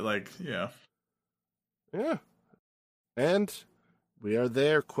literally yeah. And we are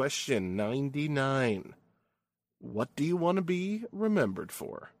there. Question 99. What do you want to be remembered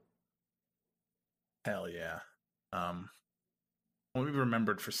for? Hell yeah. I want to be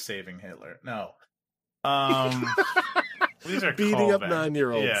remembered for saving Hitler. No. These are beating up callbacks.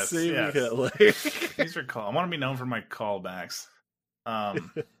 9-year-olds, saving Hitler. These are I want to be known for my callbacks. I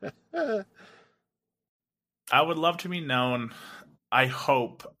would love to be known. I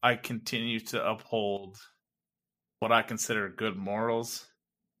hope I continue to uphold what I consider good morals.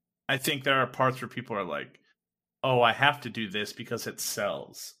 I think there are parts where people are like, oh, I have to do this because it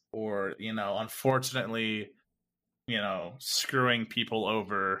sells. Or, unfortunately, screwing people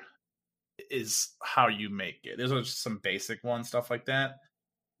over is how you make it. Those are just some basic ones, stuff like that.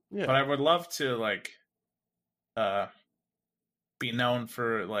 Yeah. But I would love to, be known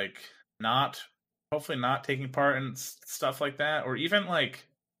for, hopefully not taking part in stuff like that. Or even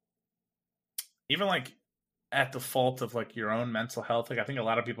at the fault of, your own mental health. I think a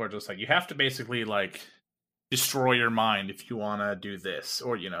lot of people are just you have to basically, destroy your mind if you want to do this.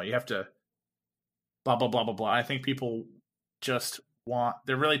 Or, you have to blah, blah, blah, blah, blah. I think people just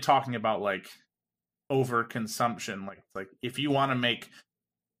they're really talking about, overconsumption. Like if you want to make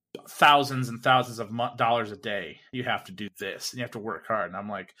thousands and thousands of dollars a day, you have to do this. And you have to work hard. And I'm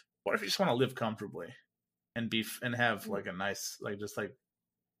like, what if you just want to live comfortably and have, a nice,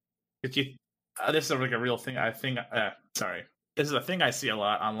 if you... this is a real thing. This is a thing I see a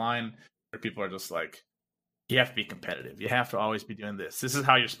lot online where people are just you have to be competitive. You have to always be doing this. This is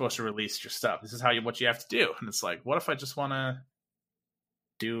how you're supposed to release your stuff. This is what you have to do. And it's what if I just want to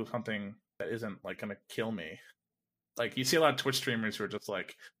do something that isn't going to kill me? You see a lot of Twitch streamers who are just I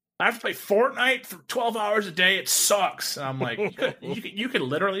have to play Fortnite for 12 hours a day. It sucks. And I'm like, you could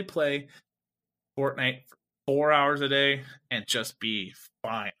literally play Fortnite for 4 hours a day and just be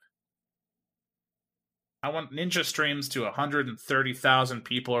fine. I want Ninja streams to 130,000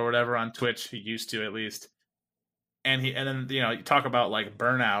 people or whatever on Twitch. He used to, at least. And then you talk about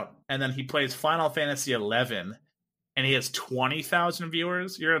burnout, and then he plays Final Fantasy 11 and he has 20,000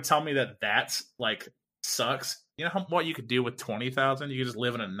 viewers. You're gonna tell me that's sucks? You know what you could do with 20,000? You could just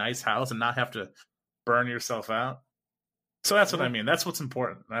live in a nice house and not have to burn yourself out. So that's what I mean. That's what's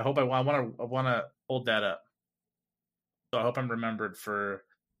important. And I hope I want to hold that up. So I hope I'm remembered for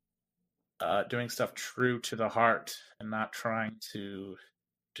doing stuff true to the heart and not trying to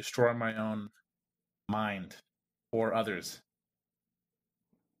destroy my own mind or others.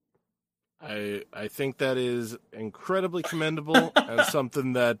 I think that is incredibly commendable and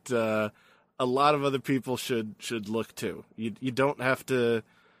something that a lot of other people should look to. You don't have to,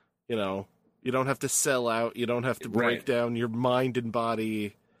 you don't have to sell out. You don't have to break down your mind and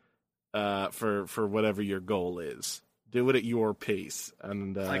body for whatever your goal is. Do it at your pace.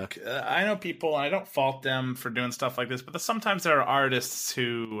 And I know people, and I don't fault them for doing stuff like this, but sometimes there are artists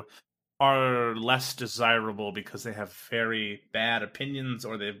who are less desirable because they have very bad opinions,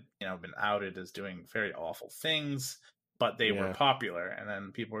 or they've been outed as doing very awful things, but they were popular. And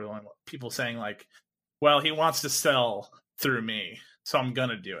then people saying well, he wants to sell through me, so I'm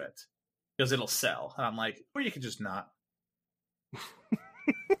gonna do it because it'll sell. And I'm like, or you could just not.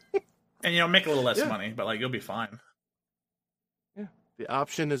 And make a little less money, but you'll be fine. Yeah, the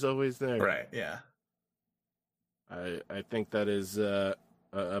option is always there. Right? Yeah. I think that is a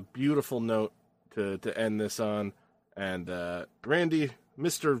beautiful note to end this on. And Randy,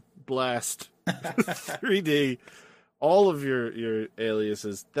 Mr. Blast, 3D, all of your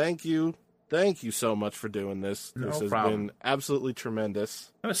aliases, thank you. Thank you so much for doing this. No this has problem. been absolutely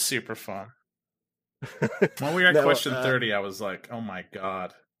tremendous. That was super fun. When we were at question 30, I was like, oh my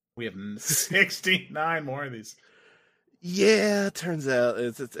God, we have 69 more of these. Yeah, it turns out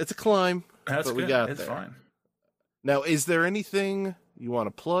it's a climb. That's but good. We got it's there. fine. Now, is there anything you want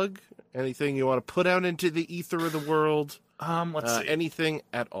to plug? Anything you want to put out into the ether of the world? Let's see. Anything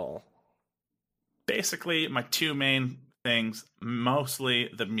at all? Basically, my two main things, mostly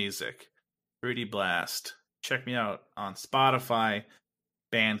the music. 3D Blast. Check me out on Spotify,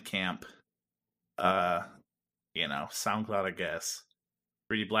 Bandcamp, SoundCloud, I guess.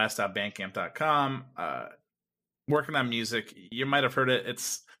 3dblast.bandcamp.com. Working on music. You might have heard it.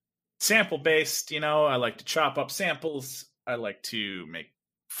 It's sample based, I like to chop up samples. I like to make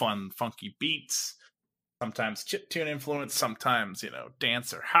fun, funky beats. Sometimes chiptune influence, sometimes,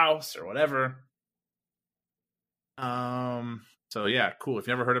 dance or house or whatever. So yeah, cool. If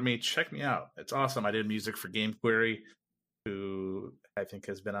you never heard of me, check me out. It's awesome. I did music for Game Query, who I think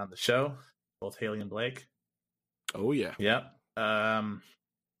has been on the show, both Haley and Blake. Oh yeah. Yep.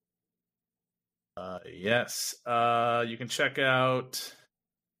 Yes. You can check out,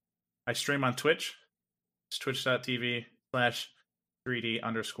 I stream on Twitch. It's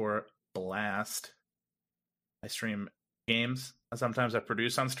twitch.tv/3D_blast. I stream games. Sometimes I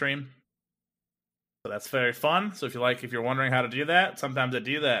produce on stream. So that's very fun. So if you're wondering how to do that, sometimes I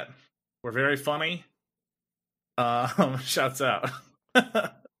do that. We're very funny. Shouts out.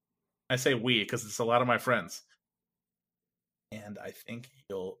 I say we because it's a lot of my friends. And I think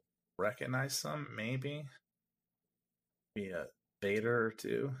you'll recognize some, maybe. Be a Vader or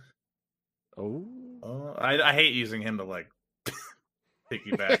two. Oh. I hate using him to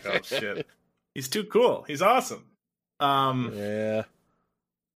piggyback off shit. He's too cool. He's awesome. Yeah.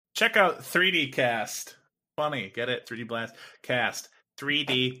 Check out 3D Cast. Funny, get it? 3D Blast Cast.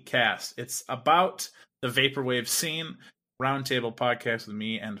 3D Cast. It's about the vaporwave scene. Roundtable podcast with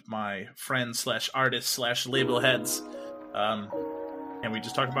me and my friends / artists / label heads. And we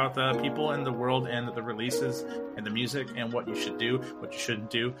just talk about the people in the world and the releases and the music and what you should do, what you shouldn't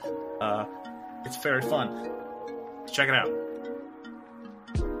do. It's very fun. Check it out.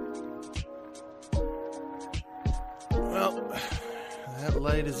 Well, that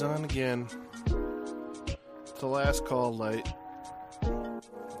light is on again. It's the last call light.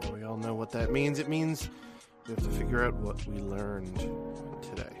 We all know what that means. It means we have to figure out what we learned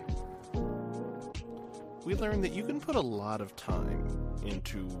today. We learned that you can put a lot of time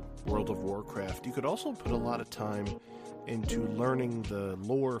into World of Warcraft. You could also put a lot of time into learning the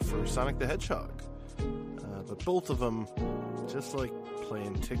lore for Sonic the Hedgehog. But both of them, just like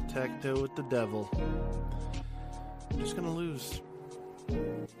playing tic-tac-toe with the devil, I'm just gonna lose.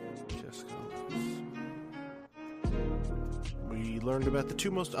 Just gonna lose. We learned about the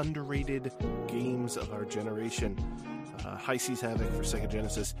two most underrated games of our generation. High Seas Havoc for Sega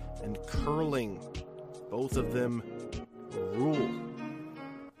Genesis and Curling. Both of them rule.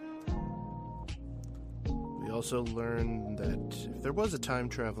 We also learned that if there was a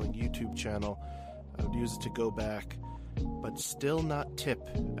time-traveling YouTube channel, I would use it to go back, but still not tip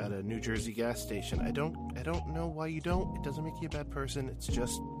at a New Jersey gas station. I don't know why you don't. It doesn't make you a bad person. It's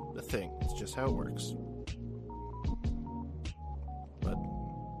just a thing. It's just how it works. But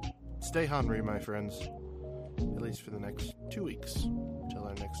stay hungry, my friends. At least for the next 2 weeks, till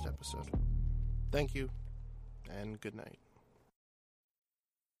our next episode. Thank you, and good night.